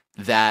things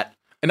that...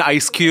 An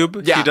ice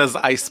cube? Yeah. He does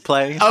ice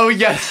play? Oh,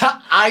 yeah.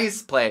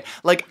 Ice play.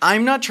 Like,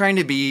 I'm not trying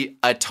to be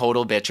a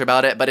total bitch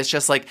about it, but it's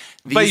just like...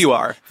 But you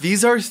are.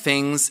 These are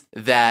things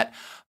that...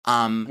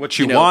 what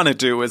you want to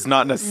do is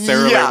not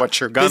necessarily what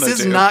you're gonna do. This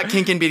is not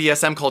kink and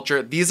BDSM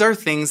culture. These are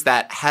things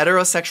that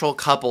heterosexual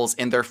couples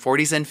in their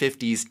 40s and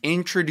 50s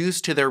introduce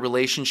to their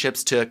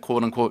relationships to,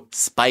 quote unquote,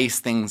 spice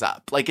things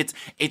up. Like,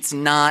 it's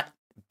not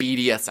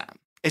BDSM.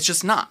 It's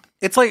just not.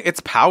 It's like,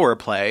 it's power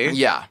play.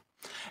 Yeah.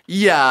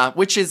 Yeah,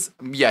 which is,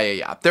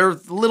 yeah. There are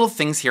little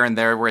things here and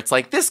there where it's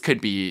like, this could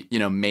be, you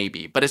know,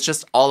 maybe. But it's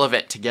just all of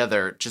it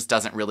together just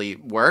doesn't really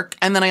work.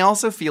 And then I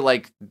also feel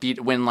like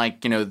when,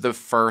 like, you know, the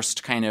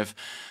first kind of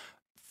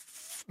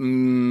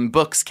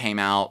books came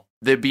out,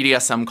 the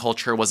BDSM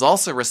culture was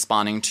also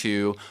responding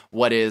to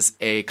what is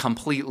a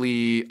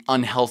completely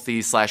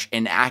unhealthy /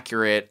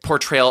 inaccurate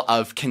portrayal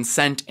of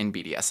consent in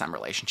BDSM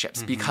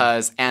relationships.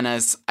 Because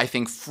Anna's, I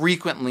think,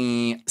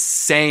 frequently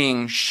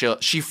saying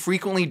she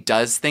frequently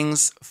does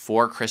things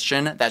for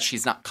Christian that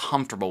she's not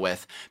comfortable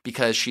with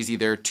because she's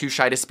either too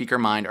shy to speak her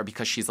mind or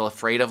because she's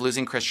afraid of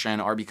losing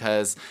Christian or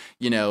because,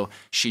 you know,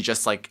 she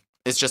just, like,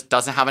 it just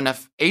doesn't have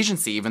enough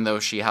agency, even though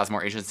she has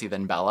more agency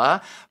than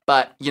Bella.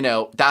 But, you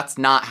know, that's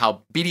not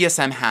how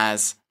BDSM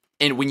has,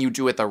 and when you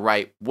do it the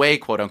right way,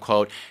 quote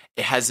unquote,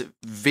 it has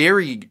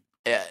very,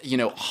 you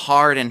know,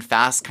 hard and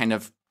fast kind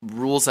of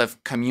rules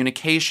of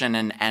communication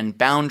and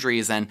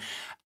boundaries. And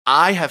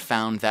I have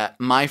found that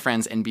my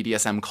friends in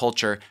BDSM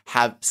culture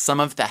have some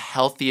of the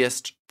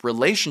healthiest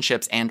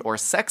relationships and or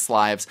sex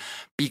lives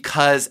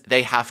because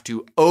they have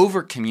to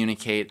over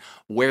communicate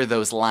where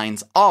those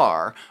lines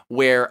are,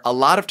 where a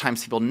lot of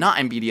times people not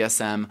in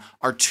BDSM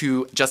are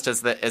too, just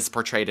as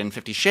portrayed in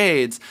 50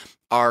 Shades,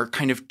 are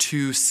kind of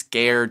too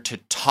scared to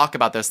talk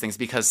about those things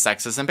because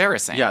sex is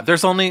embarrassing. Yeah,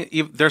 there's only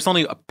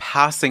a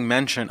passing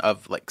mention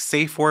of, like,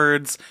 safe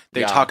words.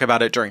 They talk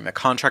about it during the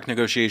contract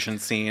negotiation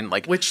scene,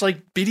 like, which,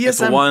 like, BDSM,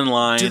 it's one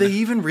line. Do they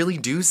even really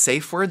do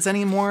safe words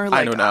anymore? Like,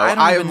 I don't know.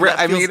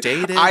 I mean,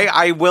 dated.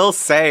 I will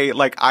say,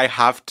 like, I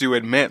have to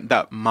admit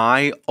that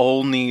my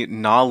only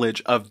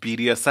knowledge of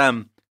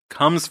BDSM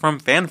comes from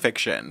fan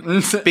fiction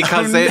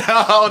because that's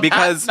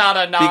not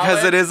a knowledge.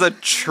 Because it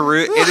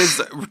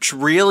is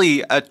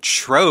really a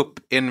trope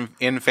in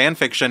fan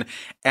fiction,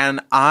 and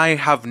I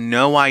have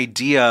no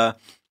idea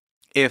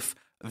if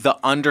the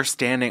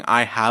understanding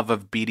I have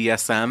of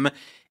BDSM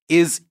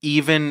is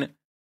even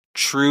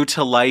true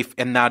to life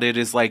in that it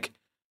is, like,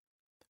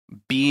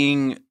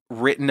 being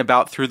written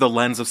about through the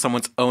lens of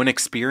someone's own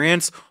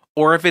experience,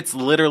 or if it's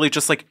literally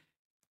just like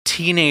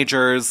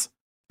teenagers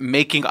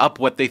making up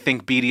what they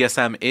think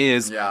BDSM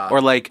is,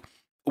 or like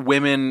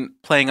women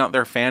playing out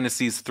their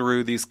fantasies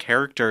through these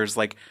characters.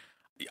 Like,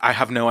 I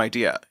have no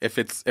idea if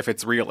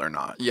it's real or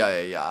not.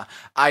 Yeah.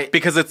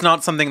 Because it's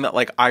not something that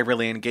like I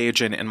really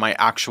engage in my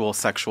actual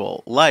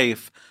sexual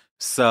life.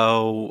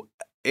 So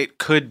it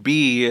could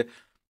be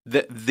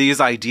that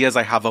these ideas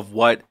I have of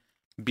what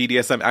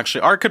BDSM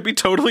actually are could be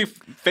totally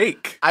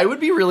fake. I would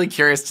be really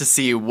curious to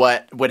see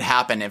what would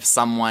happen if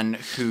someone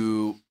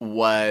who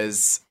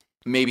was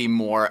maybe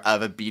more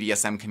of a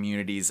BDSM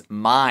community's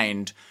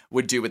mind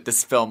would do with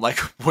this film. Like,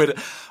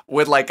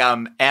 would like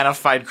Anna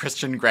find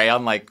Christian Grey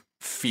on like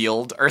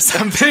Field or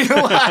something,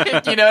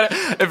 like, you know,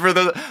 for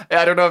the,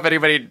 I don't know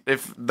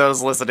if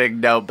those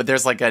listening know, but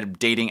there's like a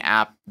dating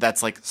app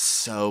that's like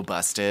so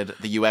busted.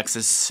 The UX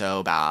is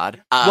so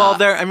bad.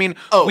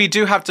 We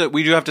do have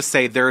to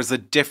say there is a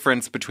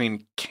difference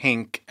between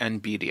kink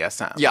and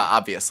BDSM. Yeah,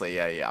 obviously.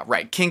 Yeah.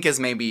 Right. Kink is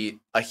maybe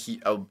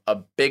a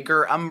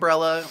bigger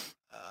umbrella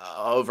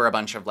over a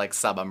bunch of like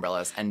sub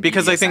umbrellas, and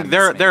because BDSM I think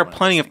there are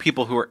plenty of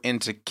people who are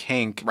into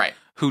kink, right,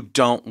 who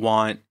don't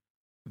want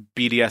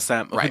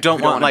BDSM, right,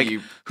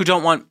 who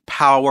don't want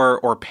power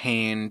or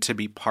pain to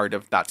be part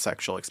of that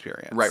sexual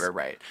experience.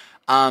 Right.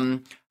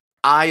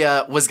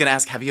 I was gonna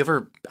ask, have you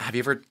ever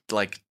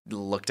like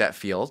looked at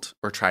Field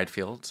or tried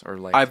Field or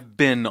like? I've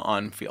been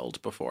on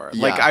Field before.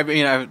 Yeah. Like,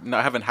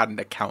 I haven't had an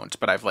account,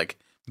 but I've like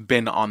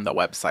been on the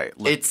website.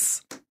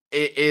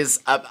 It is,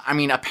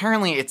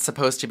 apparently it's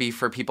supposed to be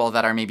for people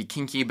that are maybe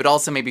kinky, but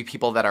also maybe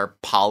people that are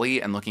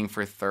poly and looking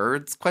for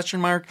thirds, ?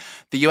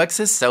 The UX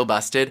is so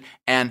busted,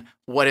 and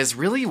what is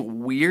really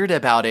weird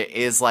about it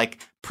is, like,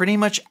 pretty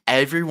much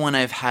everyone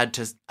I've had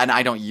to, and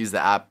I don't use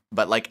the app,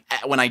 but, like,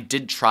 when I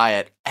did try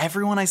it,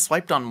 everyone I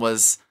swiped on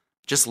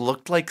just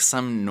looked like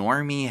some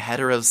normie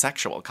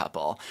heterosexual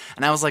couple.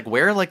 And I was like,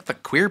 where are, like, the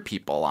queer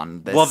people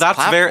on this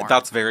platform?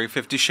 That's very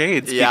 50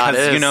 Shades. Yeah,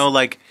 because, it is. you know,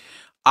 like,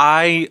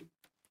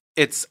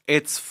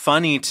 It's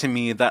funny to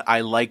me that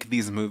I like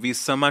these movies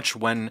so much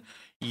when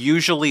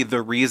usually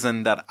the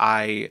reason that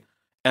I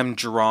am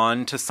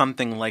drawn to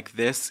something like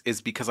this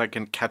is because I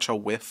can catch a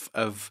whiff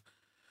of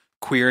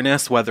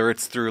queerness, whether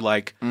it's through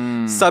like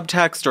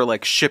subtext or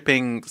like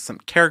shipping some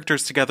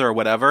characters together or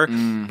whatever.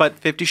 But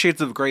 50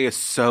 Shades of Grey is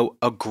so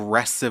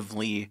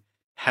aggressively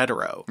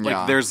hetero.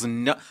 Like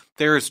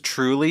there is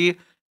truly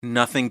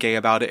nothing gay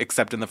about it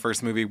except in the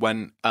first movie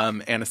when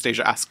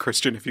Anastasia asks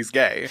Christian if he's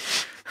gay.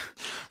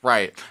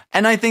 Right.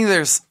 And I think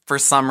there's, for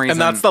some reason...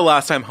 And that's the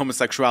last time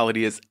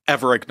homosexuality is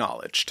ever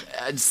acknowledged.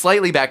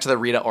 Slightly back to the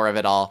Rita Ora of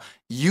it all.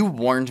 You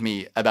warned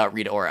me about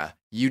Rita Ora.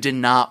 You did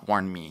not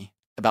warn me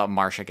about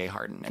Marcia Gay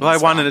Harden. Well, I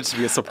wanted it to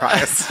be a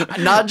surprise.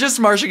 Not just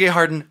Marcia Gay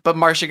Harden, but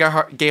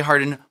Marcia Gay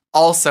Harden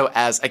also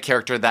as a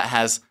character that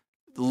has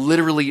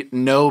literally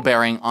no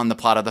bearing on the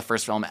plot of the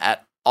first film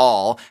at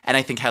all, and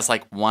I think has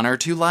like 1 or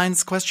 2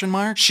 lines, ?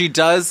 She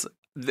does.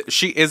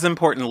 She is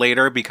important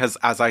later because,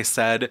 as I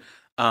said,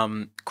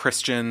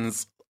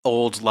 Christian's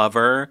old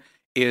lover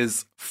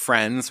is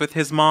friends with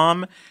his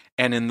mom,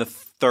 and in the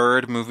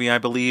third movie, I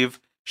believe,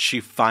 she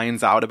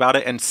finds out about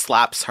it and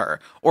slaps her,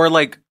 or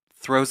like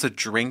throws a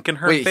drink in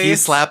her face. Wait, he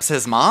slaps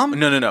his mom?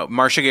 No.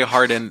 Marcia Gay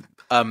Harden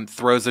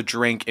throws a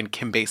drink in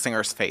Kim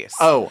Basinger's face.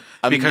 Oh,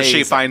 amazing. Because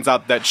she finds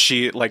out that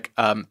she like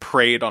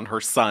preyed on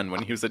her son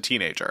when he was a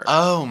teenager.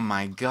 Oh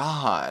my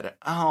God.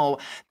 Oh,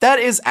 that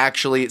is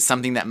actually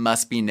something that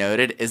must be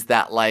noted, is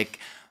that like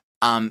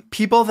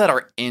people that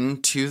are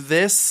into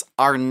this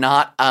are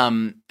not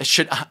a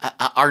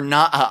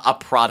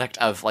product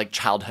of like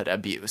childhood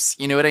abuse.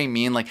 You know what I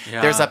mean? Like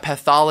there's a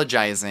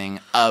pathologizing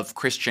of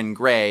Christian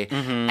Grey,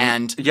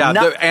 and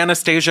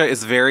Anastasia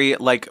is very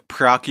like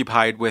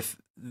preoccupied with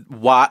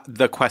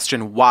the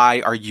question,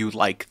 why are you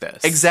like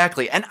this?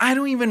 Exactly. And I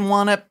don't even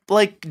want to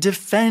like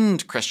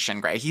defend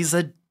Christian Grey. He's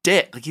a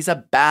dick. Like, he's a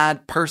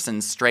bad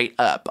person straight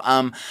up.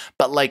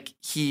 But like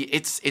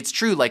it's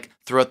true, like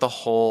throughout the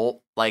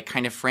whole like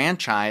kind of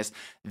franchise,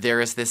 there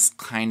is this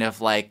kind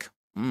of like,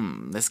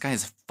 this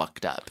guy's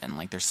fucked up, and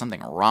like there's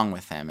something wrong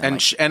with him.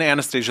 And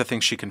Anastasia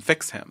thinks she can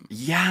fix him.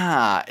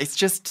 Yeah, it's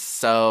just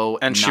so.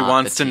 And she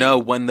wants to know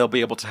when they'll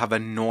be able to have a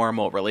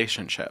normal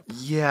relationship.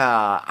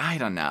 Yeah, I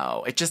don't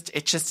know. It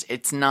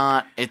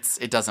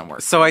doesn't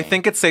work. So I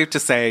think it's safe to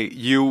say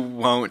you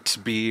won't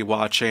be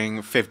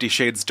watching 50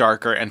 Shades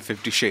Darker and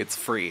 50 Shades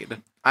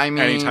Freed. I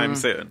mean, anytime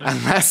soon.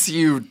 Unless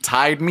you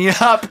tied me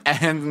up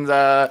and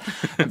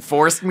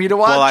forced me to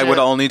watch it. Well, I would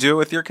only do it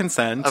with your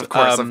consent. Of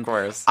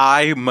course.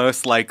 I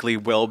most likely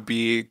will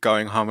be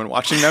going home and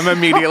watching them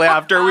immediately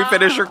after we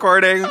finish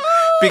recording,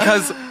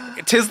 because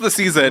 'tis the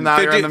season.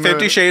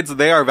 50 Shades,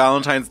 they are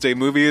Valentine's Day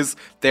movies.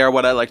 They are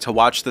what I like to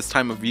watch this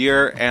time of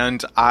year,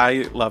 and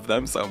I love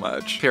them so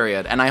much.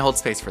 Period. And I hold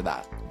space for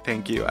that.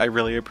 Thank you. I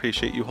really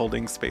appreciate you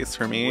holding space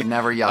for me. Would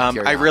never yuck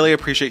your I really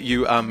appreciate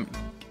you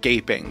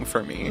gaping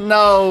for me.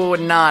 No,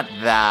 not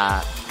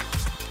that.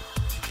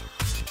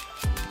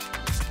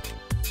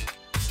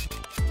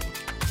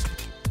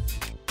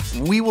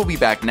 We will be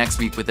back next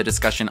week with a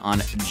discussion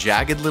on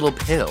Jagged Little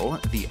Pill,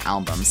 the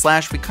album,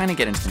 / we kind of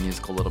get into the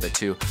musical a little bit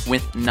too,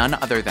 with none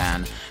other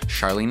than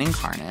Charlene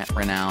Incarnate,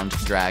 renowned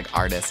drag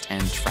artist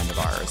and friend of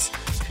ours,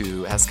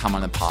 who has come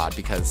on the pod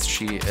because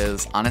she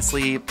is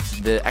honestly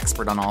the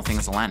expert on all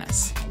things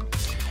Alanis.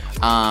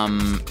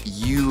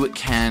 You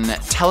can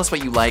tell us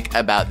what you like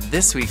about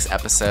this week's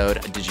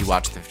episode. Did you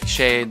watch 50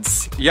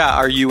 Shades? Yeah,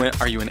 are you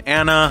an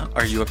Anna?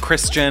 Are you a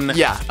Christian?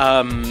 Yeah.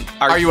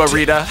 Are you a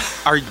Rita?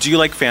 Do you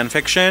like fan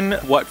fiction?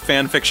 What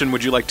fan fiction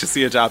would you like to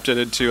see adapted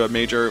into a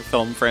major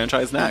film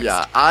franchise next?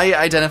 Yeah, I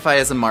identify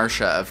as a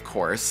Marcia, of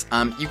course.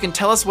 You can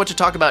tell us what to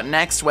talk about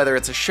next, whether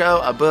it's a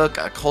show, a book,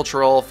 a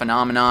cultural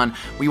phenomenon.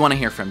 We want to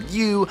hear from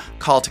you.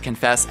 Call to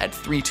confess at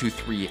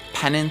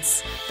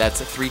 323-PENANCE.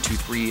 That's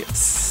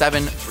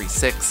 323-736-2623.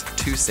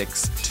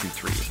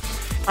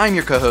 I'm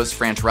your co-host,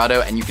 Fran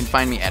Tirado, and you can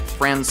find me at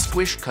Fran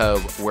Squish Co.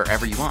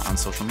 wherever you want on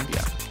social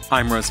media.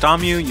 I'm Rose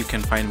Damu. You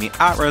can find me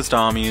at Rose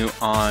Damu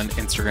on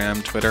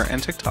Instagram, Twitter,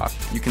 and TikTok.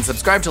 You can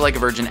subscribe to Like a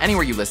Virgin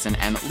anywhere you listen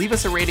and leave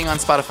us a rating on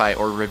Spotify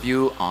or a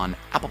review on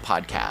Apple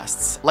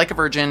Podcasts. Like a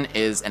Virgin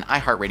is an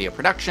iHeartRadio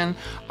production.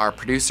 Our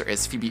producer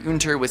is Phoebe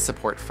Unter with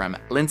support from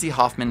Lindsay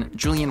Hoffman,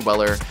 Julian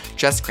Weller,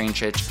 Jess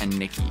Cranchich, and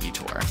Nikki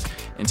Etor.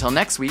 Until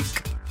next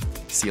week,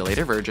 see you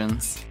later,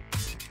 virgins.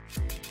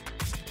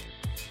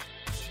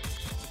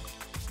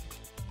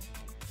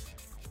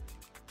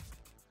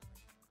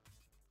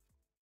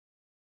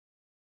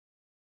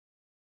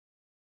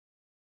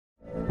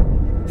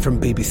 From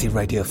BBC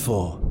Radio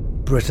 4,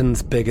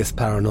 Britain's biggest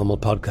paranormal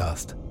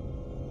podcast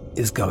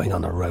is going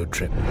on a road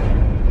trip.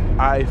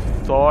 I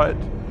thought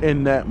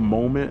in that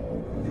moment,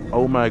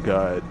 oh my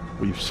God,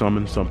 we've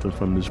summoned something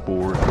from this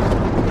board.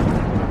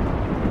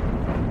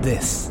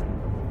 This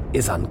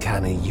is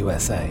Uncanny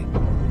USA.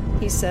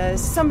 He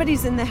says,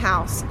 somebody's in the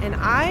house, and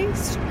I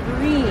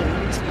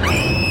screamed.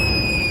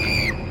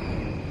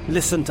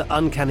 Listen to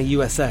Uncanny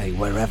USA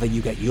wherever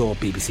you get your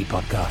BBC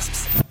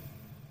podcasts,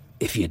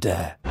 if you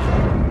dare.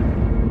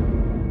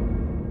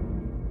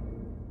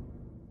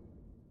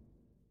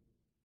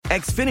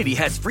 Xfinity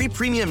has free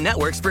premium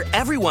networks for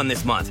everyone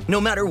this month,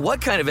 no matter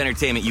what kind of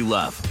entertainment you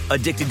love.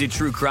 Addicted to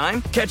true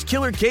crime? Catch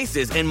killer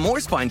cases and more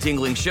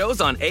spine-tingling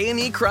shows on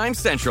A&E Crime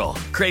Central.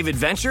 Crave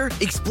adventure?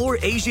 Explore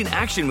Asian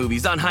action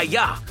movies on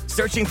Hi-YAH.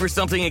 Searching for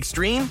something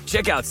extreme?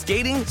 Check out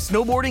skating,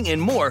 snowboarding, and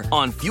more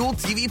on Fuel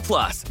TV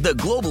Plus, the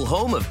global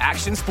home of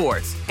action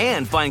sports.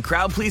 And find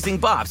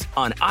crowd-pleasing bops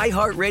on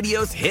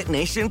iHeartRadio's Hit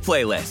Nation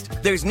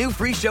playlist. There's new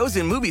free shows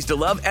and movies to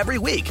love every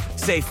week.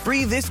 Say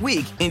free this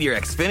week in your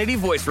Xfinity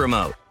voice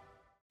remote.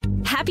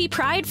 Happy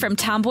Pride from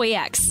Tomboy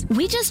X.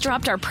 We just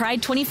dropped our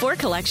Pride 24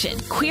 collection.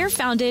 Queer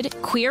founded,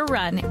 queer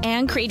run,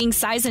 and creating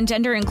size and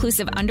gender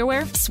inclusive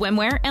underwear,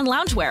 swimwear, and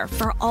loungewear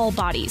for all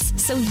bodies,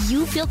 so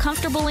you feel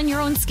comfortable in your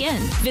own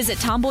skin. Visit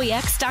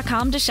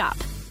tomboyx.com to shop.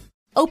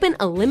 Open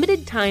a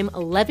limited-time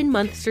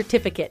 11-month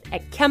certificate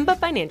at Kemba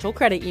Financial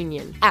Credit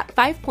Union. At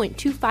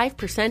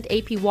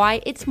 5.25%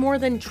 APY, it's more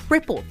than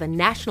triple the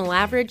national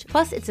average,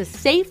 plus it's a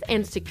safe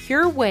and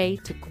secure way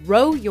to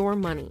grow your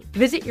money.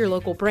 Visit your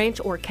local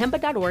branch or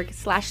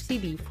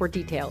kemba.org/CD for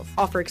details.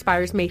 Offer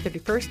expires May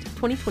 31st,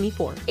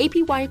 2024.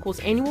 APY equals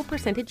annual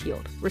percentage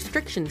yield.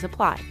 Restrictions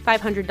apply.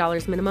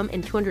 $500 minimum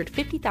and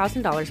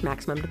 $250,000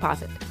 maximum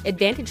deposit.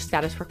 Advantage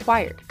status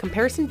required.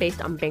 Comparison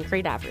based on bank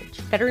rate average.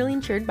 Federally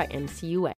insured by NCUA.